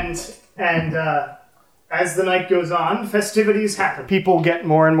 And as the night goes on, festivities happen. People get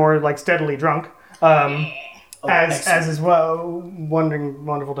more and more steadily drunk. As is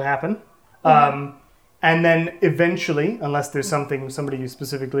wonderful to happen. And then eventually, unless there's somebody you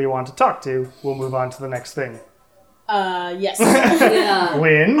specifically want to talk to, we'll move on to the next thing. Yes. Yeah.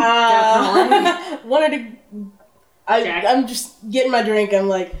 Win. I'm just getting my drink. I'm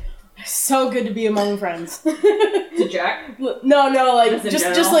like, so good to be among friends. To Jack? No, Just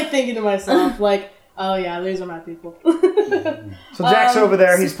in just thinking to myself, oh yeah, these are my people. So Jack's over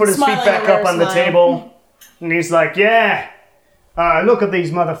there. He's put his feet back up on the table. And he's like, "Yeah, look at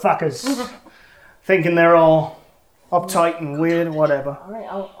these motherfuckers. Thinking they're all uptight and weird, whatever. All right,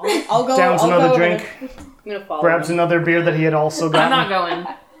 I'll go. Downs I'll another go drink, I'm gonna follow. grabs him. another beer that he had also I'm gotten. not going.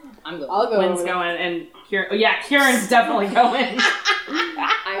 I'm going. I'll go. Wynn's over there. going, and Kieran's definitely going.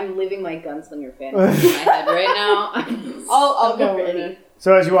 I'm living my gunslinger fantasy in my head right now. I'll go ready. over there.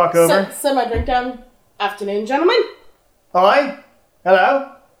 So as you walk over, Set my drink down. Afternoon, gentlemen. hi,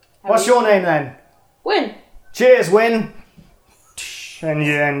 hello. What's your name then? Win. Cheers, Win.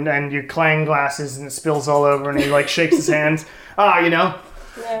 And you clang glasses and it spills all over and he like shakes his hand. Yeah.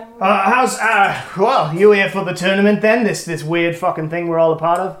 Well, you here for the tournament then? This weird fucking thing we're all a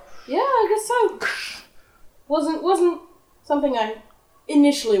part of? Yeah, I guess so. Wasn't something I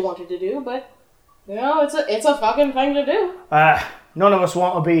initially wanted to do, but you know, it's a fucking thing to do. None of us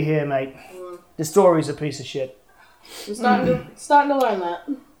want to be here, mate. The story's a piece of shit. I'm starting to learn that.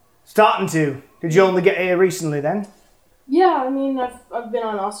 Starting to. Did you only get here recently then? Yeah, I mean, I've been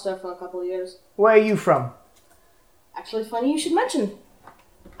on Oster for a couple of years. Where are you from? Actually, funny you should mention.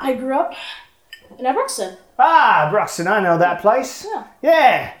 I grew up in Ebroxton. Ah, Bruxton, I know that place. Yeah.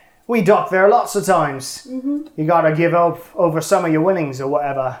 Yeah, we dock there lots of times. Mm-hmm. You gotta give up over some of your winnings or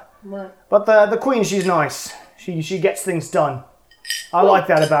whatever. Right. But the Queen, she's nice. She gets things done. I like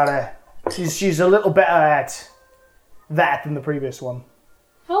that about her. She's a little better at that than the previous one.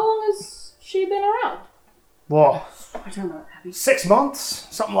 How long has she been around? Whoa, I don't know. 6 months,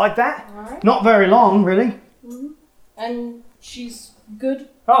 something like that. Alright. Not very long, really. And she's good?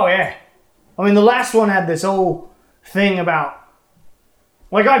 Oh yeah. I mean, the last one had this whole thing about,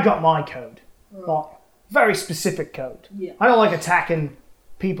 like, I've got my code, like, very specific code. Yeah. I don't like attacking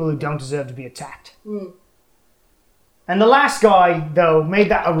people who don't deserve to be attacked. Mm. And the last guy, though, made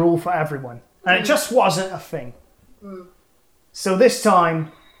that a rule for everyone. And it just wasn't a thing. So this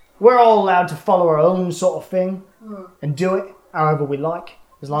time, we're all allowed to follow our own sort of thing and do it however we like,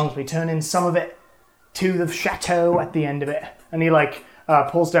 as long as we turn in some of it to the chateau at the end of it. And he, like,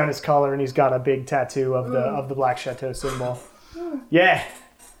 pulls down his collar and he's got a big tattoo of the Black Chateau symbol. Yeah.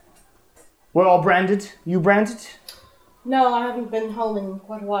 We're all branded. You branded? No, I haven't been home in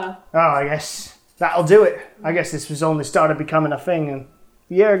quite a while. Oh, I guess that'll do it. I guess this was only started becoming a thing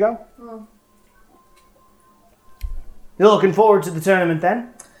a year ago. You're looking forward to the tournament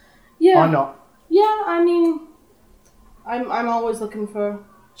then? Yeah. I'm not. Yeah, I mean, I'm always looking for a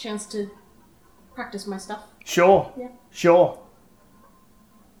chance to practice my stuff. Sure. Yeah. Sure.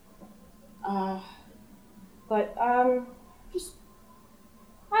 But just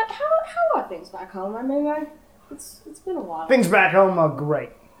how are things back home? I mean, it's been a while. Things back home are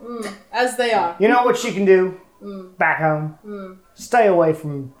great. As they are. You know what you can do back home? Stay away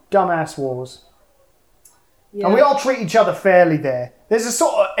from dumbass wars. Yeah. And we all treat each other fairly there. There's a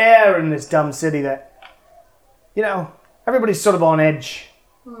sort of air in this dumb city that, you know, everybody's sort of on edge.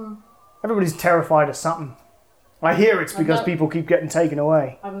 Everybody's terrified of something. I hear it's because people keep getting taken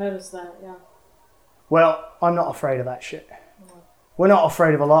away. I've noticed that. Yeah. Well, I'm not afraid of that shit. We're not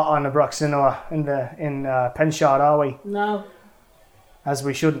afraid of a lot on the Bruxton or in Penshard, are we? No. As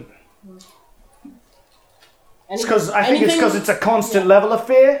we shouldn't. It's Anything- because I think it's because it's a constant level of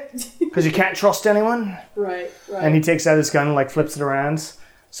fear. Because you can't trust anyone. Right. And he takes out his gun and like flips it around.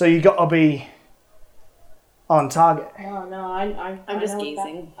 So you got to be on target. No, I'm just know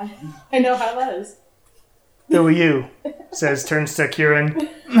gazing. I know how that is. Who are you? Turns to Kieran.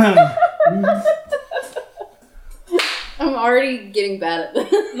 I'm already getting bad at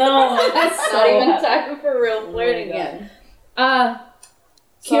this. No, It's not even time for real flirting yet.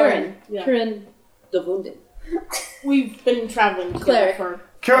 Kieran. Yeah. Kieran the Wounded. We've been traveling together Claire. for.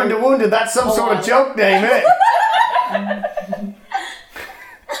 Kieran the Wounded, that's some sort of joke name, isn't it?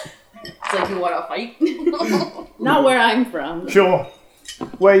 It's like, you want to fight? Not where I'm from. Sure.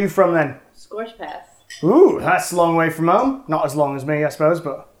 Where are you from then? Scorch Pass. Ooh, that's a long way from home. Not as long as me, I suppose,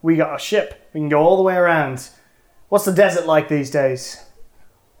 but we got a ship. We can go all the way around. What's the desert like these days?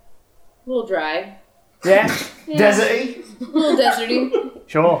 A little dry. Yeah? Yeah. Deserty? A little deserty.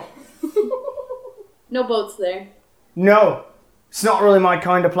 Sure. No boats there. No, it's not really my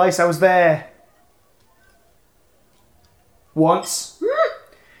kind of place. I was there once.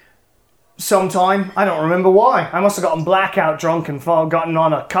 Sometime. I don't remember why. I must have gotten blackout drunk and gotten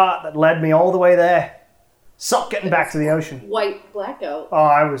on a cart that led me all the way there. Sucked getting back to the ocean. White blackout. Oh,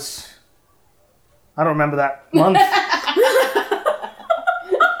 I don't remember that month.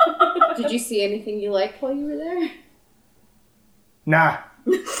 Did you see anything you liked while you were there? I Nah.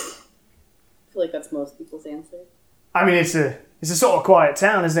 feel like that's most people's answer. I mean, it's a sort of quiet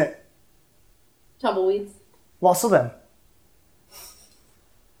town, isn't it? Tumbleweeds. Lots of them.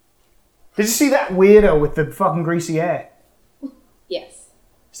 Did you see that weirdo with the fucking greasy hair? Yes.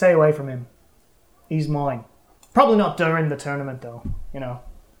 Stay away from him. He's mine. Probably not during the tournament, though,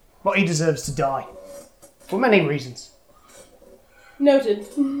 But he deserves to die. For many reasons. Noted.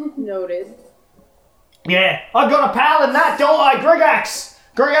 Noted. Yeah, I've got a pal in that, don't I? Grigax!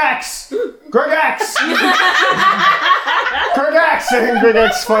 Grigax! And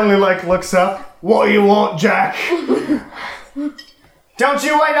Grigax finally, looks up. What do you want, Jack? Don't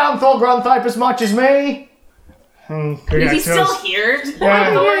you wait on Thorgrunthip as much as me? Is he still here?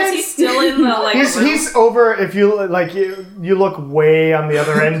 Yeah. Or is he still in the He's over. If you you look way on the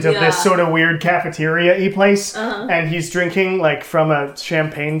other end of this sort of weird cafeteria-y place, and he's drinking from a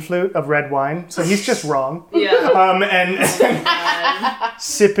champagne flute of red wine. So he's just wrong. Yeah. And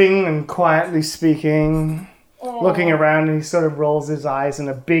sipping and quietly speaking, looking around, and he sort of rolls his eyes in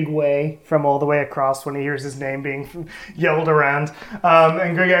a big way from all the way across when he hears his name being yelled around.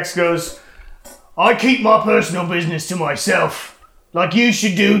 And Grigax goes, I keep my personal business to myself. Like you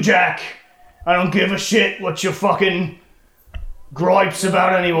should do, Jack. I don't give a shit what your fucking gripes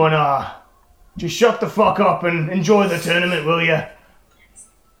about anyone are. Just shut the fuck up and enjoy the tournament, will ya?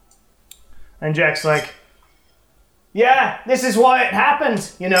 And Jack's like, yeah, this is why it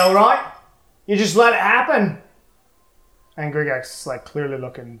happened, right? You just let it happen. And Grigax is clearly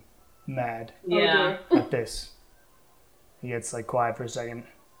looking mad Yeah. at this. He gets quiet for a second.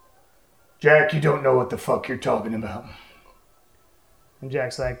 Jack, you don't know what the fuck you're talking about. And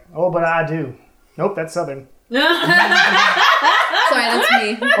Jack's like, oh, but I do. Nope, that's Southern. Sorry, that's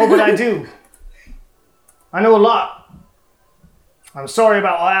me. Oh, but I do. I know a lot. I'm sorry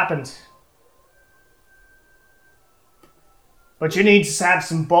about what happened. But you need to have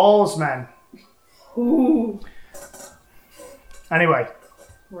some balls, man. Ooh. Anyway.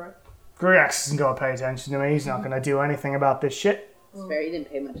 Right. Grigax isn't going to pay attention to me. He's not going to do anything about this shit. It's fair, he didn't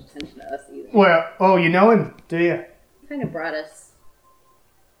pay much attention to us either. Well, you know him, do you? He kind of brought us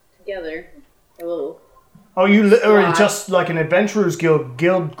together. A little. Oh, you literally just like an Adventurers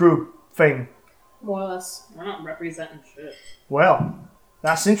Guild group thing. More or less. We're not representing shit. Well,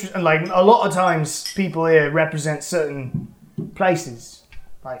 that's interesting. A lot of times people here represent certain places.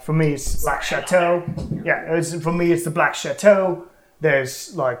 For me, it's Black Chateau. Yeah, for me, it's the Black Chateau.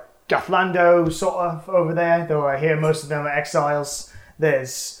 There's, Gothlando, sort of, over there, though I hear most of them are exiles.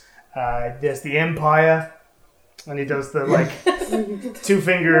 There's the Empire, and he does the,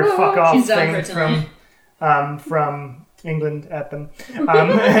 two-finger fuck-off thing from England at them.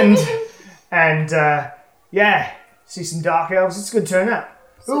 See some Dark Elves. It's a good turnout.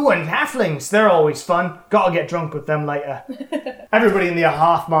 Ooh, and Halflings. They're always fun. Gotta get drunk with them later. Everybody in the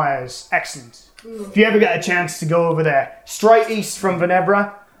Hearthmires. Excellent. If you ever get a chance to go over there, straight east from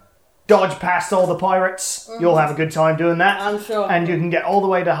Venebra, dodge past all the pirates. You'll have a good time doing that. I'm sure. And you can get all the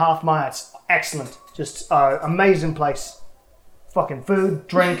way to Hearthmire. It's excellent. Just amazing place. Fucking food,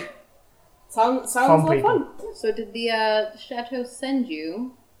 drink. Sounds fun like people. fun. So did the chateau send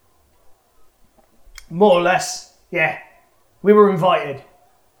you? More or less, yeah. We were invited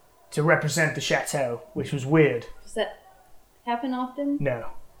to represent the chateau, which was weird. Does that happen often? No.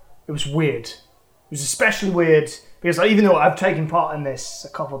 It was weird. It was especially weird because even though I've taken part in this a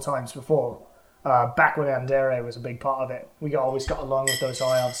couple of times before, back when Andere was a big part of it, we always got along with those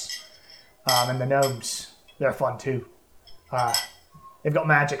High Elves. And the gnomes, they're fun too. They've got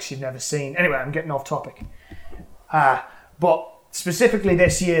magics you've never seen. Anyway, I'm getting off topic. But specifically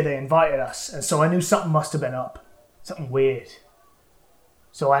this year they invited us, and so I knew something must have been up. Something weird.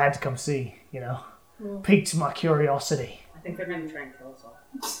 So I had to come see, Piqued my curiosity. I think they're going to try and kill us all.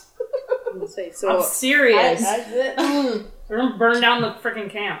 So I'm serious. They're We're going to burn down the freaking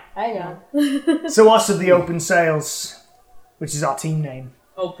camp. Hang on. So us of the Open Sails, which is our team name.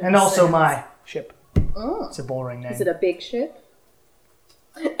 Open And also sails. my ship. Oh. It's a boring name. is it a big ship?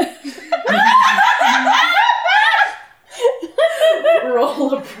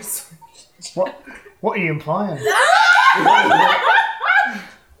 Roll a persuasion. What are you implying?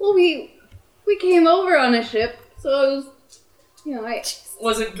 Well, we came over on a ship, so it was, I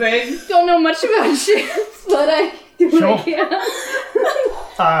Was it big? don't know much about ships, but I do what I can.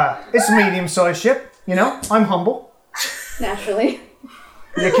 It's a medium-sized ship. I'm humble. Naturally.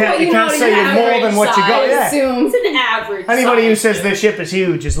 You can't say you're more than what you got. I Yeah. assume. It's an average Anybody who size says ship. their ship is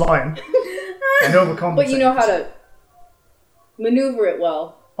huge is lying and overcompensating. But you know how to maneuver it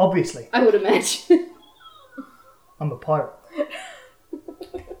well, Obviously, I would imagine. I'm a pirate.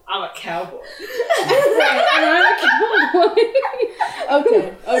 I'm a cowboy.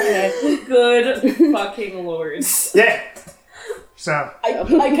 Okay. Good fucking lord. Yeah. So I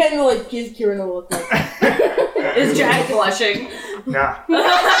kind of give Kieran a look Is Jack blushing? nah.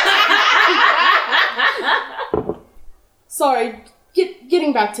 Sorry,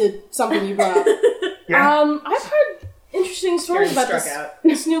 getting back to something you brought up. Yeah. I've heard interesting stories Karen about struck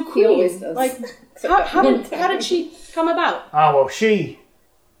this new He always queen. does. Like, how did she come about? Ah, well, she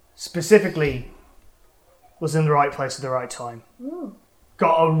specifically was in the right place at the right time.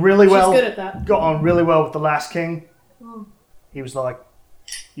 Got on really She's well. good at that. Got on really well with the last king. He was like,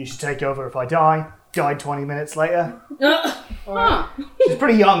 "You should take over if I die." Died 20 minutes later. Huh. She's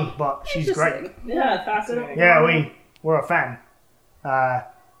pretty young, but she's great. Interesting. Yeah, fascinating. Yeah, we're a fan.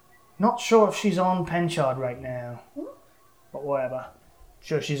 Not sure if she's on Penchard right now, but whatever.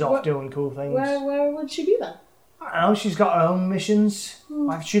 Sure, she's off What- doing cool things. Where would she be then? I don't know. She's got her own missions.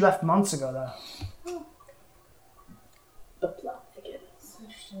 Like, she left months ago, though. The plot thickens.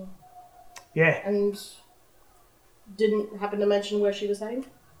 Yeah. And didn't happen to mention where she was heading?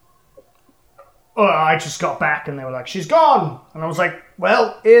 Oh, I just got back and they were like, "She's gone," and I was like,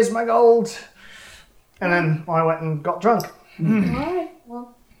 "Well, here's my gold." And then I went and got drunk. All right.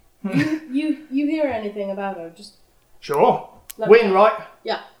 Well, you hear anything about her? Just Sure. let me Win, know. right?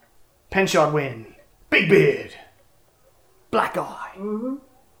 Yeah. Penchard win. Big beard. Black eye.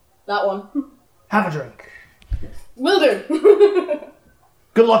 That one. Have a drink. Will do.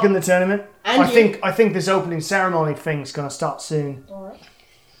 Good luck in the tournament. And I think this opening ceremony thing's gonna start soon. All right.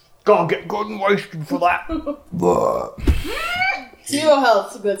 Gotta get good and wasted for that. To your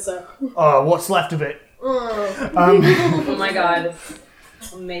health, good sir. What's left of it. Oh my god.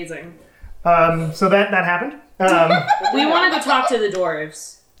 Amazing. So that happened. We wanted to talk to the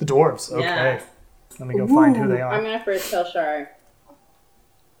dwarves. The dwarves. Okay. Yeah. Let me go find who they I'm are. gonna first tell Shar.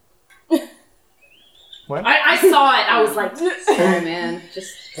 I saw it. I was like, Sorry, man.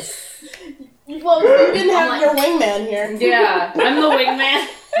 Just Well, you didn't have your wingman here. yeah, I'm the wingman.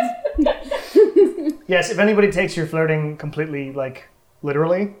 Yes, if anybody takes your flirting completely, like,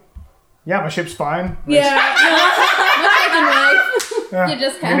 literally, yeah, my ship's fine. Yeah. Yeah. You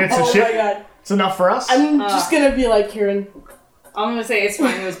just I mean, kind it's of. a Oh ship. my god. It's enough for us. I'm just gonna be like, Kieran. I'm gonna say it's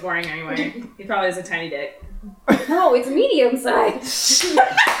fine. It was boring anyway. He probably has a tiny dick. No, it's medium size.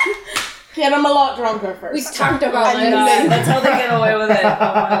 Get him a lot drunker first. We talked about Oh Oh my my god, God. that's how they get away with it. Oh my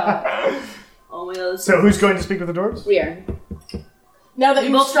god. Oh my god. So who's going to speak with the dwarves? We are. Now that We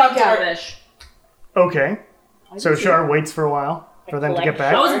you both struck struck out. Dwarvish. Okay. I So can see Shar waits for a while for them to get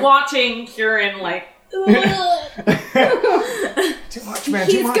back. I was watching Kieran like, Too much, man.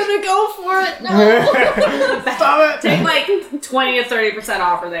 He's Too much. gonna go for it. No. Stop it. take like 20 to 30%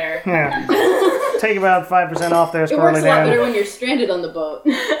 off of there. Yeah. Take about 5% off there, It squirrely works a lot better down. when you're stranded on the boat.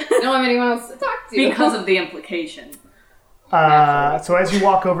 You don't have anyone else to talk to. Because of the implication. So as you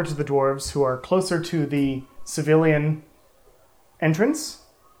walk over to the dwarves, who are closer to the civilian entrance,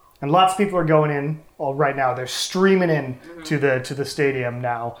 and lots of people are going in. Well, right now they're streaming in to the stadium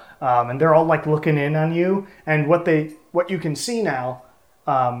now, and they're all like looking in on you. And what you can see now,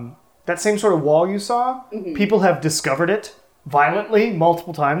 that same sort of wall you saw, people have discovered it violently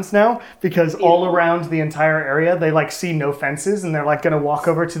multiple times now, because all around the entire area they like see no fences, and they're like gonna walk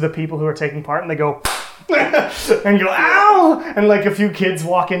over to the people who are taking part, and they go. And go, ow! And like a few kids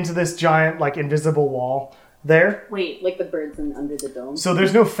walk into this giant like invisible wall there. Wait. Like the birds under the dome. So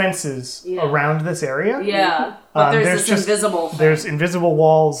there's no fences Yeah. around this area. Yeah. But there's this just invisible thing. There's invisible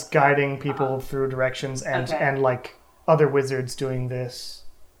walls guiding people through directions, and Okay. and like other wizards doing this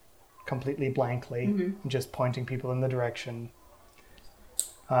completely blankly, and just pointing people in the direction.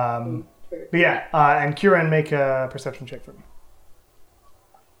 But yeah, and Kieran, make a perception check for me.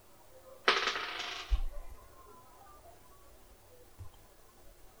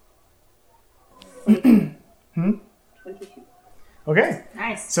 22. Okay.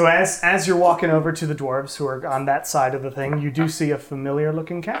 Nice. So as you're walking over to the dwarves who are on that side of the thing, you do see a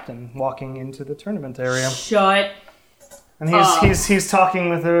familiar-looking captain walking into the tournament area, Shut. and he's talking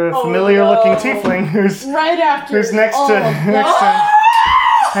with a familiar-looking tiefling who's Right after. next all to of that. next to him.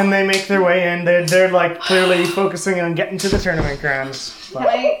 And they make their way in. They're like clearly focusing on getting to the tournament grounds. Can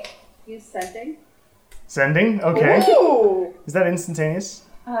I use sending? Sending? Okay. Ooh. Is that instantaneous?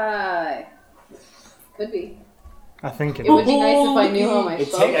 Could be. I think it It would is. be nice if I knew how my I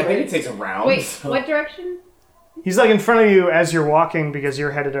spells think it worked. takes a round. Wait, so- what direction? He's like in front of you as you're walking because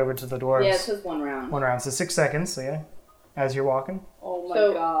you're headed over to the dwarves. Yeah, it says 1 round. 1 round, so 6 seconds, so yeah. As you're walking. Oh my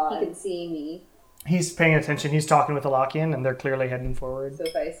So god. he can see me. He's paying attention. He's talking with Alakian, and they're clearly heading forward. So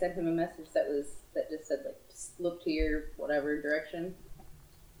if I sent him a message that just said like look to your whatever direction.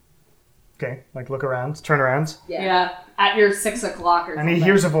 Okay, like look around, turn around. Yeah. At your 6 o'clock or And something. he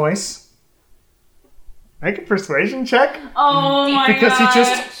hears a voice. Make a persuasion check. Oh my Because god. he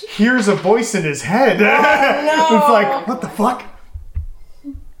just hears a voice in his head. no. It's like, what the fuck?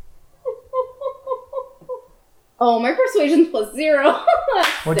 Oh, my persuasion's +0.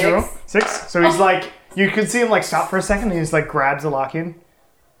 What'd you roll? 6? So he's like, you can see him like stop for a second and he just like grabs the lock-in.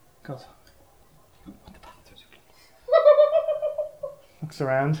 Goes, looks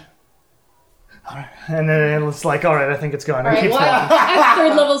around. Alright. And then it's like, alright, I think it's gone. And keeps walking. I have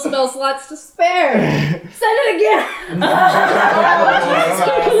 3rd level spell slots to spare. Send it again.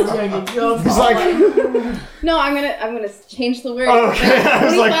 He's like, no, I'm gonna change the word. okay. I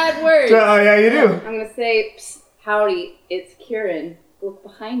was like, bad words. oh yeah, you do. I'm gonna say, Psst, howdy, it's Kieran. Look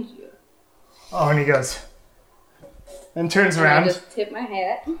behind you. Oh, and he goes, and turns And around, I just tip my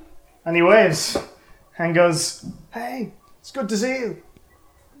hat. and he waves, and goes, hey, it's good to see you.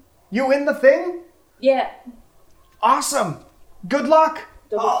 You in the thing? Yeah, Awesome. Good luck.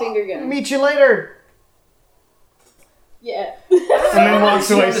 double finger gun. Meet you later. Yeah. And then walks Is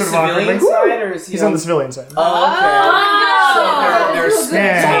he away on the sort of civilian awkwardly. side, or is he He's on the civilian side. Oh, okay. So they're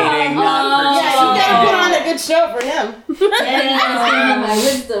spectating, not Yeah, you gotta put on participating. a good show for him. And he's giving me my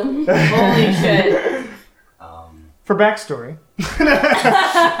wisdom. Holy shit. For backstory,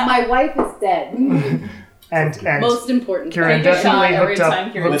 My wife is dead. and Most important. Kieran Take a shot definitely every hooked up,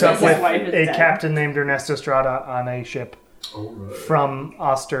 time Kieran hooked says up his with wife is a dead. captain named Ernesto Strada on a ship Alright. from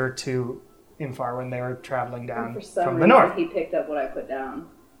Oster to Infar when they were traveling down For some from the reason, north. he picked up what I put down.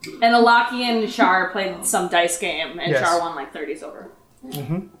 And Alaki and Shar played some dice game, and Yes. Shar won like 30 silver.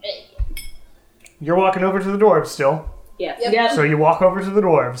 You're walking over to the dwarves still. Yes. Yep. So you walk over to the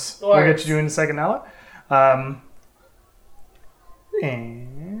dwarves. We'll get Dwarves. you in a second, Nala.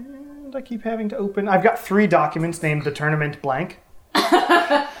 And I keep having to open. I've got 3 documents named the tournament blank.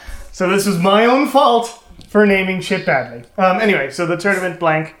 So this was my own fault for naming shit badly. Anyway, so the tournament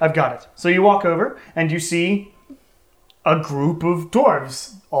blank, I've got it. So you walk over and you see a group of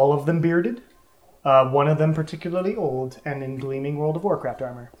dwarves, all of them bearded. One of them particularly old and in gleaming World of Warcraft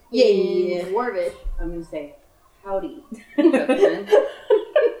armor. Yeah. Dwarvish. I'm gonna say, howdy. gentlemen.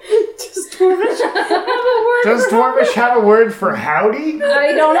 Does Dwarvish have a word for howdy?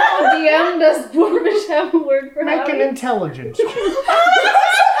 I don't know, DM. Does Dwarvish have a word for Make howdy? an intelligence check.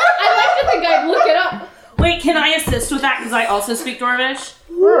 I like to think I'd look it up. Wait, can I assist with that because I also speak Dwarvish?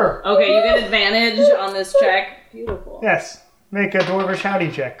 Sure. Okay, you get advantage on this check. Beautiful. Yes. Make a Dwarvish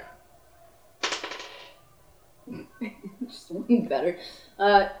howdy check. Just one better.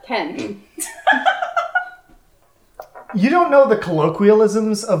 10. You don't know the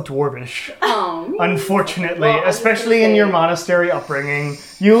colloquialisms of Dwarvish, Oh. unfortunately, Well, I was especially gonna in say- your monastery upbringing.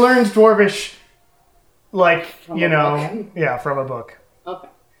 You learned Dwarvish, like, From you a know, book. yeah, from a book. Okay.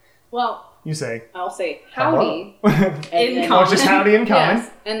 Well, You say, I'll say howdy. hello. And In then- common. Oh, just howdy in common.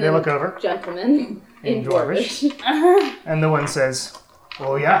 Yes, and They then look over, gentlemen In in Dwarvish. Dwarvish. and the one says,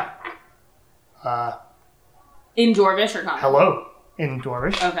 oh yeah, In Dwarvish or common? hello, in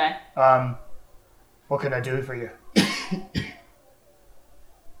Dwarvish. Okay. What can I do for you?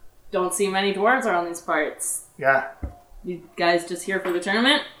 Don't see many dwarves around these parts. Yeah, You guys just here for the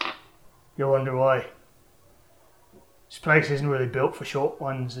tournament? you wonder why. This place isn't really built for short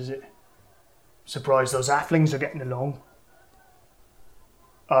ones, is it? Surprised those halflings are getting along.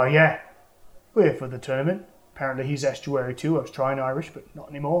 Oh yeah, we're here for the tournament. Apparently he's estuary too. I was trying Irish, but not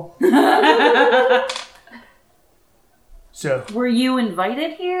anymore. So, Were you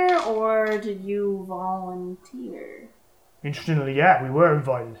invited here or did you volunteer? interestingly, yeah, we were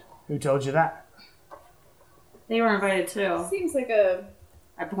invited. Who told you that? They were invited too. Seems like a...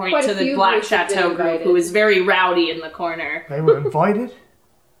 I point Quite a to the few Black groups have been Chateau group invited. who is very rowdy in the corner. They were invited?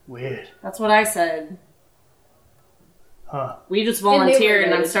 Weird. That's what I said. Huh. We just And they were volunteered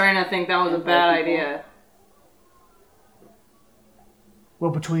and I'm invited. starting to think that was a And bad white people. idea.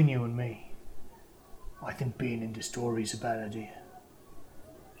 Well, between you and me, I think being into stories is a bad idea.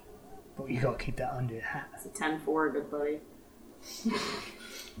 But you gotta keep that under your hat. It's a 10-4, good buddy.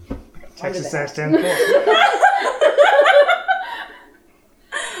 Texas the says 10-4.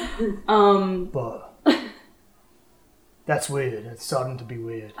 But that's weird. It's starting to be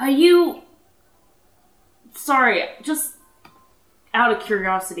weird. Are you... Sorry, just out of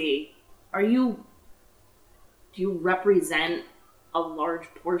curiosity, do you represent a large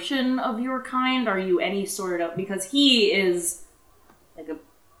portion of your kind? Are you any sort of... Because he is like a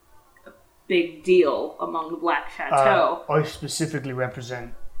big deal among the Black Chateau. I specifically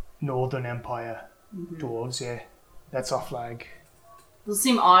represent Northern Empire dwarves, yeah. That's our flag. Does it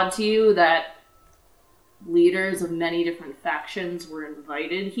seem odd to you that leaders of many different factions were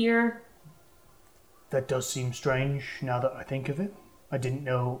invited here? That does seem strange now that I think of it. I didn't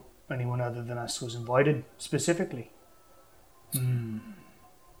know anyone other than us was invited specifically.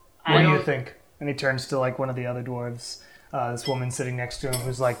 What do you think? And he turns to like one of the other dwarves. This woman sitting next to him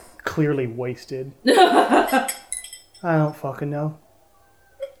who's like clearly wasted. I don't fucking know.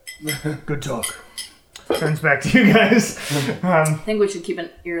 Good talk. Turns back to you guys. I think we should keep an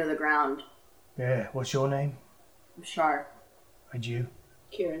ear to the ground. Yeah, what's your name? I'm Shar. And you?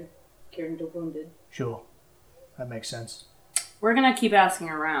 Kieran the Wounded. Sure. That makes sense. We're gonna keep asking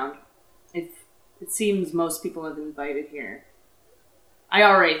around. It seems most people have invited here. I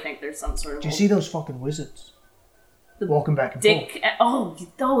already think there's some sort of... Do you see those fucking wizards? Walking back and forth. Oh,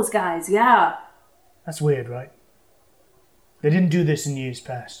 those guys, yeah. That's weird, right? They didn't do this in years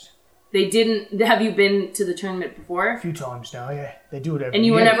past. They didn't... Have you been to the tournament before? A few times now, yeah. They do it every year. And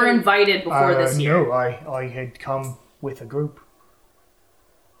you were never invited before this year? No, I had come with a group.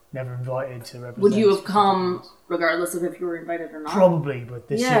 Never invited to represent. Would you have come regardless of if you were invited or not? Probably, but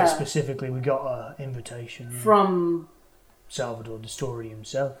this year specifically we got an invitation. From... Salvador the Story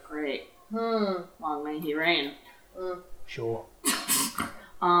himself. Great. Long may he reign. Sure.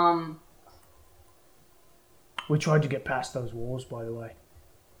 We tried to get past those walls, by the way.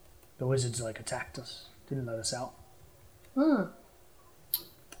 The wizards, attacked us. Didn't let us out.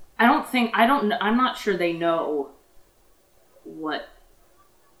 I'm not sure they know what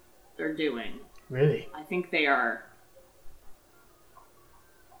they're doing. Really? I think they are...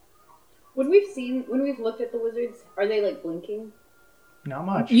 When we've looked at the wizards, are they blinking? Not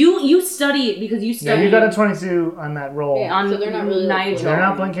much. You study it because you study... Yeah, you got a 22 on that roll. Yeah, so they're not really... Nigel. They're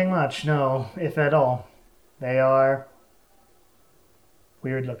not blinking much, no, if at all. They are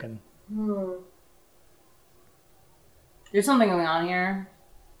weird looking. There's something going on here.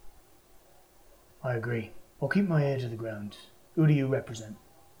 I agree. I'll keep my ear to the ground. Who do you represent?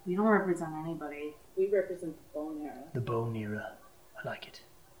 We don't represent anybody. We represent the Bone Era. The Bone Era. I like it.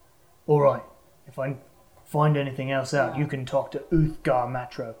 Alright, if I find anything else out, you can talk to Uthgar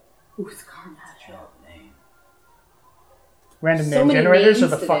Matro. Uthgar Matro. Name. Random So name many generators are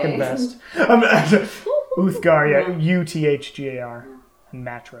names the fucking today. best. Uthgar, yeah, Uthgar. And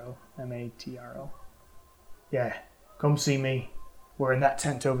Matro, Matro. Yeah, come see me. We're in that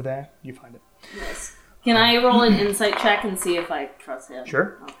tent over there. You find it. Yes. Can I roll an insight check and see if I trust him?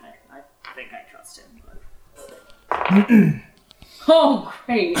 Sure. Okay, I think I trust him. But... Oh,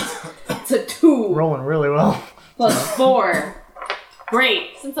 great. It's a 2. Rolling really well. Plus 4.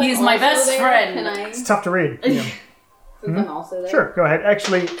 Great. Since I'm He's my also best there, friend. Can I, It's tough to read. Yeah. since I'm also there? Sure, go ahead.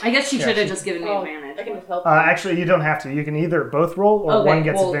 Actually, I guess you Yeah, should have she- just given me advantage. I can just help. actually, you don't have to. You can either both roll or Okay, one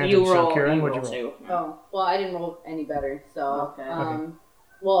gets well, advantage. You roll, so, Kieran, you what'd you roll roll? 2. Oh, well, I didn't roll any better, so... Okay.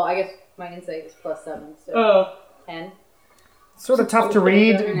 Well, I guess my insight is plus 7, so... Oh. 10. Sort of tough to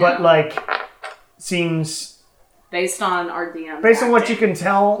read, but seems Based on our DM. based on what you can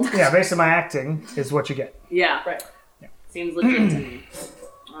tell. Yeah, based on my acting is what you get. Yeah. Right. Seems legit to me.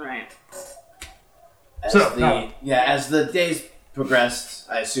 Alright. As the days progressed,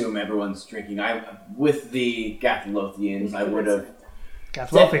 I assume everyone's drinking. With the Gathalothians, I would have...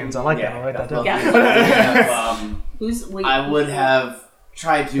 Gatlothians, I like that. I write that down. I would have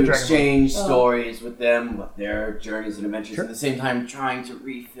tried to Dragon exchange stories with them, with their journeys and adventures, Sure. at the same time trying to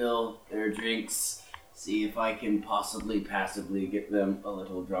refill their drinks, see if I can possibly passively get them a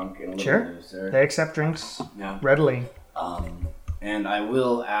little drunk and a little Sure. looser. They accept drinks Yeah. readily. And I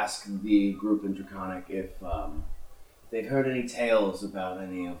will ask the group in Draconic if they've heard any tales about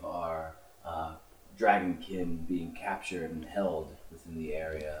any of our dragonkin being captured and held within the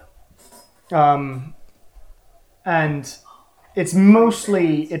area. And it's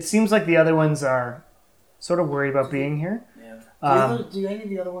mostly, it seems like the other ones are sort of worried about being here. Yeah. Do any of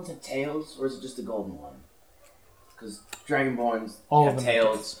the other ones have tails, or is it just the golden one? Because Dragonborns All have of them have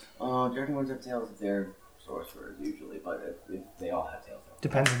tails. Dragonborns have tails if they're sorcerers usually, but if they all have tails.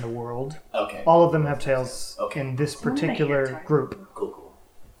 Depends on the world. Okay. All of them have tails Okay. in this particular group. Cool.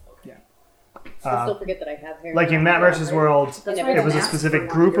 Just don't forget that I have hair. Like in Matt Mercer's world, That's it right. was a specific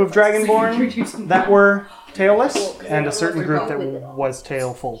group of Dragonborn that were tailless, and a certain group that was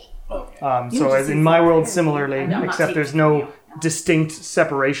tailful. Okay. So as in my world, similarly, I'm not except there's no distinct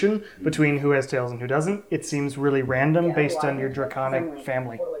separation between who has tails and who doesn't. It seems really random based on your draconic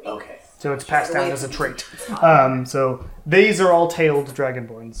family. Okay. So it's passed down as a trait. So these are all tailed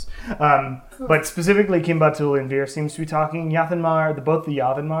dragonborns. But specifically, Kimbatul and Vir seems to be talking. Yathanmar, both the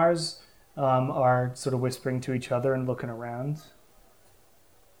Yavanmars are sort of whispering to each other and looking around.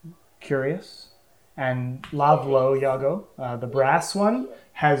 Curious. And Lavlo Yago, the brass one,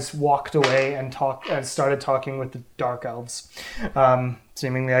 has walked away and started talking with the dark elves.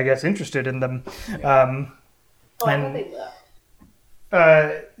 Seemingly, I guess, interested in them. I thought they left.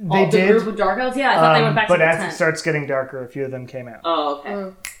 They The did. group of dark elves? Yeah, I thought they went back to but the as tent. it starts getting darker, a few of them came out. Oh,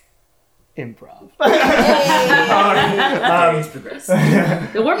 okay. improv. Days progress.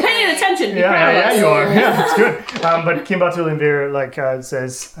 We're paying attention. Yeah, you are. Yeah, that's good. But Kimbatul Invir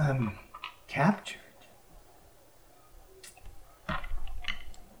says, captured.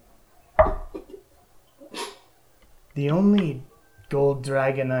 The only gold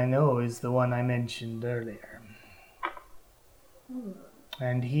dragon I know is the one I mentioned earlier.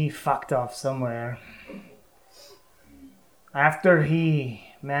 And he fucked off somewhere. After he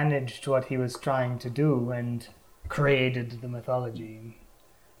managed what he was trying to do and created the mythology,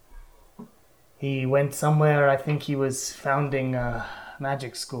 he went somewhere. I think he was founding a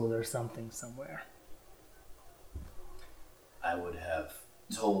magic school or something somewhere. I would have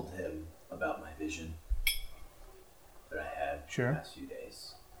told him about my vision that I had Sure. the past few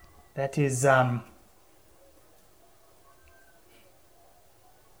days. That is,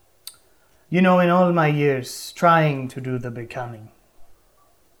 you know, in all my years trying to do the becoming,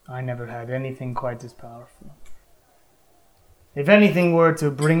 I never had anything quite as powerful. If anything were to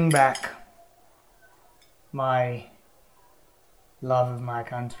bring back my love of my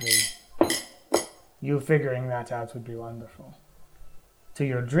country, you figuring that out would be wonderful. To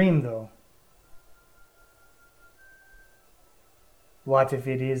your dream, though, what if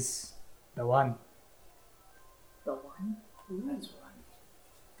it is the one? The one? That's what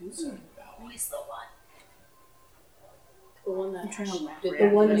I'm concerned about. Who is the one? The one that I'm trying to laugh. the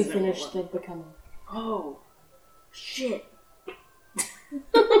one you finished the becoming. Oh, shit.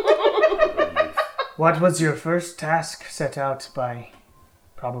 What was your first task set out by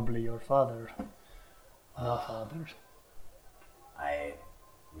probably your father? Our fathers. I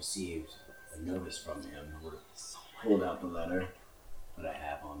received a notice from him. Pulled out the letter that I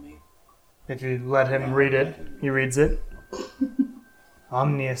have on me. Did you let him read it? He reads it.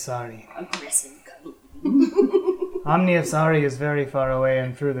 Omniasari. Aggressive. Omniasari is very far away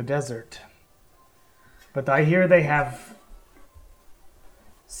and through the desert. But I hear they have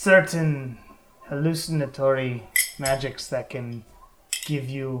certain hallucinatory magics that can give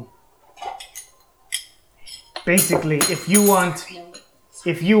you... Basically, if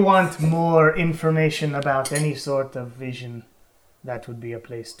you want more information about any sort of vision, that would be a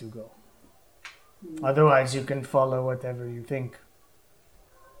place to go. Otherwise, you can follow whatever you think.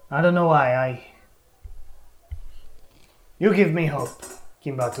 I don't know why. You give me hope,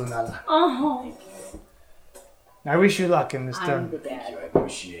 Kimbatunala. Oh. I wish you luck in this I'm turn. the Thank you. dad. I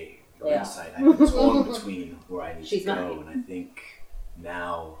appreciate your Yeah. insight. I've been torn between where I need She's to go, not. and I think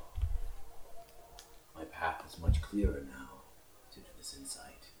now my path is much clearer now due to this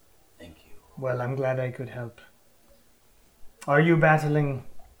insight. Thank you. Well, I'm glad I could help. Are you battling?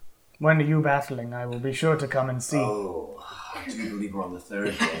 When are you battling? I will be sure to come and see. Oh, I do believe we're on the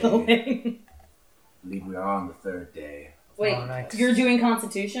third day. I believe we are on the third day. Wait, All right. You're doing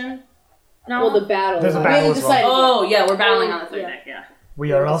Constitution? No. well, the battle. There's a We battle haven't as well. decided yet. Oh, yeah, we're battling on the third Yeah. deck, yeah.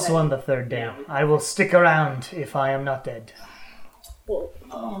 We are also on the third day. Yeah. I will stick around if I am not dead.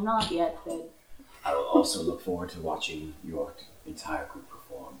 Oh, not yet, but I will also look forward to watching your entire group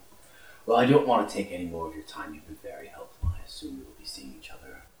perform. Well, I don't want to take any more of your time. You've been very helpful. I assume we will be seeing each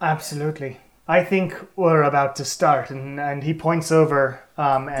other. Absolutely. I think we're about to start, and he points over,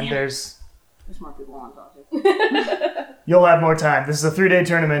 and there's... There's more people on topic. You'll have more time. This is a 3-day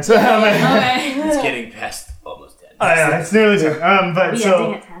tournament. Okay. It's getting past almost 10. Yeah, it's nearly 10. But Are we so...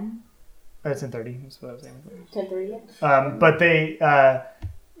 ending at 10? It's in 30, is what I was saying. 10:30. But they...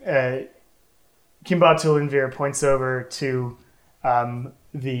 Kimbatul Invir points over to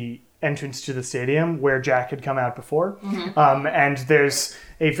the entrance to the stadium where Jack had come out before. And there's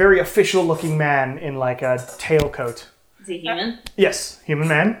a very official-looking man in like a tailcoat. Is he human? Yes, human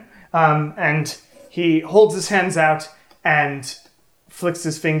man. And he holds his hands out and flicks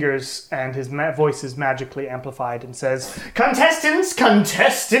his fingers, and his voice is magically amplified and says, Contestants,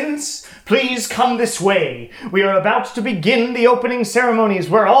 please come this way. We are about to begin the opening ceremonies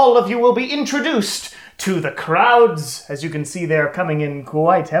where all of you will be introduced to the crowds. As you can see, they're coming in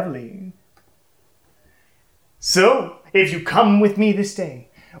quite heavily. So, if you come with me this day,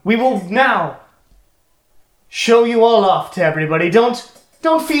 we will now show you all off to everybody. Don't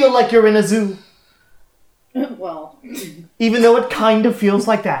feel like you're in a zoo, Well, even though it kind of feels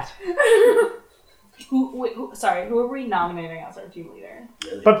like that. Who are we nominating as our team leader?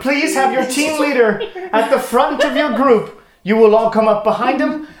 Really? But please have your team leader at the front of your group. You will all come up behind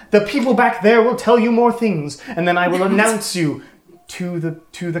him. The people back there will tell you more things, and then I will announce you to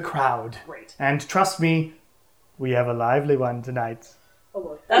the crowd. Great. And trust me, we have a lively one tonight.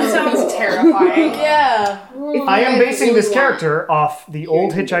 That sounds terrifying. yeah. I am basing this character off the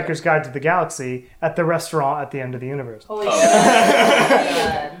old Hitchhiker's Guide to the Galaxy at the restaurant at the end of the universe. Holy Oh.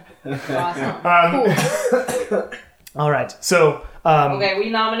 shit. Awesome. All right. So Okay, we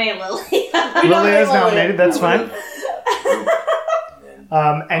nominate Lily. Lilia is nominated. That's fine.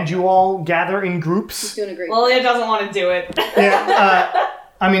 And you all gather in groups. Doing a great Lilia doesn't want to do it. Yeah.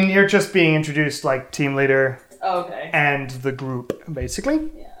 I mean, you're just being introduced like team leader Okay. and the group, basically.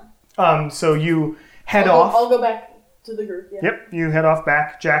 Yeah. So you head I'll off. go back to the group. Yeah. Yep. You head off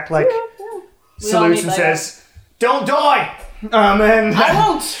back. Jack Yeah. salutes and says, "Don't die." And I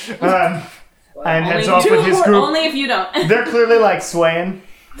won't. and heads Only off with his group. Only if you don't. They're clearly like swaying.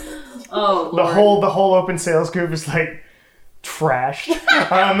 Oh, The Lord. whole open sales group is like trashed.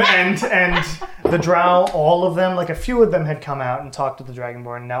 And the drow, all of them, like a few of them had come out and talked to the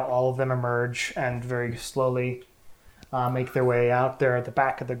Dragonborn. Now all of them emerge and very slowly make their way out. They're at the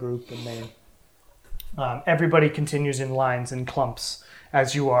back of the group, and they everybody continues in lines and clumps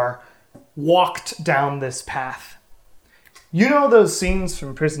as you are walked down this path. You know those scenes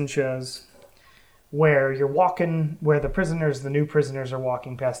from prison shows where you're walking, where the new prisoners are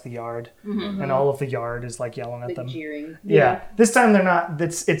walking past the yard, and all of the yard is like yelling at them. jeering. Yeah. This time they're not,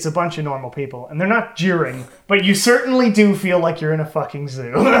 it's a bunch of normal people, and they're not jeering, but you certainly do feel like you're in a fucking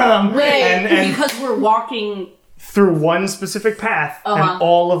zoo. And because we're walking. through one specific path, and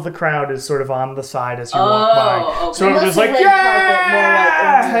all of the crowd is sort of on the side as you walk by. Okay. So everyone's like, red carpet, more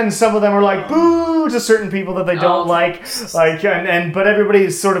like, and some of them are like, boo to certain people that they don't like, but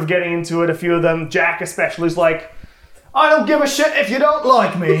everybody's sort of getting into it. A few of them, Jack especially, is like, I don't give a shit if you don't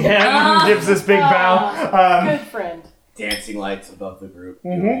like me, and gives this big bow. Good friend. Dancing lights above the group.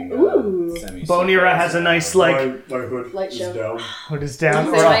 Mhm. Doing, semicircles. Bonira has a nice, like, My hood Light is show. down. hood is down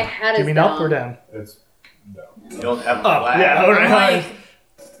So or my up. hat Do you is mean up down. or down? It's down. You don't have a Up, flag. yeah, all I right.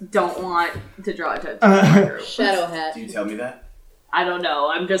 don't want to draw attention to my group. Shadow hat. Do you tell me that? I don't know.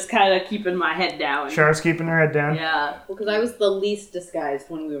 I'm just kind of keeping my head down. Char's keeping her head down. Yeah. Well, because I was the least disguised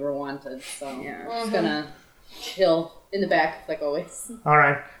when we were wanted, so Yeah. I'm just gonna chill in the back like always. All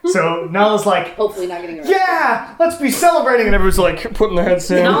right. So Nala's like, Hopefully not getting arrested. yeah, let's be celebrating, and everyone's like putting their heads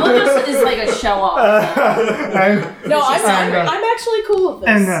down. No, just is like a show off. and, No, I'm And, actually cool with this.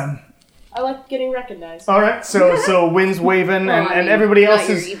 and I like getting recognized. all right. So Wynn's waving, Well, I and mean, everybody not else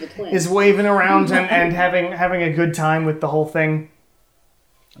your is evil twin. is waving around and having a good time with the whole thing.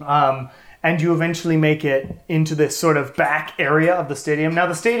 And you eventually make it into this sort of back area of the stadium. Now,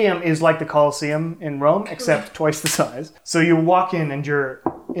 the stadium is like the Colosseum in Rome, except twice the size. So you walk in and you're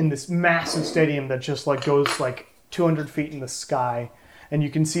in this massive stadium that just like goes like 200 feet in the sky. And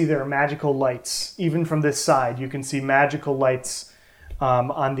you can see there are magical lights. Even from this side, you can see magical lights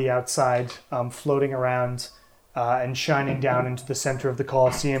on the outside floating around and shining down into the center of the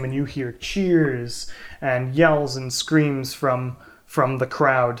Colosseum. And you hear cheers and yells and screams from the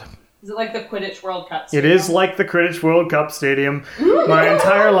crowd. Is it like the Quidditch World Cup? It is like the Quidditch World Cup Stadium. My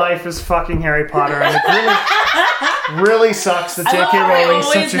entire life is fucking Harry Potter, and it really sucks that J.K. I Rowling's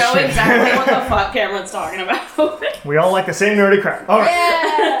always such a know shit. exactly what the fuck Cameron's talking about. We all like the same nerdy crap. All right.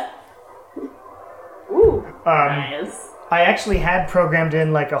 Yeah. Ooh. Nice. I actually had programmed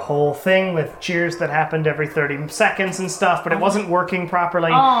in like a whole thing with cheers that happened every 30 seconds and stuff, but it wasn't working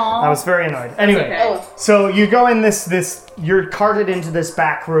properly. Aw. I was very annoyed. Anyway, okay. Oh, so you go in this, you're carted into this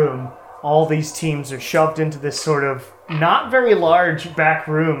back room. All these teams are shoved into this sort of not very large back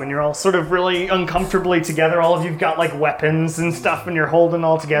room, and you're all sort of really uncomfortably together. All of you've got like weapons and stuff, and you're holding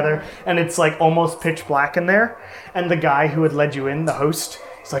all together, and it's like almost pitch black in there. And the guy who had led you in, the host,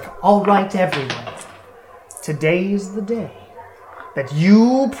 is like, all right, everyone. Today is the day that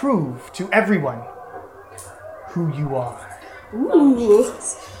you prove to everyone who you are. ooh.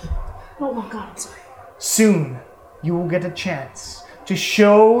 Oh my god, I'm sorry. Soon, you will get a chance to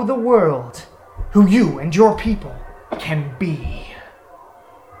show the world who you and your people can be.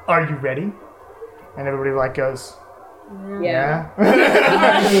 Are you ready? And everybody like goes, Yeah.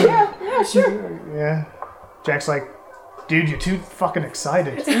 Yeah, sure. Yeah. Jack's like, dude, you're too fucking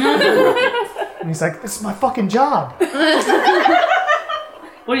excited. And he's like, this is my fucking job. What,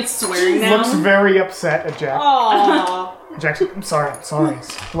 are you swearing now? Looks very upset at Jack. Aww. Jack's like, I'm sorry.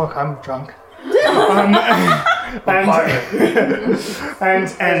 Look, I'm drunk.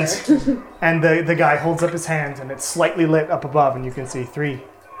 And the guy holds up his hand, and it's slightly lit up above, and you can see 3,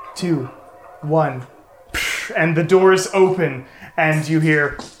 2, 1, and the doors open, and you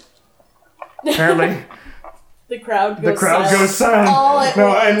hear. Apparently, The crowd goes the crowd silent. goes silent. All at No,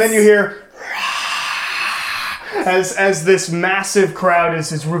 once. and then you hear. As this massive crowd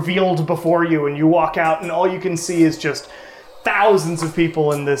is revealed before you, and you walk out, and all you can see is just thousands of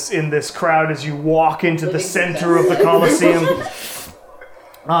people in this crowd as you walk into the center of the Colosseum.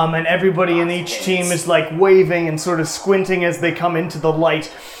 And everybody in each team is like waving and sort of squinting as they come into the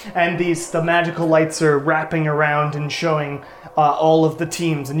light. And the magical lights are wrapping around and showing all of the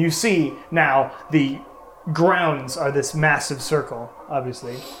teams. And you see now the grounds are this massive circle,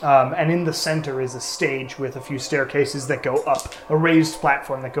 obviously. And in the center is a stage with a few staircases that go up, a raised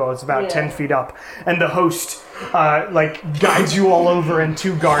platform that goes about 10 feet up. And the host guides you all over, and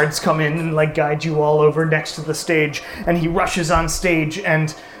 2 guards come in and guide you all over next to the stage. And he rushes on stage,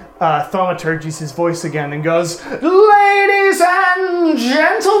 and Thaumaturge uses his voice again and goes, "Ladies and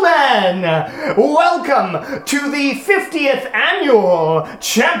gentlemen, welcome to the 50th annual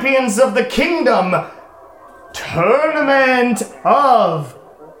Champions of the Kingdom Tournament of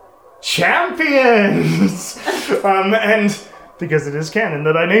Champions." And because it is canon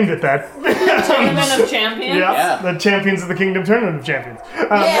that I named it that. Tournament of Champions? Yeah, the Champions of the Kingdom Tournament of Champions.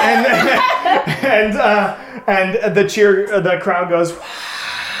 And the crowd goes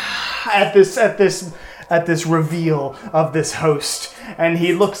at this reveal of this host, and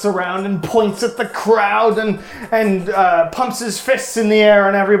he looks around and points at the crowd and pumps his fists in the air,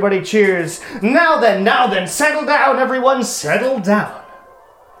 and everybody cheers. Now then, settle down, everyone, settle down.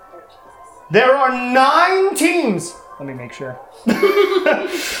 There are 9 teams. Let me make sure.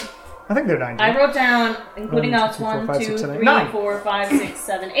 I think they're 9 teams. I wrote down, including us, 1, 1, 2, 2, 3, 3, 4, 5, 6,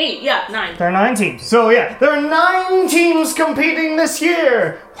 7, 8. Yeah, 9. There are 9 teams. So yeah, there are 9 teams competing this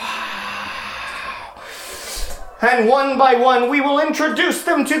year. And one by one, we will introduce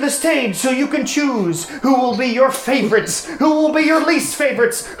them to the stage so you can choose who will be your favorites, who will be your least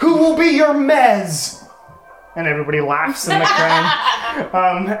favorites, who will be your mez. And everybody laughs in the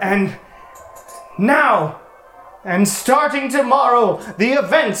crowd. And now, and starting tomorrow, the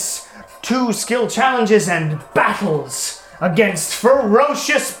events, 2 skill challenges and battles against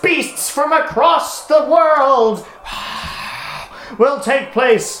ferocious beasts from across the world will take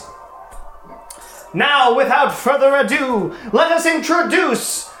place. Now, without further ado, let us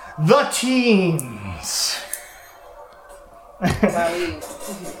introduce the teams.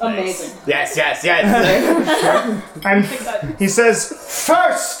 Amazing. Yes. And he says,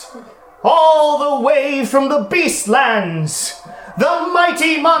 first, all the way from the Beastlands, the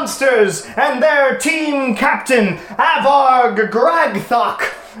mighty monsters and their team captain, Avarg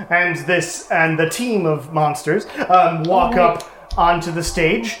Gragthok. And the team of monsters walk up onto the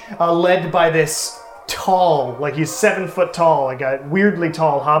stage, led by this tall, he's 7 foot tall, a weirdly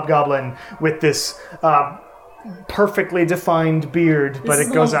tall hobgoblin with this perfectly defined beard, but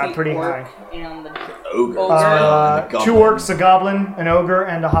it goes out pretty high. And the Ogre. 2 orcs, a goblin, an ogre,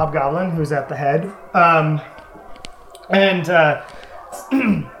 and a hobgoblin who's at the head. And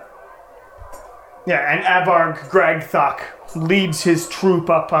Avarg Gragthok leads his troop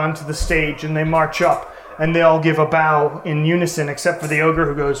up onto the stage, and they march up. And they all give a bow in unison, except for the ogre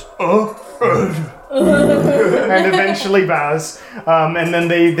who goes, and eventually bows. And then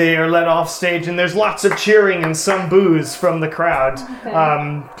they are led off stage, and there's lots of cheering and some boos from the crowd.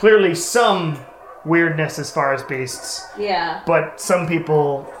 Okay. Clearly some weirdness as far as beasts. Yeah. But some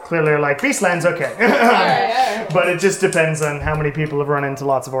people clearly are like, Beastland's okay. Yeah. But it just depends on how many people have run into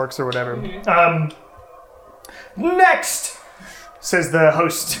lots of orcs or whatever. Next, says the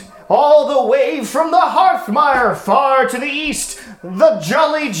host, all the way from the Hearthmire far to the east, the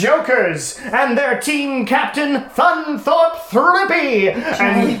Jolly Jokers and their team captain, Thunthorpe Thrippy.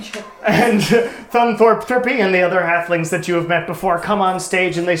 And Thunthorpe Thrippy and the other halflings that you have met before come on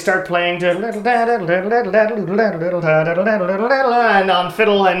stage, and they start playing and on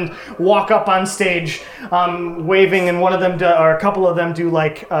fiddle and walk up on stage waving, and one of them or a couple of them do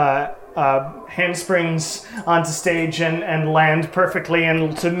handsprings onto stage and land perfectly,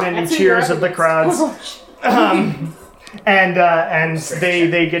 and to many cheers of the crowds. And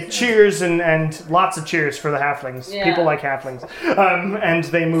they get cheers and lots of cheers for the halflings. Yeah. People like halflings. And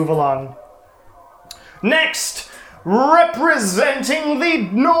they move along. Next, representing the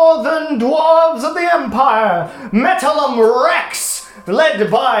northern dwarves of the Empire, Metallum Rex, led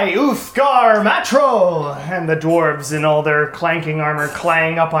by Uthgar Matro. And the dwarves in all their clanking armor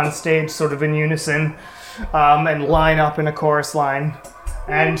clang up on stage sort of in unison, and line up in a chorus line.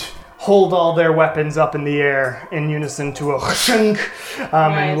 And hold all their weapons up in the air in unison to a shunk,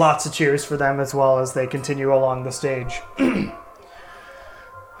 and lots of cheers for them as well as they continue along the stage.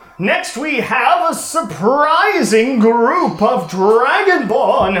 Next we have a surprising group of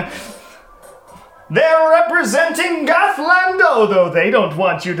Dragonborn. They're representing Gathlando, though they don't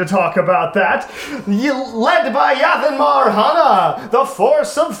want you to talk about that. Led by Yathenmar Hana, the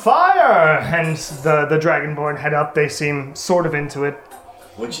Force of Fire. And the Dragonborn head up, they seem sort of into it.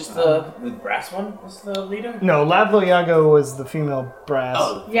 Which is the brass one? Was the leader? No, Ladlo Yago was the female brass.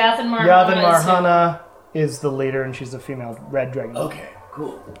 Oh, Yathan Marhana. Yathan Marhana is the leader, and she's the female red dragon. okay,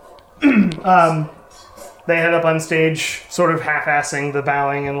 cool. They head up on stage, sort of half-assing the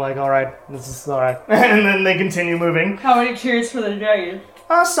bowing and like, all right, this is all right. And then they continue moving. How many cheers for the dragon?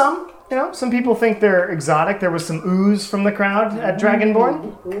 Some, some people think they're exotic. There was some ooze from the crowd at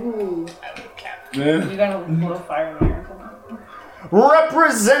Dragonborn. Ooh. You got a little fire in here or something?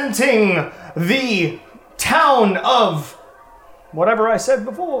 Representing the town of whatever I said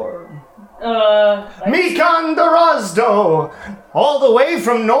before. Mikan Darazdo, all the way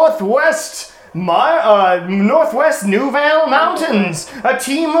from northwest Newvale Mountains, a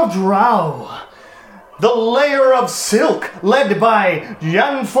team of drow. The Layer of Silk, led by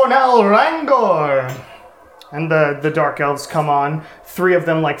Janfornel Rangor. And the Dark Elves come on. 3 of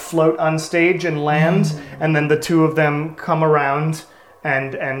them float on stage and land, and then the 2 of them come around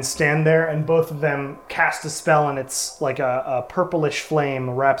and stand there, and both of them cast a spell, and it's like a purplish flame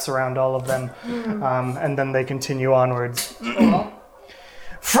wraps around all of them, and then they continue onwards.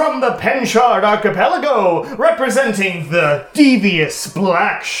 From the Penchard Archipelago, representing the devious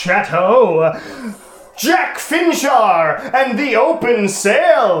Black Chateau, Jack Finchar and the Open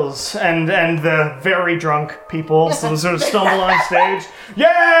Sails, and the very drunk people sort of stumble on stage.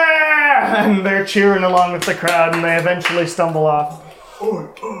 Yeah! And they're cheering along with the crowd, and they eventually stumble off.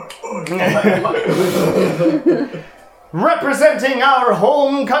 Representing our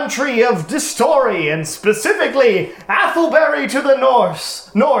home country of Distory, and specifically Athelbury to the north,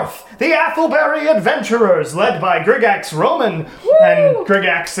 the Athelbury Adventurers, led by Grigax Roman. Woo! And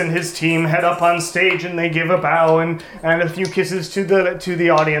Grigax and his team head up on stage, and they give a bow and a few kisses to the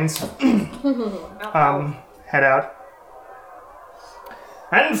audience. Head out.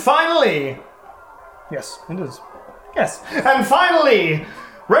 And finally, yes, it is. Yes, and finally,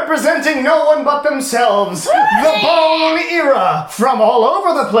 representing no one but themselves, the Bone Era from all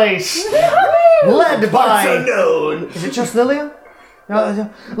over the place, led by... unknown. Is it just Lilia?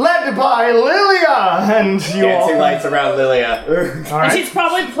 Led by Lilia, and you Dancing all... lights around Lilia. All And right. she's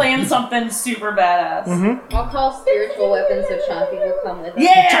probably playing something super badass. I'll call spiritual weapons so Chompi will come with us.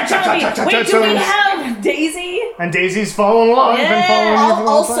 Yeah, Cha-cha-cha-cha-cha-cha. Chompi! Wait, do we have Daisy? And Daisy's following along. Yeah. Been following you for I'll the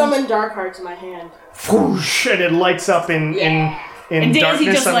whole time. summon Darkheart to my hand. Whoosh, and it lights up in And Daisy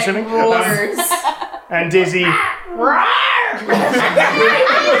darkness, just I'm like assuming. roars. And Daisy...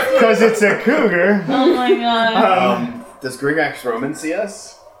 Because it's a cougar. Oh my god. Does Grigax Roman see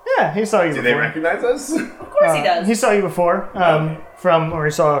us? Yeah, he saw you Do before. they recognize us? Of course he does. He saw you before, or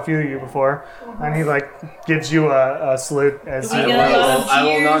he saw a few of you before, and he gives you a salute as Do we you. get a lot of I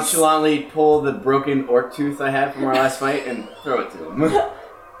will cheers? nonchalantly pull the broken orc tooth I had from our last fight and throw it to him.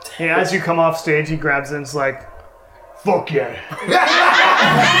 Yeah, as you come off stage, he grabs it and is like, "Fuck yeah!"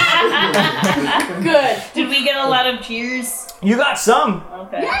 Good. Did we get a lot of cheers? You got some.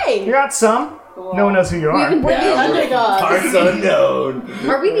 Okay. You Yay! got some. Cool. No one knows who you are. We're the underdogs. Parts unknown.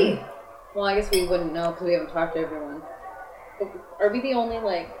 Are we the... Well, I guess we wouldn't know because we haven't talked to everyone. But are we the only,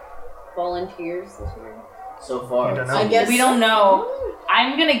 volunteers this year? So far. You don't know. I guess We don't know.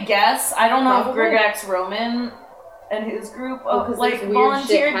 I'm gonna guess. I don't know Probably. if Grigax Roman and his group Oh, of 'cause there's weird volunteered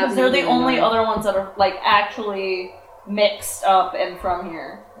shit because they're the happening in only the other ones that are actually mixed up and from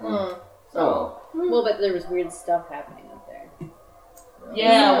here. Oh. Well, but there was weird stuff happening up there.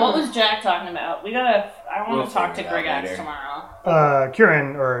 Yeah, what was Jack talking about? I want We'll to talk to figure it out Grigax later. tomorrow.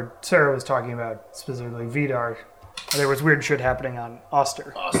 Kieran or Sarah was talking about specifically Vidar. There was weird shit happening on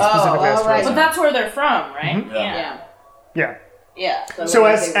Oster. Specifically all right. But that's where they're from, right? Yeah. Yeah. Yeah. So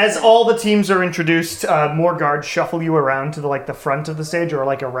as all the teams are introduced, more guards shuffle you around to the front of the stage or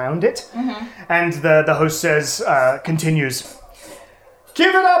around it, and the host says, continues,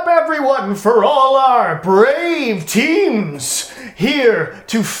 "Give it up, everyone, for all our brave teams here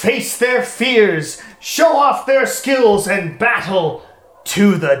to face their fears, show off their skills, and battle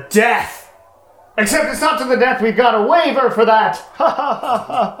to the death. Except it's not to the death. We've got a waiver for that. Ha ha ha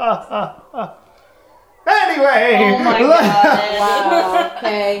ha ha ha. Anyway." Oh my god. Wow.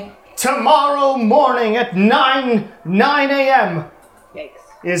 Okay. Tomorrow morning at 9 a.m. Yikes.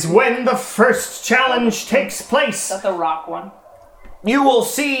 is when the first challenge takes place. That's a rock one. You will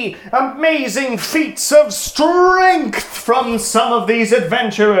see amazing feats of strength from some of these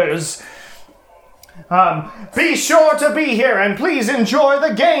adventurers. Be sure to be here and please enjoy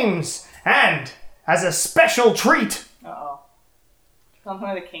the games. And as a special treat, Uh-oh. Something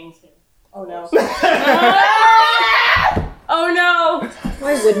of the King's here. Oh no. Oh no!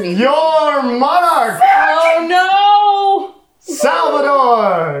 Why wouldn't he? your monarch, Oh no!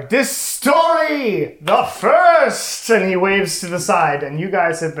 Salvador Story the first! And he waves to the side, and you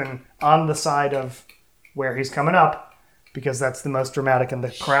guys have been on the side of where he's coming up, because that's the most dramatic, and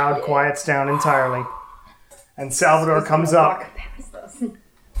the crowd quiets down entirely. And Salvador comes up,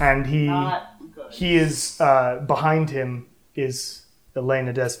 and he is, behind him is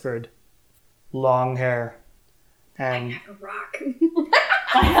Elena Desford. Long hair. And A rock.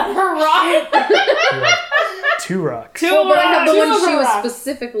 I have a rock. you have 2 rocks. Oh, but I have the Two one she was rocks.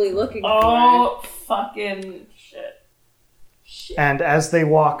 specifically looking for. Oh, fucking shit. And as they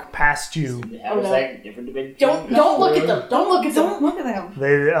walk past you, Don't look at them. Don't look at them. Don't look at them.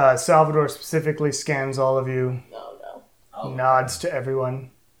 they Salvador specifically scans all of you, No. nods to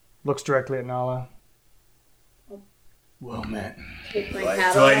everyone, looks directly at Nala. Well met. Take my Do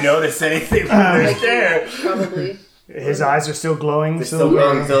hat I off. notice anything from Like, there? Probably. His eyes are still glowing They're still silver.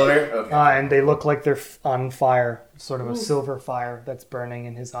 glowing silver? Okay. And they look like they're on fire, sort of a silver fire that's burning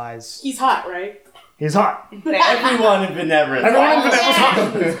in his eyes. He's hot, right? He's hot. Everyone in Benevolence. Everyone in Benevolence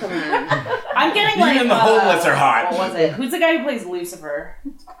hot. Come on. I'm getting like Even the homeless are hot. What was it? Who's the guy who plays Lucifer?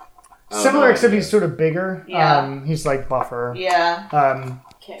 Similar, except he's sort of bigger. Yeah. He's like buffer. Yeah.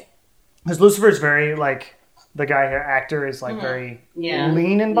 Okay. Because Lucifer's very like the guy here, actor is like very Yeah.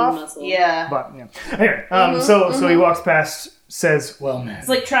 lean and buff. Muscle. Yeah. But yeah. Anyway, so he walks past, says, "Well, man." It's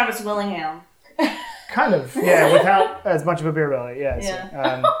like Travis Willingham. Kind of, yeah, without as much of a beer belly, yes.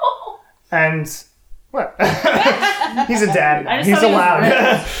 Yeah. And what? He's a dad. I just He's thought he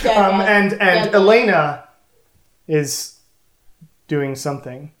was allowed. rich. And Elena is doing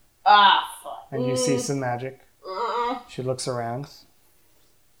something, Ah, fuck. and you see some magic. She looks around,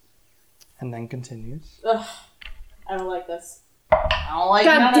 and then continues. Ugh. I don't like this. I don't like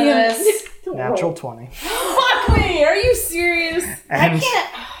God none damn of this. Natural 20, Fuck me! Are you serious? and I can't.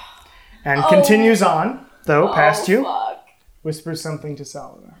 and continues on though past you. Fuck. Whispers something to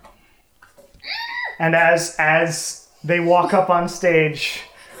Salvador. And as they walk up on stage,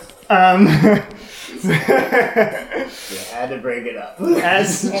 You had to break it up.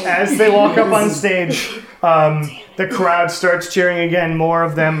 as they walk up on stage, the crowd starts cheering again. More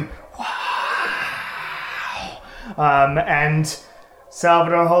of them. Wow. And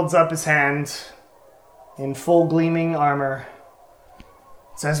Salvador holds up his hand in full gleaming armor.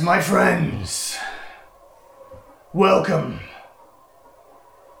 Says, "My friends, welcome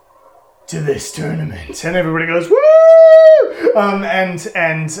to this tournament." And everybody goes, "Woo!"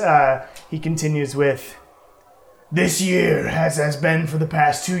 And he continues with, "This year, as has been for the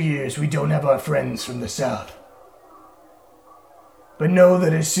past 2 years, we don't have our friends from the south. But know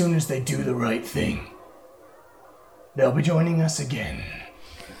that as soon as they do the right thing, they'll be joining us again.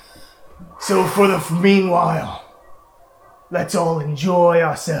 So for the meanwhile, let's all enjoy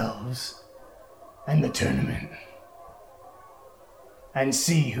ourselves and the tournament. And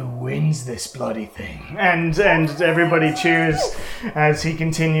see who wins this bloody thing." And everybody cheers as he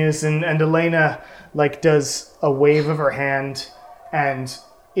continues, and Elena like does a wave of her hand, and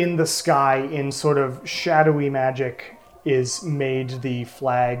in the sky, in sort of shadowy magic, is made the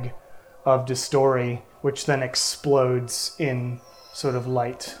flag of Destori, which then explodes in sort of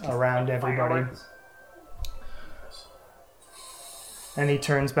light around everybody. And he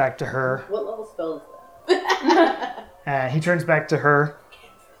turns back to her. What level spell is that? He turns back to her.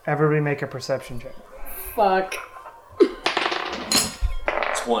 Everybody make a perception check. Fuck.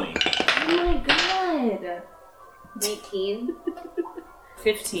 20. Oh my god. 19.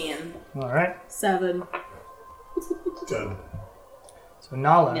 15. All right. 7. 10. So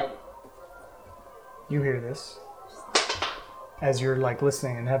Nala, No. you hear this as you're like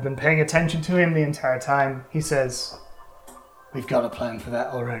listening and have been paying attention to him the entire time. He says, "We've got a plan for that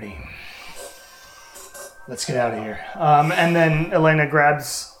already. Let's get out of here." And then Elena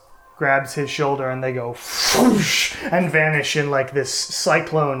grabs his shoulder, and they go whoosh, and vanish in like this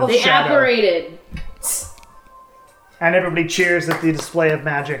cyclone of They shadow. apparated. And everybody cheers at the display of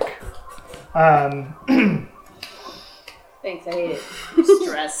magic. Thanks, I hate it.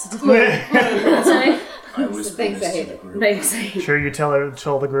 Stressed. I was Thanks, I hate it. Thanks. Sure, you tell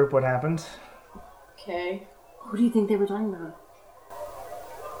the group what happened. Okay. Who do you think they were talking about?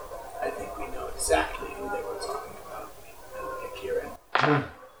 I think we know exactly who they were talking about. I look at Kieran.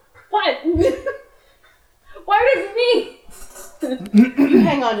 What? Why did it me? You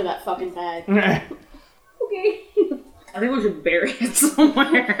hang on to that fucking bag. Okay. I think we should bury it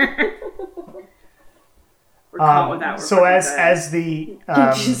somewhere. We're caught with that. We're So fucking as dead. as the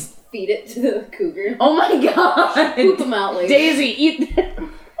Just feed it to the cougar. Oh my god! Poop them out later. Daisy, eat.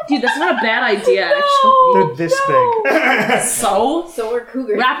 Dude, that's not a bad idea, actually. They're this big. So are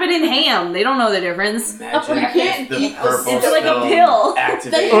cougars. Wrap it in ham. They don't know the difference. Imagine You can't if eat the the purple It's like a stone pill.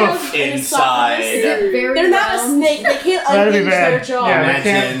 activated have inside. They're not a snake. They can't That'd be unhinge their bad. jaw. Yeah.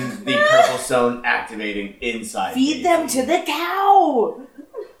 Imagine the purple stone activating inside. Feed them to the cow.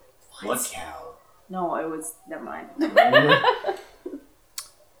 What cow? No, it was. Never mind.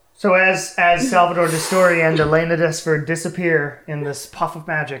 So as Salvador Destori and Elena Desford disappear in this puff of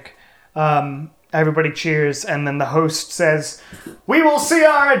magic, everybody cheers, and then the host says, "We will see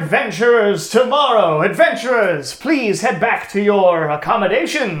our adventurers tomorrow. Adventurers, please head back to your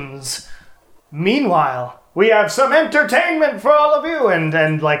accommodations. Meanwhile, we have some entertainment for all of you."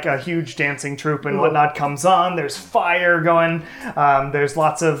 And like a huge dancing troupe and whatnot comes on. There's fire going. There's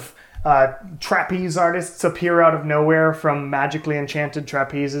lots of trapeze artists appear out of nowhere from magically enchanted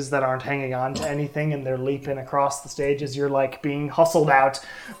trapezes that aren't hanging on to anything, and they're leaping across the stage as you're like being hustled out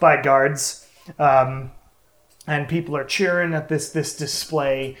by guards. And people are cheering at this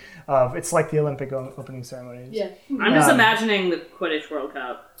display of, it's like the Olympic opening ceremonies. Yeah. I'm just imagining the Quidditch World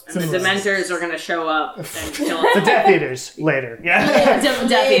Cup. And the Similar. Dementors are going to show up and kill us. The Death Eaters later. Yeah.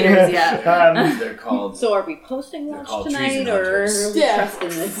 Death Eaters, yeah. They're called. So are we posting They're watch called tonight, treason or are hunters. we Yeah. trusting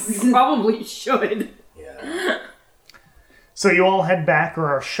this? Probably should. Yeah. So you all head back, or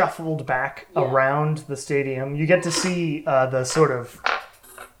are shuffled back around the stadium. You get to see the sort of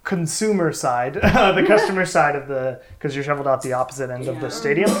consumer side, the customer side of the, because you're shuffled out the opposite end of the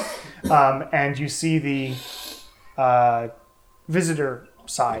stadium, and you see the visitor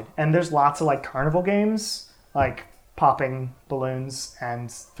side, and there's lots of like carnival games, like popping balloons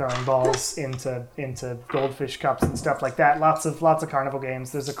and throwing balls into goldfish cups and stuff like that. Lots of carnival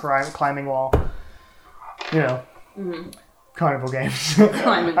games. There's a climbing wall, carnival games.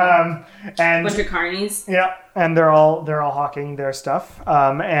 Climbing. And Bunch of carnies. yeah, and they're all hawking their stuff,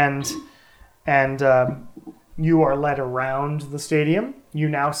 and you are led around the stadium. You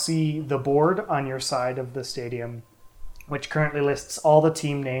now see the board on your side of the stadium, which currently lists all the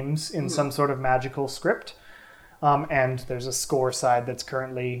team names in some sort of magical script. And there's a score side that's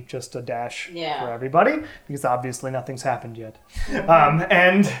currently just a dash for everybody, because obviously nothing's happened yet.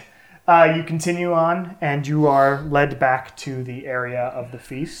 And you continue on, and you are led back to the area of the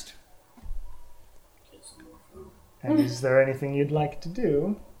feast. And is there anything you'd like to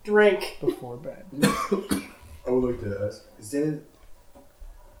do Drink. before bed? I would like to ask, is there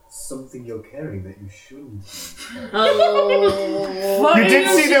something you're carrying that you shouldn't? Oh. You did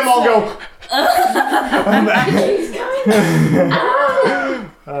see them all go.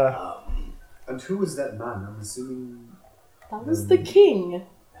 And who was that man? I'm assuming... That was the king.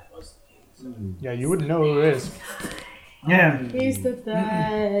 That was the king. Yeah, you wouldn't know who it is. Yeah. He's the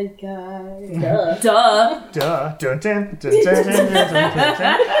bad guy. Duh. Duh. Dun, dun, dun, dun, dun, dun, dun,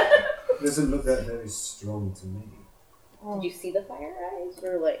 dun. Doesn't look that very strong to me. Did you see the fire eyes,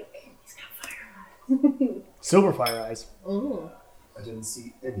 or like? Silver fire eyes. I didn't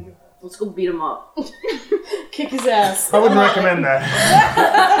see any of that. Let's go beat him up. Kick his ass. I wouldn't recommend that.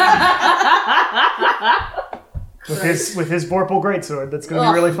 With his Vorpal greatsword, that's going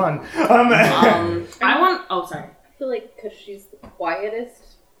to be really fun. I want. Oh, sorry. I feel like because she's the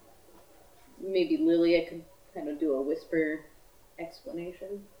quietest, maybe Lilia could kind of do a whisper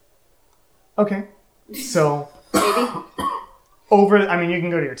explanation. Okay. So, Maybe. you can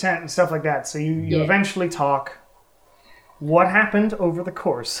go to your tent and stuff like that. So you eventually talk. What happened over the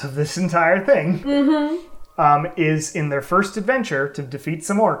course of this entire thing is in their first adventure to defeat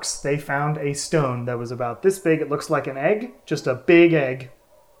some orcs, they found a stone that was about this big. It looks like an egg, just a big egg.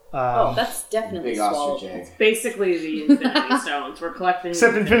 That's definitely Big ostrich swallowable. egg. Basically, the Infinity Stones. We're collecting.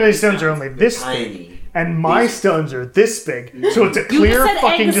 Except Infinity Stones are only this big, Tiny. and my stones are this big. So it's a clear said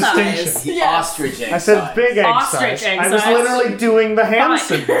fucking egg size. distinction. The ostrich egg I said size. big egg Ostrich size. egg I was size. literally doing the hand Fine.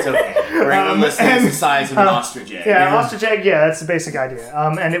 symbol. It's okay. For anyone listening, it's the size of an ostrich egg. Yeah, ostrich egg, yeah, that's the basic idea.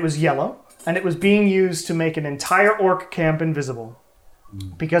 And it was yellow, and it was being used to make an entire orc camp invisible.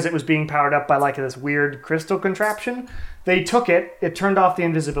 Because it was being powered up by like this weird crystal contraption. They took it, it turned off the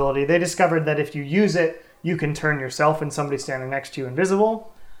invisibility. They discovered that if you use it, you can turn yourself and somebody standing next to you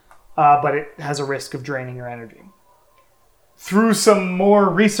invisible, but it has a risk of draining your energy. Through some more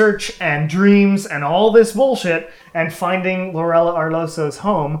research and dreams and all this bullshit, and finding Lorella Arloso's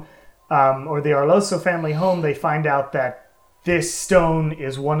home, or the Arloso family home, they find out that this stone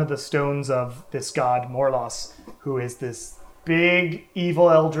is one of the stones of this god Morlos, who is this big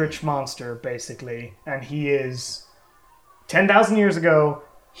evil eldritch monster, basically. And he is 10,000 years ago,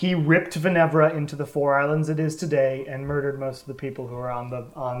 he ripped Venevra into the 4 islands it is today and murdered most of the people who were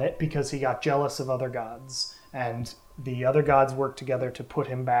on it because he got jealous of other gods. And the other gods work together to put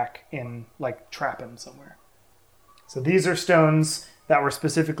him back in, like, trap him somewhere. So these are stones that were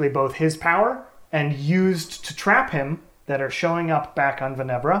specifically both his power and used to trap him that are showing up back on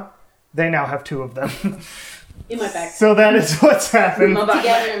Venebra. They now have 2 of them. In my backpack. So that is what's happened.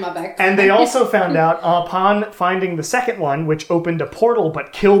 Together in my backpack. And they also found out upon finding the second one, which opened a portal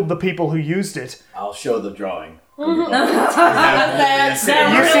but killed the people who used it. I'll show the drawing. That's You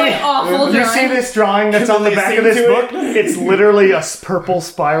really see- awful. You see this drawing that's on the back of this book? It's literally a purple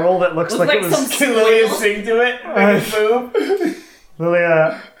spiral that looks like it was... Can Lilia sing to it? Make it move?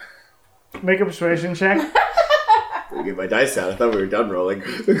 Lilia, make a persuasion check. I'll get my dice out. I thought we were done rolling.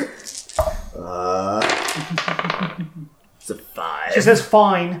 It's a 5. She says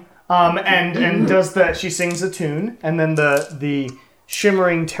fine, and does that. She sings a tune, and then the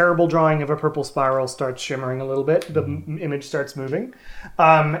shimmering, terrible drawing of a purple spiral starts shimmering a little bit. The image starts moving,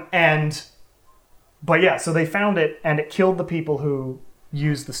 but yeah. So they found it, and it killed the people who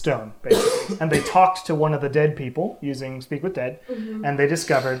used the stone, basically. And they talked to one of the dead people using Speak with Dead, and they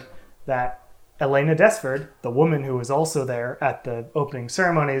discovered that Elena Desford, the woman who was also there at the opening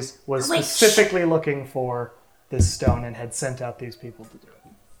ceremonies, was specifically looking for this stone and had sent out these people to do it.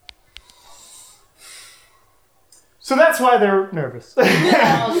 So that's why they're nervous.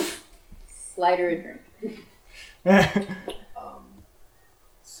 I'll just slide her a drink.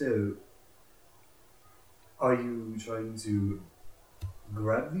 So, are you trying to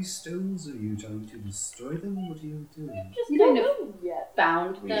grab these stones? Are you trying to destroy them? What are you doing? Just kind of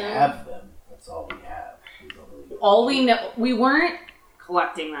found We them. have them. That's all we have. We don't really... All we know, we weren't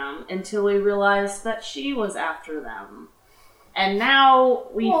collecting them until we realized that she was after them. And now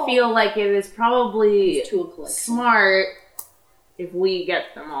we feel like it is probably It's tool collection. smart if we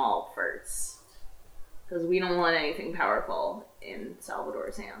get them all first. Because we don't want anything powerful in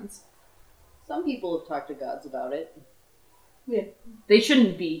Salvador's hands. Some people have talked to gods about it. They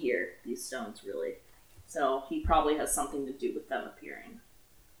shouldn't be here, these stones, really. So he probably has something to do with them appearing.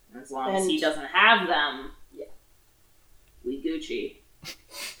 And as long as he doesn't have them, we Gucci.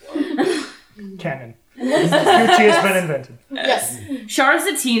 Canon. Gucci has been invented. Yes. Char's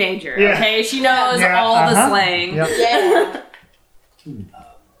a teenager, Yeah. okay? She knows Yeah, all the uh-huh. slang. Yep. Yeah.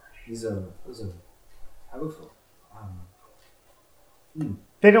 These are powerful.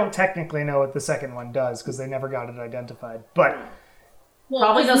 They don't technically know what the second one does because they never got it identified. But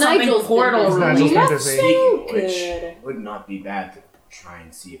Probably does because something Nigel's been portal busy. Nigel's been That's busy. so Speaking of which, good. it would not be bad to try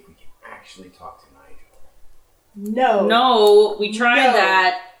and see if we can actually talk to Nigel. No. No, we tried No.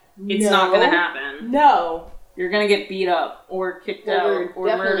 that. It's not No. gonna happen. No. You're gonna get beat up or kicked Well, out we're or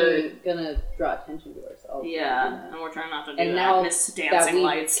definitely murdered. gonna draw attention to ourselves. Yeah, and we're trying not to do And that. now Miss that Dancing we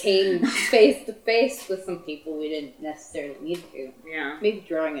Lights. came face to face with some people we didn't necessarily need to, Yeah. maybe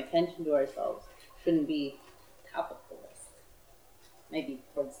drawing attention to ourselves shouldn't be top of the list. Maybe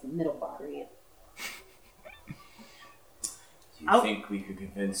towards the middle body. Do you think we could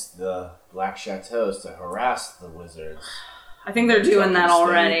convince the Black Chateaus to harass the wizards? I think they're doing that Drunken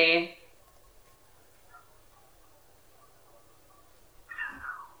already.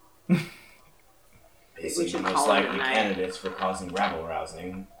 Basically, should the most call it likely a night. candidates for causing rabble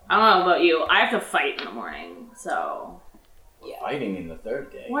rousing. I don't know about you. I have to fight in the morning, so We're fighting in the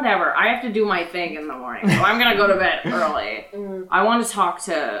third day. whatever. I have to do my thing in the morning, so I'm gonna go to bed early. I want to talk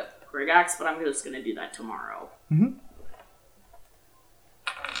to Grigax, but I'm just gonna do that tomorrow.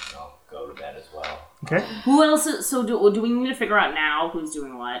 I'll go to bed as well. okay. Who else? So do we need to figure out now who's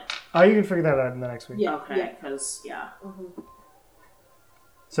doing what? Oh, you can figure that out in the next week. Yeah. Okay, because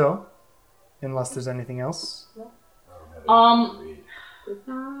So, unless there's anything else. I don't have anything to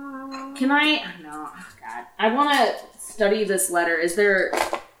read. Can I? No, oh God. I want to study this letter. Is there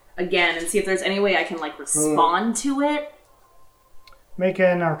again and see if there's any way I can like respond to it? Make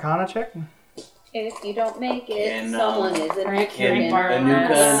an Arcana check. If you don't make it, Can, someone isn't. Can Can I borrow Anuka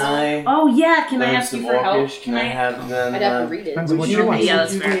this? and I Oh yeah, can I learn ask you some for help? Orcish? Can I have them? I'd have to read it. Depends on what Would you you, want. Yeah,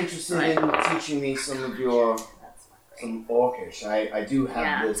 that's would you fair. be interested in teaching me some of your some Orcish? I do have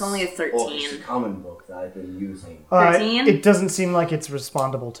Yeah, this it's only a 13. Orcish common book that I've been using. 13? It doesn't seem like it's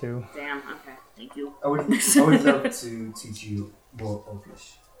respondable to. Damn. Okay. Thank you. I would love to teach you more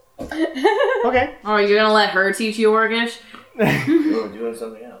Orcish. Okay. Oh, you're gonna let her teach you Orcish? We're doing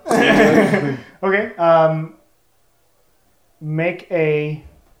something else. Okay. Make a.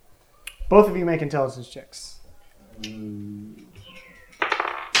 Both of you make intelligence checks.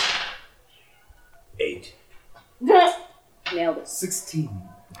 8. Nailed it. 16.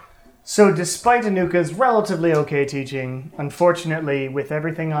 So, despite Anuka's relatively okay teaching, unfortunately, with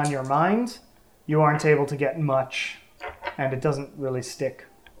everything on your mind, you aren't able to get much, and it doesn't really stick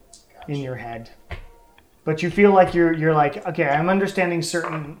in your head. but you feel like you're like, okay, I'm understanding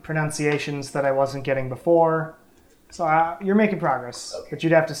certain pronunciations that I wasn't getting before. So you're making progress, but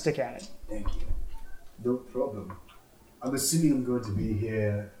you'd have to stick at it. Thank you. No problem. I'm assuming I'm going to be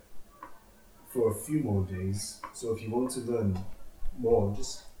here for a few more days, so if you want to learn more,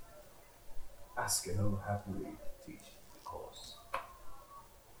 just ask and I'll happily teach the course.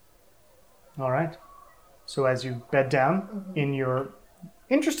 All right. So as you bed down in your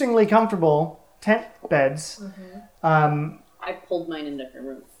interestingly comfortable tent beds, I pulled mine in different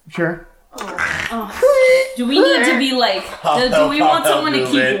rooms. sure. Do we need to be like? Do we want someone to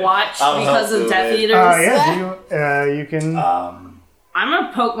keep watch because of Death Eaters? Yeah, you can. I'm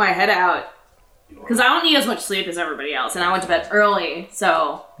gonna poke my head out because I don't need as much sleep as everybody else, and I went to bed early,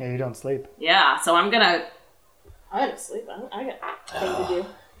 so Yeah, you don't sleep. yeah. So I'm gonna. I gotta sleep. I got thing to do.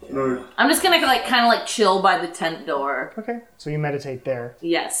 No, I'm just gonna like kind of like chill by the tent door. Okay. So you meditate there.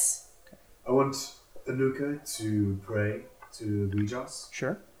 Yes. I want Anuka to pray to Rijas,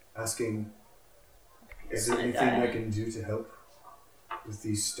 Sure. asking, is there gonna anything die. I can do to help with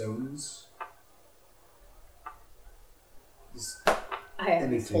these stones? Just I haven't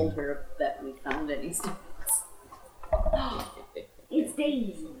Anything. told her that we found any stones. It's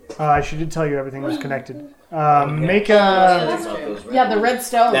Daisy. She did tell you everything was connected. Make a Yeah, the red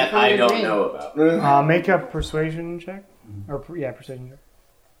stone. That from I your don't dream. know about. make a persuasion check, or persuasion check.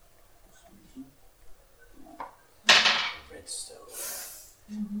 Redstone.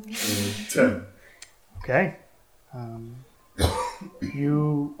 10. Okay.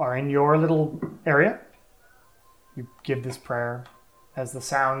 You are in your little area. You give this prayer as the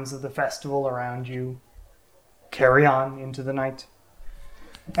sounds of the festival around you carry on into the night.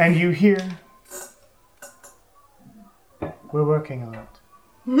 And you hear, we're working on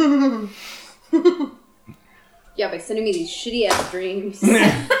it. Yeah, by sending me these shitty ass dreams.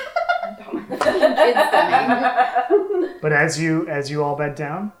 It's coming. But as you all bed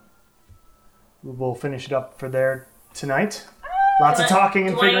down, we'll finish it up for there tonight. Lots of talking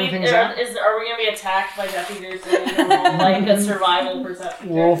and figuring things out. Are we gonna be attacked by Death Eaters? Like a survival perception?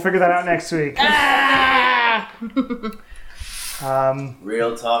 We'll figure that out next week.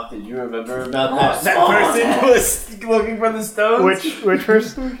 Real talk, did you remember about that person who was looking for the stones? Which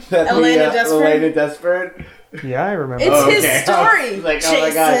person? Elena Desperate? Elena Desperate? Yeah, I remember. It's his okay. story. Like, oh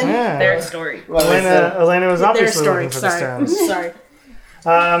my God. Jason. Yeah. Their story. Elena was Their obviously story. looking for the Sorry. stones. Sorry.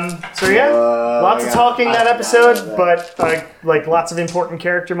 So yeah, lots of yeah. talking that I episode, forgot but like lots of important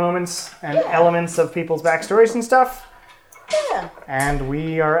character moments and elements of people's backstories and stuff. Yeah. And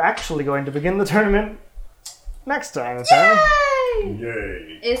we are actually going to begin the tournament next time. Apparently.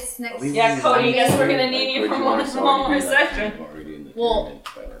 Yay. It's next. Yeah, Cody, I guess we're gonna need you for one more session. Well,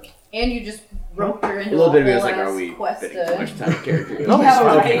 and you just roped her into A little bit of it was whole like, are ass we quest spending too to much time character?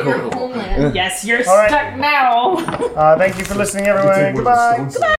 save your homeland. Yes, you're All right. stuck now. Thank you for listening, I can everyone. take one of the Goodbye. stones.